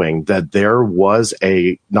showing that there was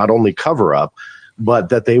a not only cover up, but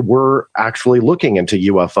that they were actually looking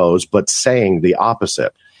into UFOs, but saying the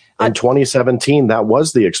opposite. In 2017, that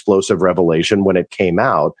was the explosive revelation when it came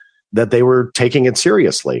out that they were taking it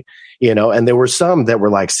seriously. And there were some that were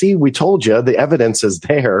like, see, we told you, the evidence is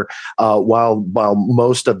there, while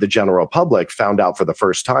most of the general public found out for the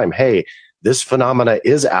first time, hey, this phenomena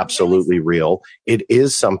is absolutely real. It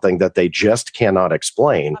is something that they just cannot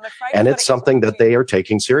explain, and it's something that they are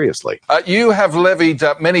taking seriously. You have levied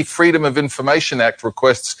many Freedom of Information Act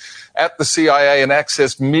requests at the CIA and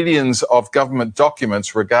accessed millions of government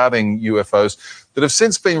documents regarding UFOs that have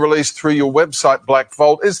since been released through your website, Black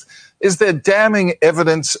Vault. Is there damning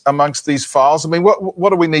evidence amongst these files? I mean, what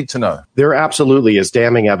do we need to know? There absolutely is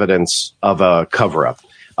damning evidence of a cover-up.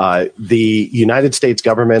 The United States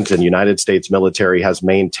government and United States military has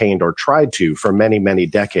maintained or tried to for many, many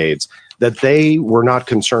decades that they were not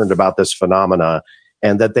concerned about this phenomena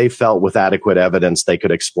and that they felt with adequate evidence they could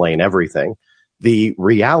explain everything. The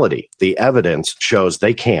reality, the evidence shows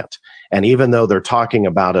they can't. And even though they're talking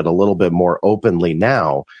about it a little bit more openly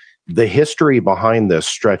now, the history behind this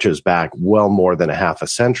stretches back well more than a half a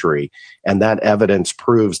century. And that evidence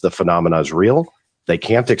proves the phenomena is real. They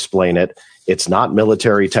can't explain it. It's not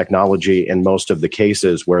military technology in most of the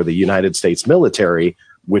cases where the United States military,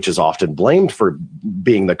 which is often blamed for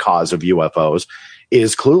being the cause of UFOs,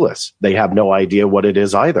 is clueless. They have no idea what it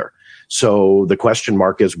is either. So the question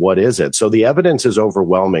mark is, what is it? So the evidence is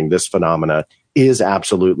overwhelming. This phenomena is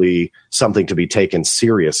absolutely something to be taken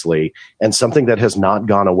seriously and something that has not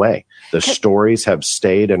gone away. The stories have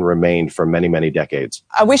stayed and remained for many, many decades.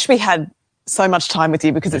 I wish we had so much time with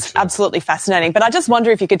you because it's absolutely fascinating. But I just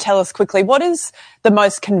wonder if you could tell us quickly, what is the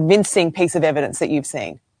most convincing piece of evidence that you've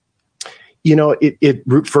seen?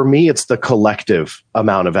 For me, it's the collective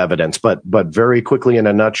amount of evidence, but very quickly in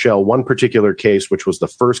a nutshell, one particular case, which was the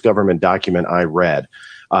first government document I read,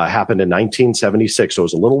 happened in 1976. So it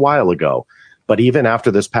was a little while ago. But even after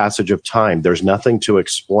this passage of time, there's nothing to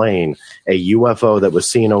explain a UFO that was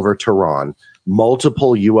seen over Tehran.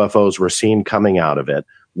 Multiple UFOs were seen coming out of it.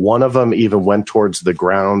 One of them even went towards the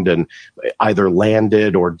ground and either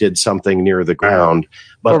landed or did something near the ground,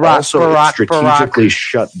 but it strategically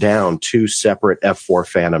shut down 2 separate F-4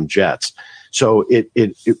 Phantom jets. So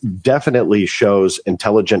it definitely shows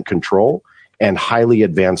intelligent control and highly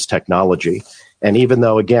advanced technology. And even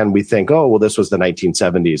though, again, we think, oh, well, this was the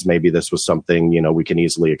 1970s, maybe this was something, we can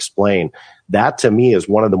easily explain. That, to me, is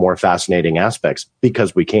one of the more fascinating aspects,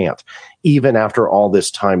 because we can't. Even after all this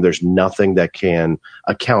time, there's nothing that can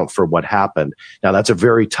account for what happened. Now, that's a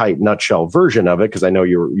very tight nutshell version of it, because I know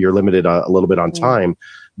you're limited a little bit on time,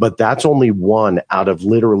 but that's only one out of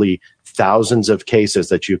literally thousands of cases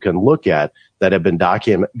that you can look at that have been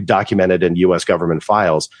documented in U.S. government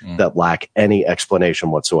files that lack any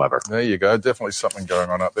explanation whatsoever. There you go. Definitely something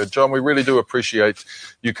going on up there. John, we really do appreciate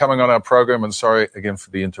you coming on our program, and sorry again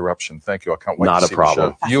for the interruption. Thank you. I can't wait to see the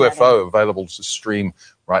show. UFO available to stream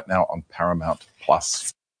right now on Paramount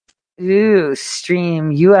Plus. Ooh,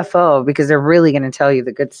 stream UFO, because they're really going to tell you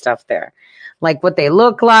the good stuff there. Like what they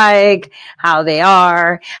look like, how they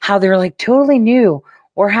are, how they're like totally new,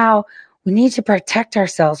 or how we need to protect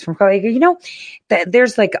ourselves from COVID.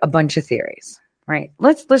 There's like a bunch of theories, right?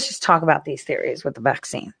 Let's just talk about these theories with the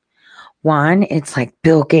vaccine. One, it's like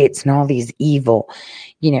Bill Gates and all these evil,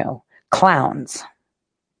 clowns,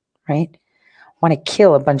 right? Want to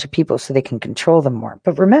kill a bunch of people so they can control them more.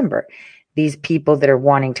 But remember, these people that are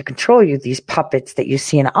wanting to control you, these puppets that you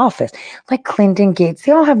see in office, like Clinton, Gates,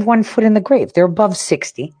 they all have one foot in the grave. They're above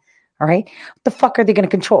 60. All right. What the fuck are they going to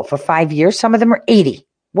control for 5 years? Some of them are 80.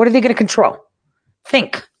 What are they going to control?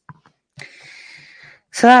 Think.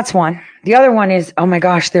 So that's one. The other one is, oh my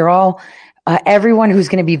gosh, they're all, everyone who's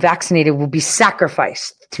going to be vaccinated will be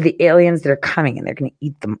sacrificed to the aliens that are coming, and they're going to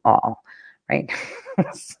eat them all. Right.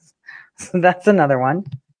 So that's another one.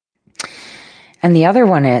 And the other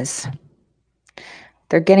one is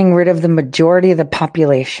they're getting rid of the majority of the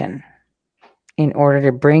population in order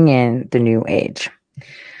to bring in the new age.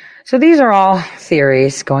 So these are all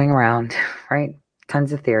theories going around, right?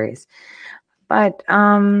 Tons of theories. But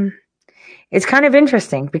it's kind of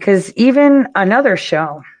interesting because even another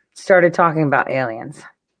show started talking about aliens.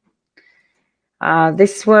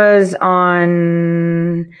 This was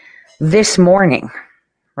on This Morning,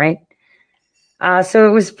 right?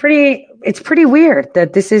 So it's pretty weird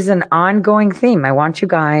that this is an ongoing theme. I want you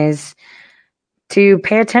guys to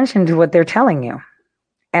pay attention to what they're telling you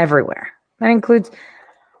everywhere. That includes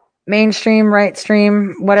mainstream, right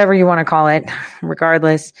stream, whatever you want to call it.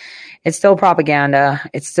 Regardless, it's still propaganda.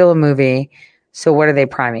 It's still a movie. So what are they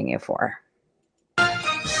priming you for?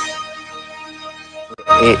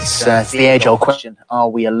 It's the age-old question, are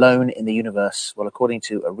we alone in the universe? Well, according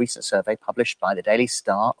to a recent survey published by the Daily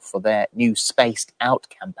Star for their new Spaced Out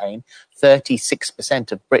campaign,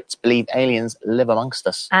 36% of Brits believe aliens live amongst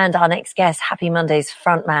us. And our next guest, Happy Monday's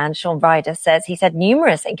frontman, Sean Ryder, says he's had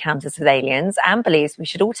numerous encounters with aliens and believes we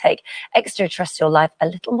should all take extraterrestrial life a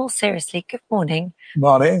little more seriously. Good morning.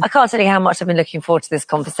 Morning. I can't tell you how much I've been looking forward to this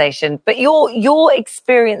conversation, but your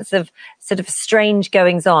experience of sort of strange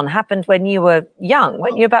goings on happened when you were young,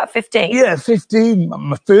 weren't you, about 15? Yeah, 15,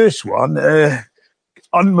 my first one.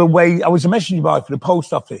 On my way, I was a messenger boy for the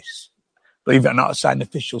post office. Believe it or not, I signed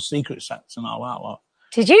official secret acts and all that lot.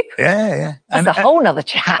 Did you? Yeah. That's a whole nother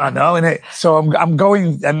chat. I know, innit? So I'm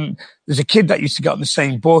going, and there's a kid that used to get on the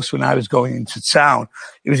same bus when I was going into town.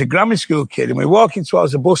 He was a grammar school kid, and we were walking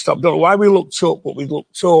towards the bus stop. Don't know why we looked up, but we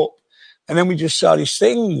looked up, and then we just saw these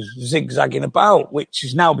things zigzagging about, which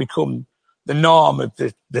has now become the norm of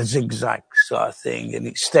the zigzag sort of thing, and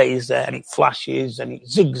it stays there, and it flashes, and it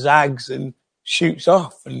zigzags, and shoots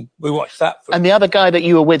off, and we watched that. And the other guy that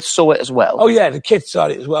you were with saw it as well? Oh, yeah, the kid saw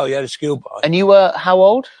it as well, yeah, the schoolboy. And you were how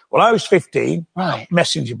old? Well, I was 15. Right.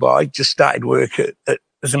 Messenger boy, just started work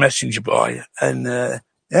as a messenger boy, and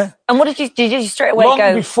yeah. And what did you straight away Long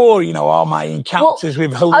go? before, all my encounters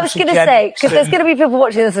with hallucinogenics. I was going to say, because there's going to be people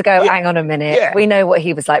watching this and go, hang on a minute, we know what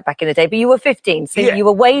he was like back in the day, but you were 15, so you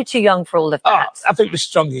were way too young for all of that. I think the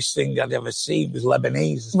strongest thing I'd ever seen was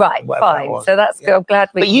Lebanese. Right, fine. So that's good. I'm glad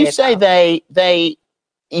we But you say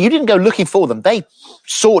you didn't go looking for them. They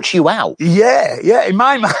sought you out. Yeah. In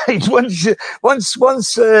my mind, once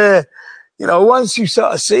you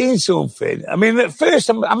start seeing something, I mean, at first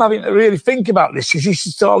I'm having to really think about this because this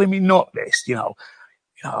is telling me not this,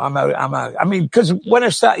 I mean, because when I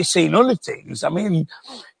started seeing other things, I mean,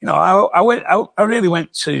 I really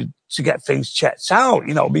went to get things checked out,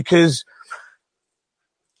 because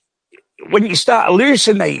when you start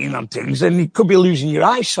hallucinating on things, then you could be losing your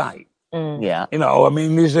eyesight. Yeah. I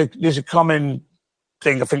mean, there's a common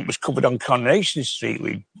thing I think was covered on Coronation Street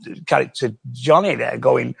with character Johnny there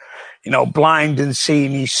going, blind and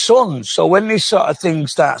seeing his son. So when this sort of thing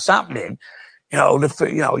starts happening, you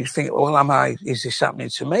think, well, is this happening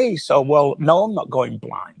to me? So, well, no, I'm not going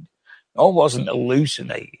blind. No, I wasn't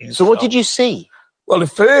hallucinating. So what did you see? Well,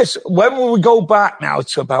 when we go back now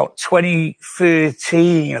to about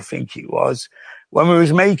 2013, I think it was, when we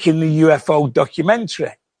was making the UFO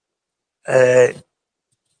documentary, for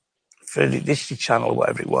the Disney Channel or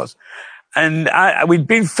whatever it was. And we'd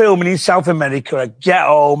been filming in South America. I get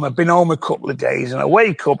home, I've been home a couple of days, and I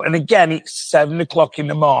wake up, and again, it's 7 o'clock in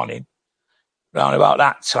the morning, around about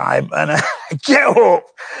that time, and I get up,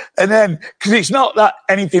 and then, because it's not that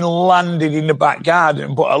anything landed in the back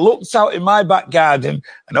garden, but I looked out in my back garden,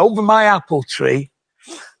 and over my apple tree,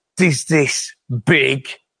 there's this big,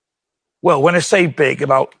 well, when I say big,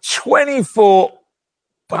 about 20 foot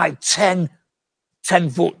by 10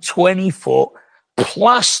 foot, 20 foot,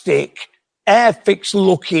 plastic, airfix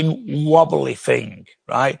looking wobbly thing,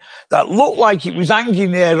 right? That looked like it was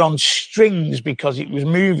hanging there on strings because it was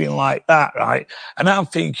moving like that, right? And I'm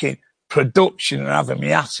thinking, production are having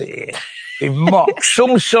me at it here. They've mocked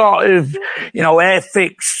some sort of,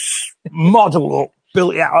 airfix model up,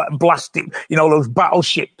 built it out of plastic, those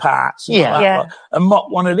battleship parts. And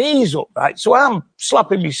mocked one of these up, right? So I'm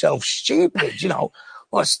slapping myself stupid,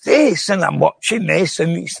 what's this? And I'm watching this,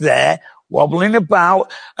 and it's there, wobbling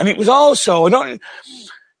about. And it was also, when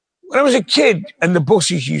I was a kid and the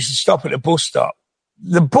buses used to stop at the bus stop,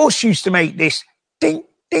 the bus used to make this ding,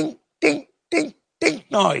 ding, ding, ding, ding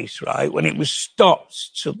noise, right? When it was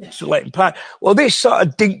stopped to let it pass. Well, this sort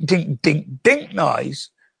of ding, ding, ding, ding noise,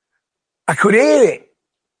 I could hear it,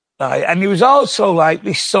 right? And there was also like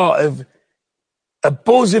this sort of a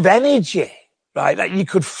buzz of energy, right? That you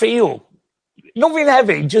could feel. Nothing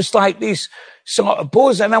heavy, just like this sort of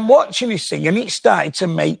buzz. And I'm watching this thing, and it started to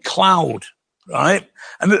make cloud, right?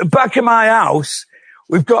 And at the back of my house,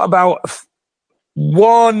 we've got about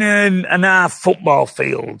 1.5 football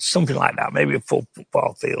fields, something like that, maybe a full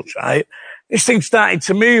football field, right? This thing started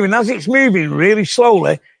to move, and as it's moving really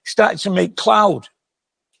slowly, it started to make cloud,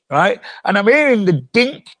 right? And I'm hearing the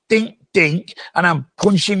dink, dink, dink, and I'm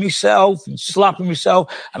punching myself and slapping myself,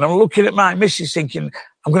 and I'm looking at my missus thinking,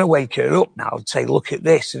 I'm going to wake her up now and say, look at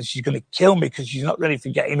this, and she's going to kill me because she's not ready for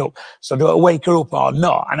getting up. So do I wake her up or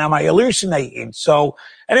not? And am I hallucinating? So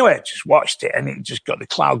anyway, I just watched it, and the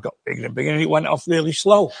cloud got bigger and bigger, and it went off really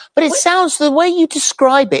slow. But it sounds, the way you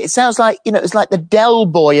describe it, it sounds like, it's like the Del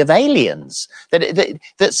Boy of aliens.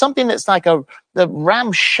 That something that's like the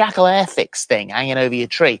ramshackle airfix thing hanging over your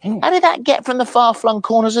tree. How did that get from the far-flung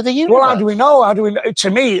corners of the universe? Well, how do we know? To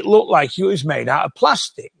me, it looked like it was made out of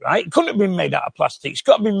plastic, right? It couldn't have been made out of plastic. It's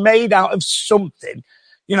got to be made out of something,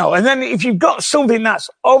 and then if you've got something that's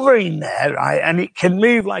hovering there, right, and it can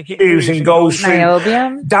move like it moves and goes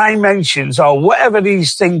through dimensions or whatever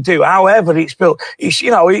these things do, however it's built,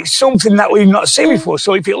 it's something that we've not seen before.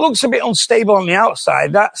 So if it looks a bit unstable on the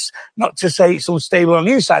outside, that's not to say it's unstable on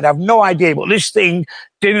the inside. I have no idea, but this thing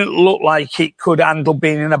didn't look like it could handle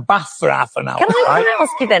being in a bath for half an hour. Can I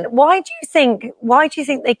ask you then, why do you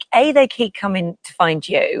think they keep coming to find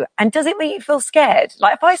you, and does it make you feel scared?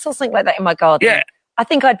 Like if I saw something like that in my garden, I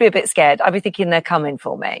think I'd be a bit scared. I'd be thinking they're coming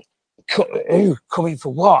for me. Coming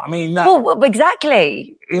for what? I mean, well,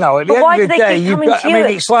 exactly. At the end of the day,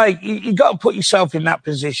 it's like you got to put yourself in that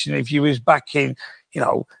position. If you was back in,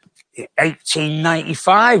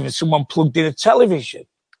 1895, and someone plugged in a television,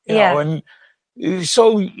 you know, and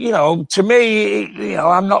so, to me,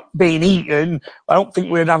 I'm not being eaten. I don't think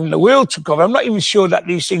we're having the world took over. I'm not even sure that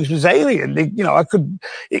these things was alien.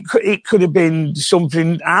 It could have been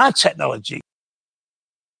something, our technology.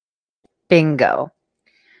 Bingo.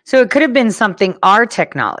 So it could have been something, our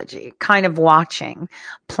technology, kind of watching,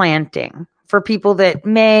 planting for people that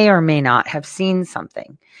may or may not have seen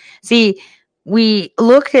something. See, we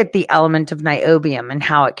looked at the element of niobium and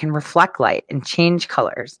how it can reflect light and change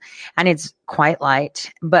colors. And it's quite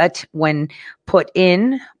light, but when put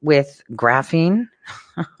in with graphene,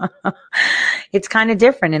 it's kind of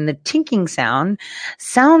different. And the tinking sound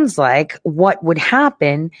sounds like what would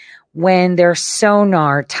happen when they're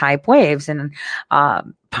sonar type waves. And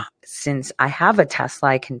since I have a Tesla,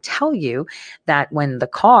 I can tell you that when the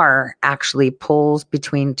car actually pulls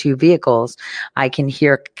between two vehicles, I can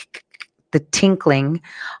hear the tinkling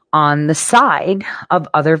on the side of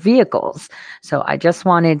other vehicles. So I just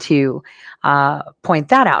wanted to point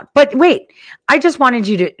that out. But wait, I just wanted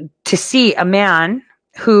you to see a man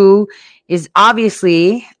who is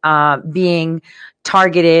obviously being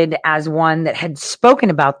targeted as one that had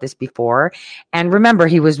spoken about this before. And remember,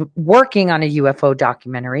 he was working on a UFO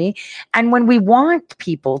documentary. And when we want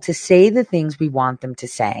people to say the things we want them to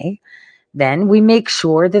say, Then we make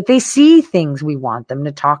sure that they see things we want them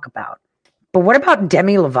to talk about. But what about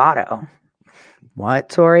Demi Lovato? What,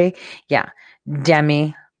 Tori? Yeah,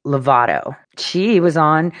 Demi Lovato. She was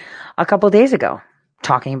on a couple days ago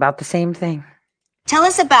talking about the same thing. Tell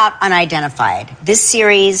us about Unidentified. This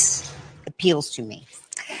series appeals to me.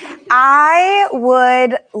 I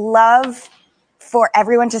would love for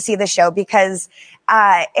everyone to see the show because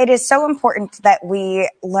it is so important that we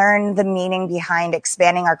learn the meaning behind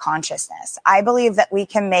expanding our consciousness. I believe that we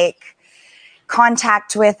can make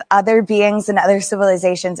contact with other beings and other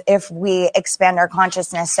civilizations if we expand our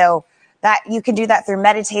consciousness. So that you can do that through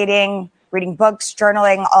meditating, reading books,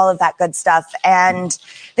 journaling, all of that good stuff. And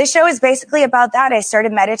this show is basically about that. I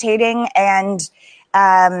started meditating and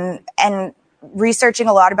researching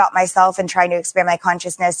a lot about myself and trying to expand my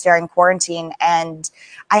consciousness during quarantine. And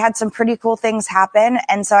I had some pretty cool things happen.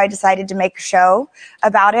 And so I decided to make a show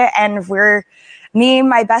about it. And me,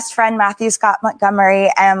 my best friend, Matthew Scott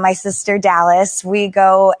Montgomery, and my sister Dallas, we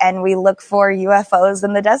go and we look for UFOs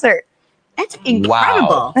in the desert. That's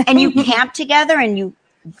incredible. Wow. And you camp together and you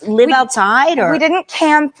live outside? Or we didn't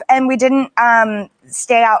camp and we didn't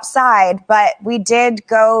stay outside, but we did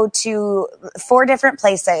go to 4 different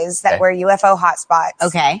places that were UFO hotspots.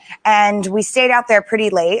 Okay. And we stayed out there pretty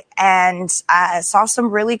late and saw some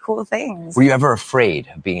really cool things. Were you ever afraid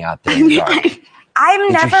of being out there in the dark?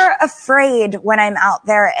 I'm never afraid when I'm out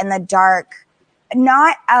there in the dark,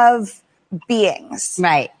 not of beings.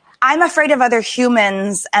 Right. I'm afraid of other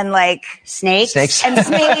humans and like snakes and snakes. I'm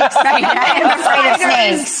afraid of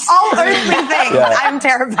snakes. All earthly things. Yeah. I'm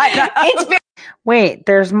terrified of. Wait,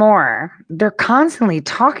 there's more. They're constantly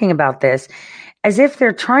talking about this as if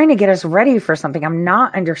they're trying to get us ready for something. I'm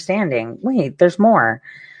not understanding. Wait, there's more.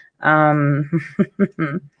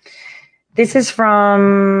 This is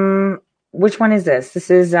from, which one is this?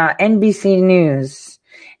 This is NBC News,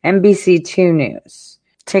 NBC2 News.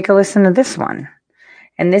 Take a listen to this one.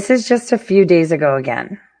 And this is just a few days ago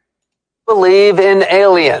again. Believe in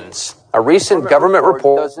aliens. A recent government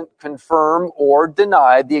report doesn't confirm or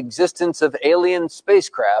deny the existence of alien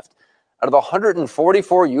spacecraft. Out of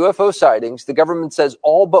 144 UFO sightings, the government says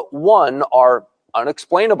all but 1 are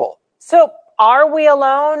unexplainable. So are we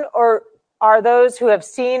alone, or are those who have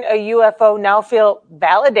seen a UFO now feel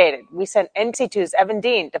validated? We sent NC2's Evan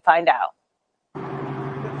Dean to find out.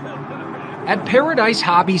 At Paradise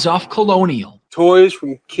Hobbies off Colonial. Toys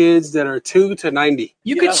from kids that are 2 to 90.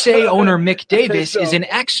 You could say owner Mick Davis is an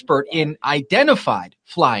expert in identified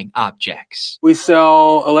flying objects. We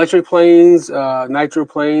sell electric planes, nitro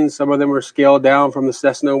planes. Some of them are scaled down from the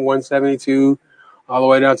Cessna 172 all the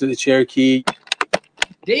way down to the Cherokee.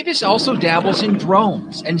 Davis also dabbles in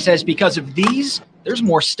drones and says because of these, there's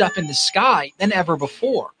more stuff in the sky than ever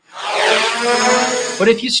before. But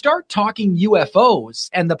if you start talking UFOs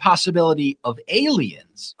and the possibility of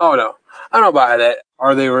aliens... Oh, no. I don't buy that.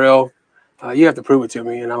 Are they real? You have to prove it to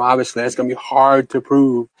me, and obviously that's going to be hard to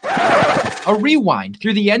prove. A rewind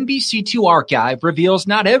through the NBC2 archive reveals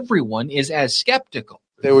not everyone is as skeptical.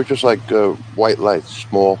 They were just like white lights,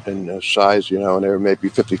 small in size, and they were maybe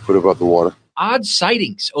 50 foot above the water. Odd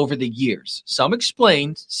sightings over the years, some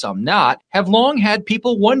explained, some not, have long had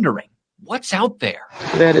people wondering, what's out there?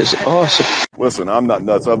 That is awesome. Listen, I'm not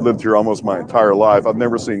nuts. I've lived here almost my entire life. I've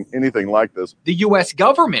never seen anything like this. The U.S.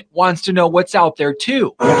 government wants to know what's out there,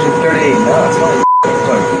 too.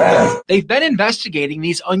 They've been investigating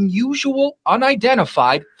these unusual,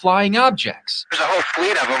 unidentified flying objects. There's a whole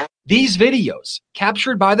fleet of them. These videos,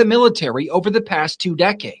 captured by the military over the past 2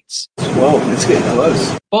 decades. Whoa, it's getting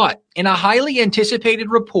close. But in a highly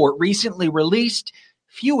anticipated report recently released,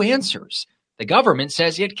 few answers. The government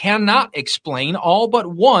says it cannot explain all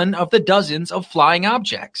but 1 of the dozens of flying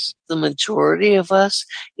objects. The majority of us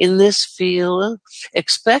in this field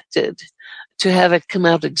expected to have it come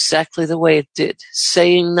out exactly the way it did,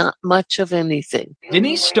 saying not much of anything.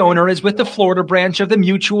 Denise Stoner is with the Florida branch of the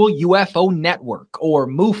Mutual UFO Network, or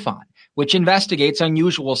MUFON, which investigates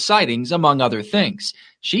unusual sightings, among other things.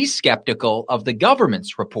 She's skeptical of the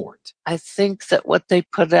government's report. I think that what they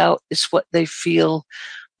put out is what they feel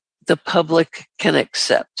the public can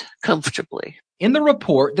accept comfortably. In the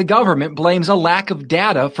report, the government blames a lack of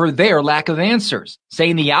data for their lack of answers,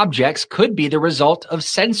 saying the objects could be the result of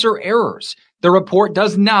sensor errors. The report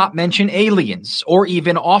does not mention aliens or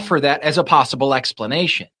even offer that as a possible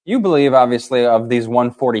explanation. You believe, obviously, of these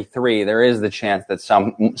 143, there is the chance that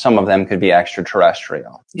some of them could be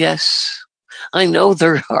extraterrestrial. Yes. I know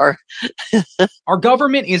there are. Our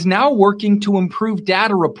government is now working to improve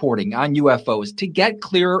data reporting on UFOs to get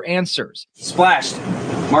clearer answers. Splashed.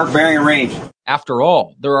 Mark bearing and range. After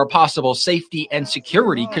all, there are possible safety and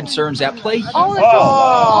security concerns at play here. Oh, my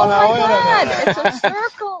God. It's a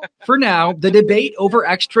circle. For now, the debate over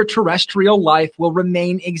extraterrestrial life will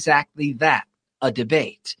remain exactly that, a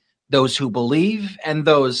debate. Those who believe and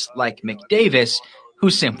those, like Mick Davis, who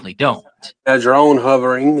simply don't. A drone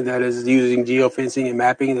hovering that is using geofencing and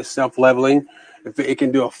mapping, the self-leveling. It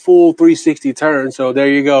can do a full 360 turn, so there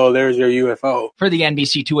you go. There's your UFO. For the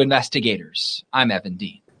NBC2 investigators, I'm Evan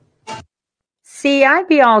Dean. See, I'd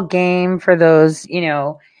be all game for those,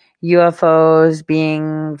 UFOs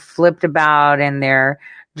being flipped about and their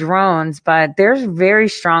drones, but there's very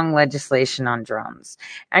strong legislation on drones,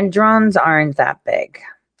 and drones aren't that big.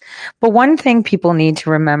 But one thing people need to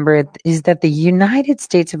remember is that the United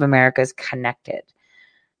States of America is connected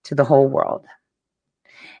to the whole world.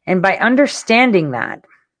 And by understanding that,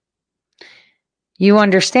 you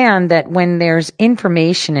understand that when there's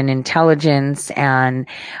information and intelligence and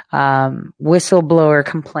whistleblower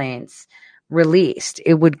complaints released,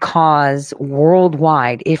 it would cause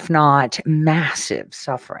worldwide, if not massive,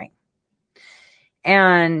 suffering.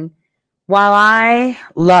 And while I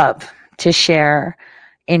love to share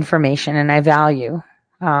information and I value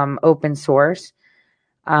open source,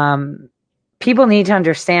 people need to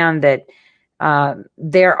understand that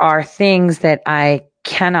there are things that I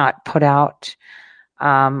cannot put out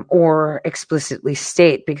or explicitly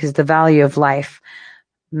state because the value of life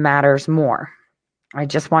matters more. I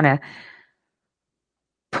just want to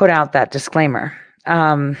put out that disclaimer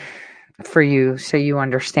for you so you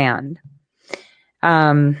understand.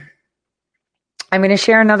 I'm going to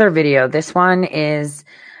share another video. This one is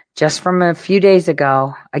just from a few days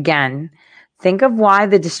ago. Again, think of why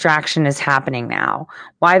the distraction is happening now,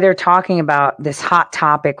 why they're talking about this hot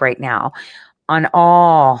topic right now on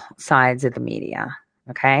all sides of the media.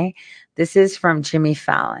 Okay. This is from Jimmy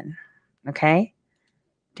Fallon. Okay.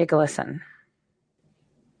 Take a listen.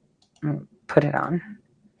 Put it on.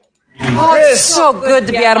 Oh, it's so good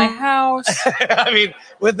to be out of my house. I mean,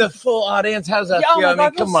 with the full audience, how's that feel? Oh my God, I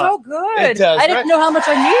mean, come on. so good. It does, I didn't know how much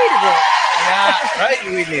I needed Yeah, right?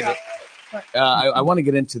 We need it. I want to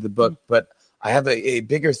get into the book, but I have a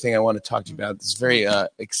bigger thing I want to talk to you about. This is very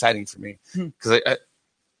exciting for me because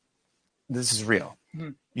this is real.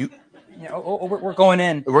 Yeah, we're going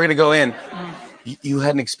in. We're going to go in. You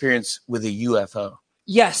had an experience with a UFO.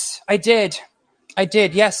 Yes, I did.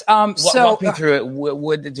 Yes. Walk me through it.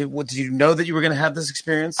 What did you know that you were going to have this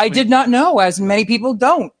experience? I did not know, as many people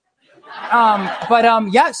don't.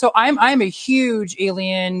 Yeah. So I'm a huge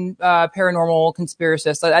alien, paranormal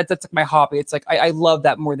conspiracist. That's like my hobby. It's like I love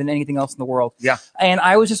that more than anything else in the world. Yeah. And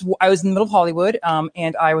I was in the middle of Hollywood,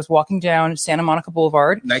 and I was walking down Santa Monica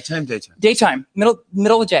Boulevard. Nighttime, daytime. Daytime, middle of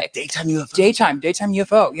the day. Daytime UFO. Daytime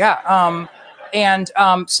UFO. Yeah.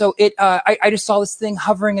 So I just saw this thing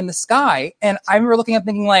hovering in the sky, and I remember looking up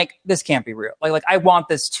thinking, like, this can't be real. Like I want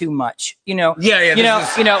this too much, Yeah.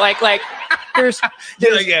 Like there's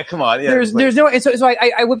yeah, come on. Yeah. There's no way. So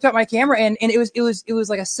I whipped out my camera, and it was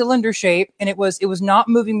like a cylinder shape, and it was not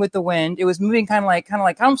moving with the wind. It was moving kind of like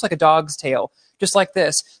almost like a dog's tail, just like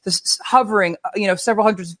this hovering, several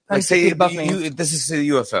hundred feet above me. This is a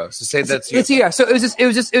UFO. So say that's UFO. Yeah. So it was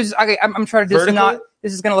just okay. I'm trying to just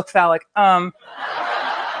this is going to look phallic. All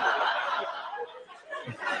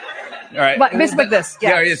right. But basically like this.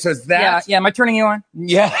 Yeah. So it's that. Yeah. Am I turning you on?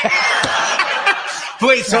 Yeah.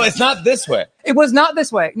 Wait. So it's not this way. It was not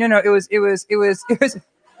this way. No. It was.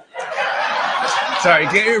 Sorry.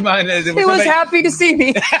 Get your mind. It was happy to see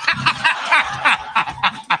me.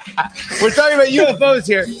 We're talking about UFOs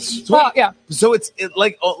here. So, yeah. So it's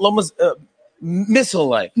like almost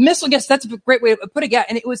missile-like. Missile, yes, that's a great way to put it. Yeah,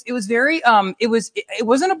 and it was very it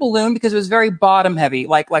wasn't a balloon because it was very bottom heavy,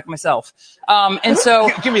 like myself. And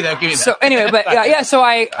so give me that. So anyway, but yeah. So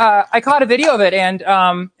I caught a video of it, and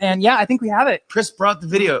yeah, I think we have it. Chris brought the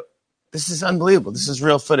video. This is unbelievable. This is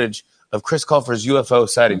real footage of Chris Colfer's UFO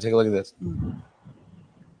sighting. Take a look at this.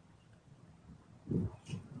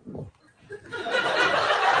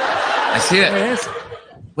 I see it. There it is.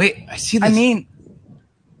 Wait, I see this. I mean,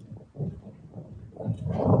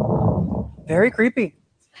 very creepy.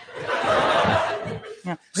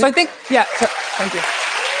 Yeah. So I think, yeah. So, thank you.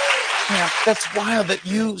 Yeah. That's wild that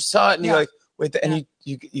you saw it and you're like, wait, and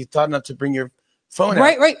you thought not to bring your phone out.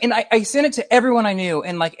 Right. And I sent it to everyone I knew,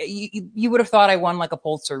 and like you would have thought I won like a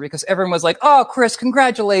Pulitzer because everyone was like, "Oh, Chris,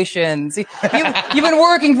 congratulations! You've been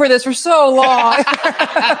working for this for so long."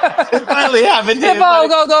 It finally happened.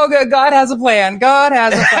 Go! God has a plan. God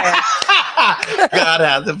has a plan. God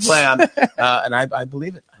has a plan, and I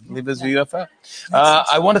believe it. I believe it's a UFO.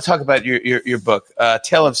 I want to talk about your book,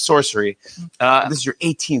 Tale of Sorcery. This is your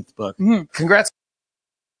 18th book. Congrats.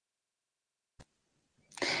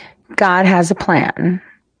 God has a plan,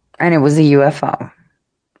 and it was a UFO.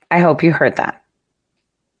 I hope you heard that.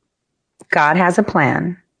 God has a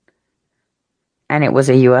plan, and it was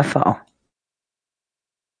a UFO.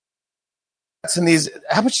 And these,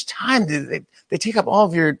 how much time did they take up all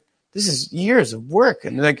of your? This is years of work,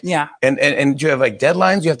 and like and do you have like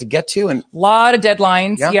deadlines you have to get to, and a lot of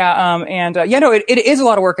deadlines, no, it is a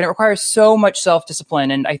lot of work, and it requires so much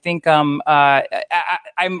self-discipline. And I think I'm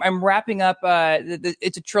wrapping up.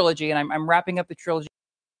 It's a trilogy, and I'm wrapping up the trilogy.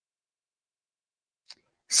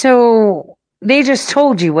 So they just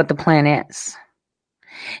told you what the plan is.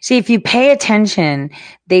 See, if you pay attention,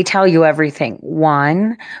 they tell you everything.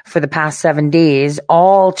 One, for the past 7 days,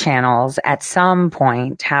 all channels at some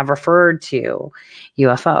point have referred to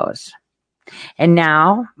UFOs. And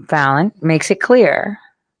now Fallon makes it clear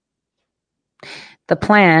the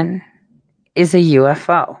plan is a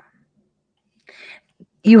UFO.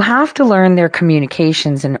 You have to learn their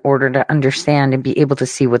communications in order to understand and be able to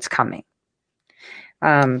see what's coming.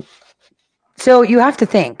 So you have to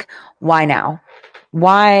think, why now?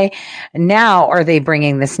 Why now are they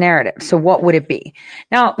bringing this narrative? So what would it be?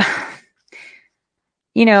 Now,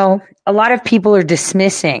 you know, a lot of people are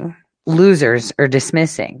dismissing, losers are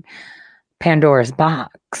dismissing Pandora's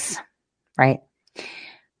box, right?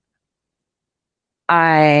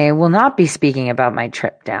 I will not be speaking about my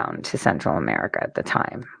trip down to Central America at the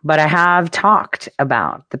time, but I have talked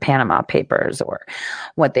about the Panama Papers, or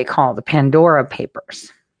what they call the Pandora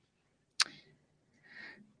Papers.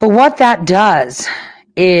 But what that does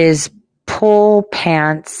is pull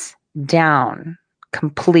pants down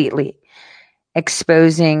completely,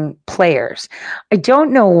 exposing players. I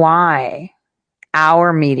don't know why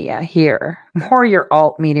our media here, or your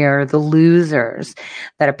alt media, or the losers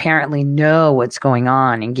that apparently know what's going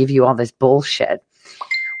on and give you all this bullshit,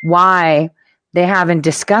 why they haven't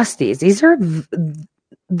discussed these.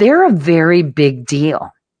 They're a very big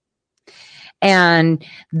deal. And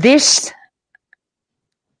this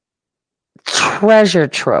treasure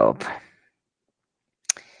trove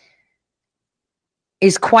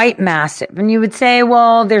is quite massive. And you would say,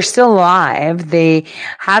 well, they're still alive. They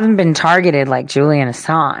haven't been targeted like Julian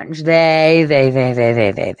Assange. They.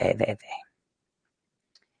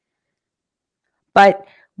 But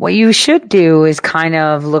what you should do is kind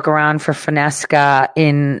of look around for Finesca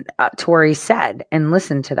in Tori Said and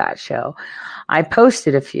listen to that show. I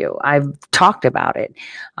posted a few. I've talked about it.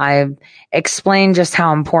 I've explained just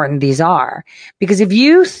how important these are. Because if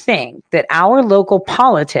you think that our local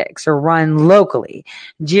politics are run locally,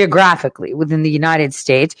 geographically within the United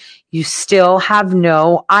States, you still have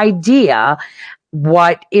no idea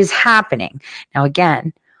what is happening. Now,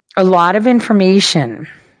 again, a lot of information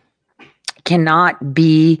cannot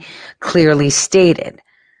be clearly stated.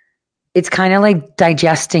 It's kind of like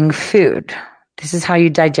digesting food. This is how you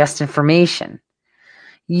digest information.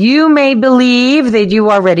 You may believe that you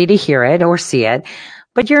are ready to hear it or see it,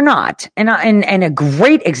 but you're not. And a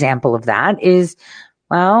great example of that is,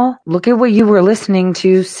 well, look at what you were listening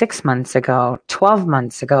to 6 months ago, 12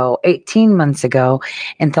 months ago, 18 months ago,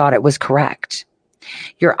 and thought it was correct.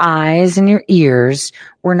 Your eyes and your ears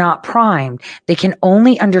were not primed. They can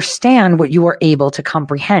only understand what you are able to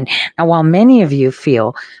comprehend. Now, while many of you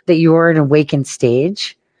feel that you are at an awakened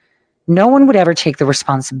stage, no one would ever take the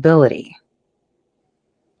responsibility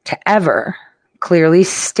to ever clearly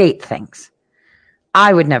state things.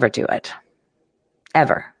 I would never do it.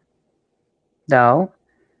 Ever. Though,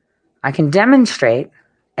 I can demonstrate,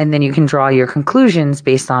 and then you can draw your conclusions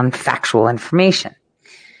based on factual information.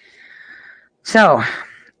 So,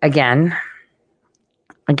 again,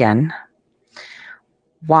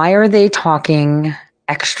 why are they talking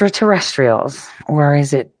extraterrestrials? Or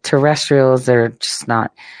is it terrestrials that are just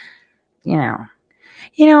not, you know,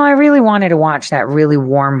 I really wanted to watch that really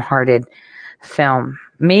warm-hearted film.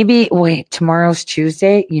 Maybe, tomorrow's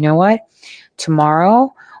Tuesday. You know what?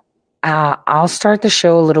 Tomorrow, I'll start the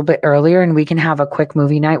show a little bit earlier, and we can have a quick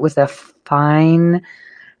movie night with a fine,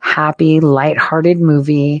 happy, lighthearted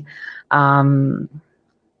movie,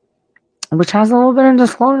 which has a little bit of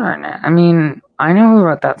disclosure in it. I mean, I know who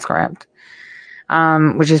wrote that script,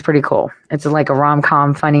 which is pretty cool. It's like a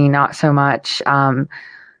rom-com, funny, not so much,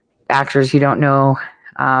 actors you don't know,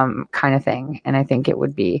 kind of thing. And I think it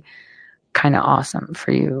would be kind of awesome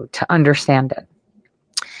for you to understand it.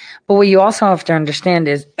 But what you also have to understand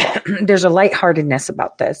is there's a lightheartedness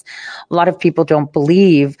about this. A lot of people don't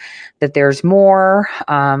believe that there's more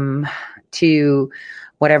to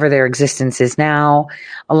whatever their existence is now.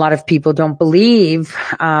 A lot of people don't believe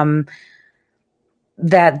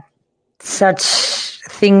that such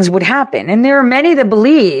things would happen. And there are many that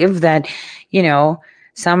believe that,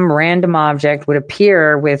 some random object would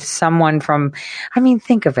appear with someone from, I mean,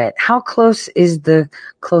 think of it. How close is the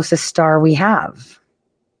closest star we have?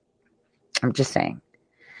 I'm just saying.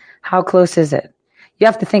 How close is it? You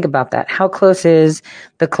have to think about that. How close is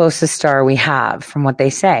the closest star we have from what they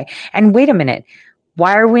say? And wait a minute.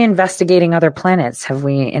 Why are we investigating other planets? Have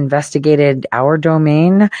we investigated our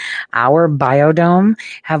domain, our biodome?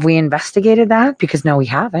 Have we investigated that? Because no, we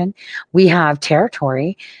haven't. We have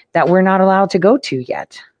territory that we're not allowed to go to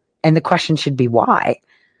yet. And the question should be why?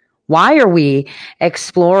 Why are we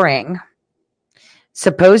exploring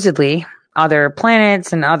supposedly other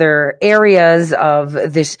planets and other areas of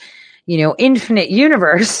this, infinite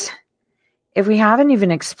universe if we haven't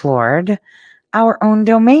even explored our own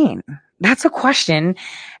domain? That's a question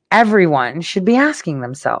everyone should be asking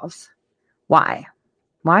themselves. Why?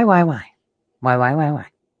 Why? Why?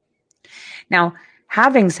 Now,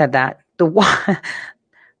 having said that, the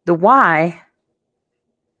why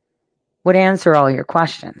would answer all your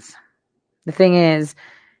questions. The thing is,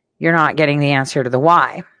 you're not getting the answer to the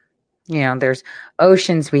why. There's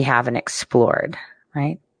oceans we haven't explored,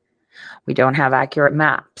 right? We don't have accurate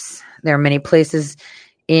maps. There are many places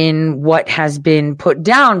in what has been put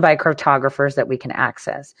down by cartographers that we can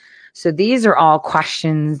access. So these are all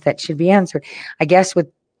questions that should be answered. I guess with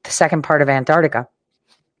the second part of Antarctica,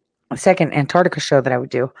 the second Antarctica show that I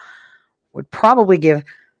would do would probably give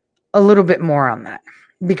a little bit more on that.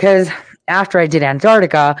 Because after I did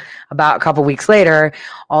Antarctica, about a couple weeks later,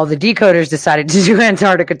 all the decoders decided to do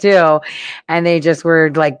Antarctica too. And they just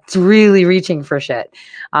were like really reaching for shit,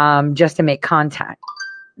 just to make contact,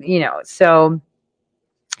 so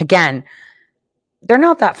again, they're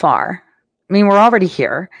not that far. I mean, we're already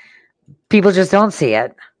here. People just don't see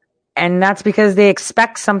it. And that's because they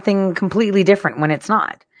expect something completely different when it's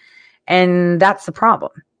not. And that's the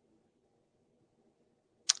problem.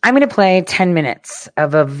 I'm going to play 10 minutes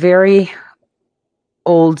of a very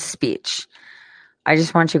old speech. I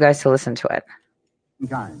just want you guys to listen to it.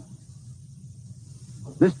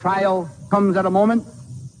 This trial comes at a moment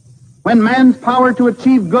when man's power to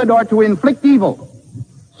achieve good or to inflict evil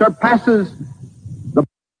surpasses the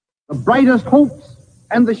brightest hopes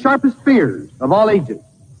and the sharpest fears of all ages.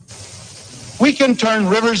 We can turn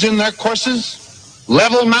rivers in their courses,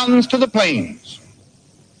 level mountains to the plains.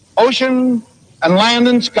 Ocean and land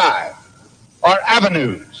and sky are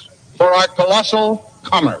avenues for our colossal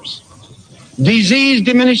commerce. Disease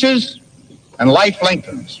diminishes and life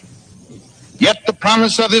lengthens. Yet the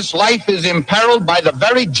promise of this life is imperiled by the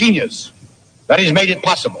very genius that has made it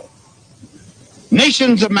possible.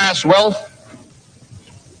 Nations amass wealth,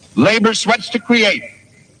 labor sweats to create,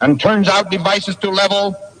 and turns out devices to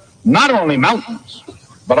level not only mountains,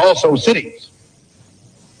 but also cities.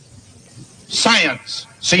 Science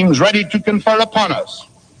seems ready to confer upon us,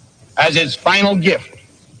 as its final gift,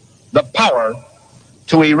 the power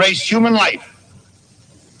to erase human life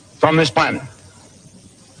from this planet.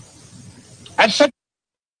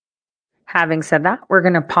 Having said that, we're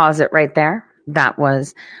going to pause it right there. That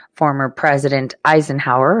was former President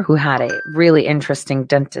Eisenhower, who had a really interesting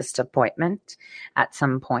dentist appointment at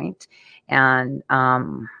some point. And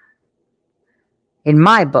in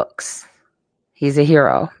my books, he's a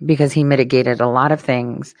hero because he mitigated a lot of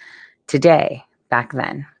things today, back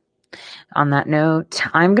then. On that note,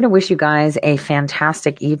 I'm going to wish you guys a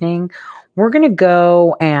fantastic evening. We're going to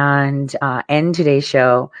go and end today's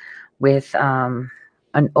show with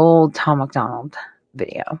an old Tom MacDonald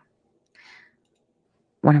video.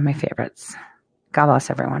 One of my favorites. God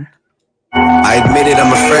bless everyone. I admit it,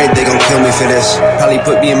 I'm afraid they gon' kill me for this. Probably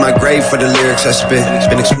put me in my grave for the lyrics I spit.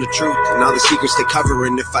 Spinning from the truth and all the secrets they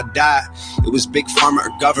covering. If I die, it was big pharma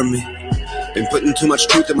or government. Been putting too much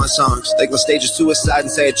truth in my songs. They gon' stage a suicide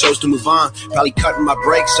and say I chose to move on. Probably cutting my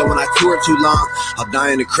brakes, so when I tour too long, I'll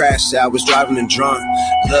die in a crash, say I was driving and drunk.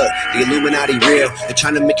 Look, the Illuminati real. They're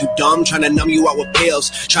trying to make you dumb, trying to numb you out with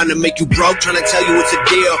pills. Trying to make you broke, trying to tell you it's a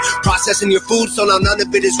deal. Processing your food, so now none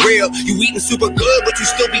of it is real. You eating super good, but you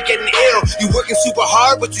still be getting ill. You working super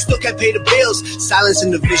hard, but you still can't pay the bills.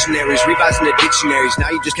 Silencing the visionaries, revising the dictionaries. Now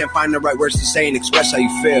you just can't find the right words to say and express how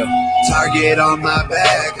you feel. Target on my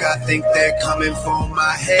back, I think they're coming for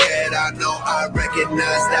my head. I know I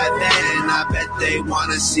recognize that then. I bet they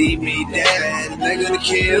wanna see me dead. They're gonna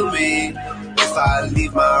kill me if I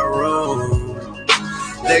leave my room.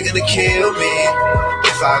 They're gonna kill me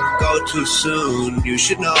if If I could go too soon, you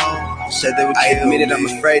should know. Said they would kill me. I admitted I'm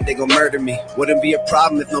afraid they gon' murder me. Wouldn't be a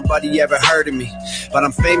problem if nobody ever heard of me. But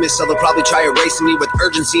I'm famous, so they'll probably try erasing me with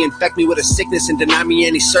urgency, infect me with a sickness and deny me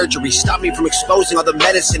any surgery. Stop me from exposing all the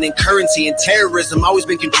medicine and currency and terrorism. Always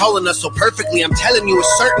been controlling us so perfectly. I'm telling you with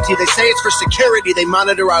certainty. They say it's for security. They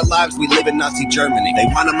monitor our lives. We live in Nazi Germany. They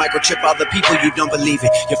want to microchip all the people you don't believe in.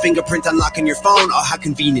 Your fingerprint unlocking your phone. Oh, how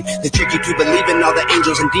convenient. They trick you to believe in all the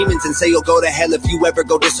angels and demons and say you'll go to hell if you ever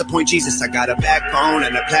go disappoint Jesus. I got a backbone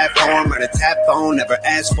and a platform and a tap phone. Never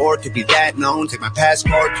asked for it to be that known. Take my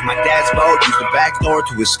passport to my dad's boat. Use the back door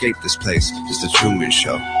to escape this place. Just a Truman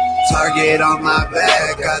Show. Target on my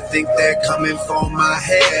back. I think they're coming for my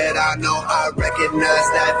head. I know I recognize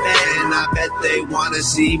that man. I bet they want to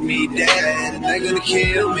see me dead. And they're gonna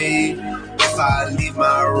kill me if I leave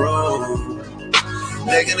my room.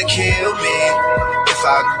 They're gonna kill me if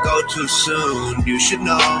I go too soon. You should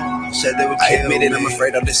know. Said they would kill me. I admitted I'm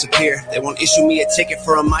afraid I'll disappear. They won't issue me a ticket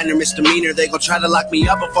for a minor misdemeanor. They gon' try to lock me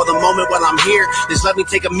up before the moment when I'm here. Just let me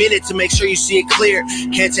take a minute to make sure you see it clear.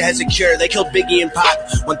 Cancer has a cure. They killed Biggie and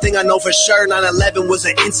Pac. One thing I know for sure, 9/11 was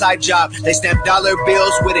an inside job. They stamped dollar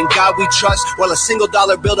bills with "In God We Trust." Well, a single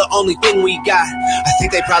dollar bill, the only thing we got. I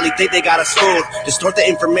think they probably think they got us fooled. Distort the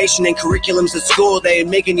information in curriculums at school. They ain't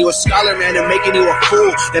making you a scholar, man. They're making you a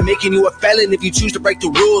fool. They're making you a felon if you choose to break the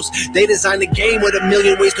rules. They designed a game with a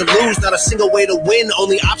million ways to lose. Not a single way to win.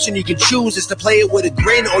 Only option you can choose is to play it with a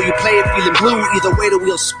grin, or you play it feeling blue. Either way the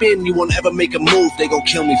wheels spin, you won't ever make a move. They gon'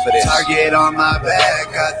 kill me for this. Target on my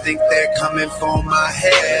back. I think they're coming for my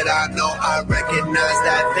head. I know I recognize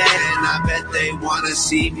that man. I bet they wanna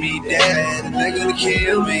see me dead. And they're gonna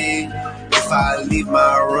kill me if I leave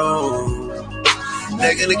my room.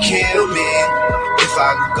 They're gonna kill me if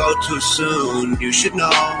I go too soon. You should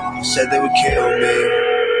know. Said they would kill me.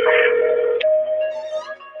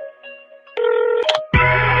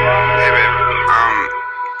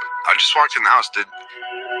 I just walked in the house. Did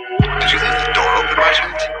you leave the door open by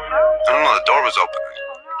chance? I don't know, the door was open.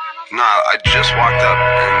 No, I just walked up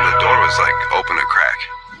and the door was like open a crack.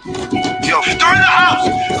 Yo, they're in the house!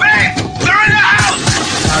 Babe! They're in the house!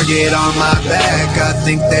 Target on my back. I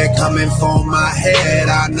think they're coming for my head.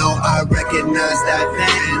 I know I recognize that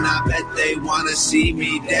man. I bet they wanna see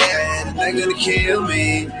me dead. And they're gonna kill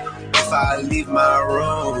me if I leave my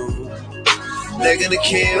room. They're gonna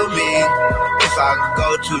kill me if I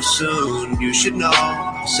go too soon. You should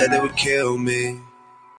know. Said they would kill me.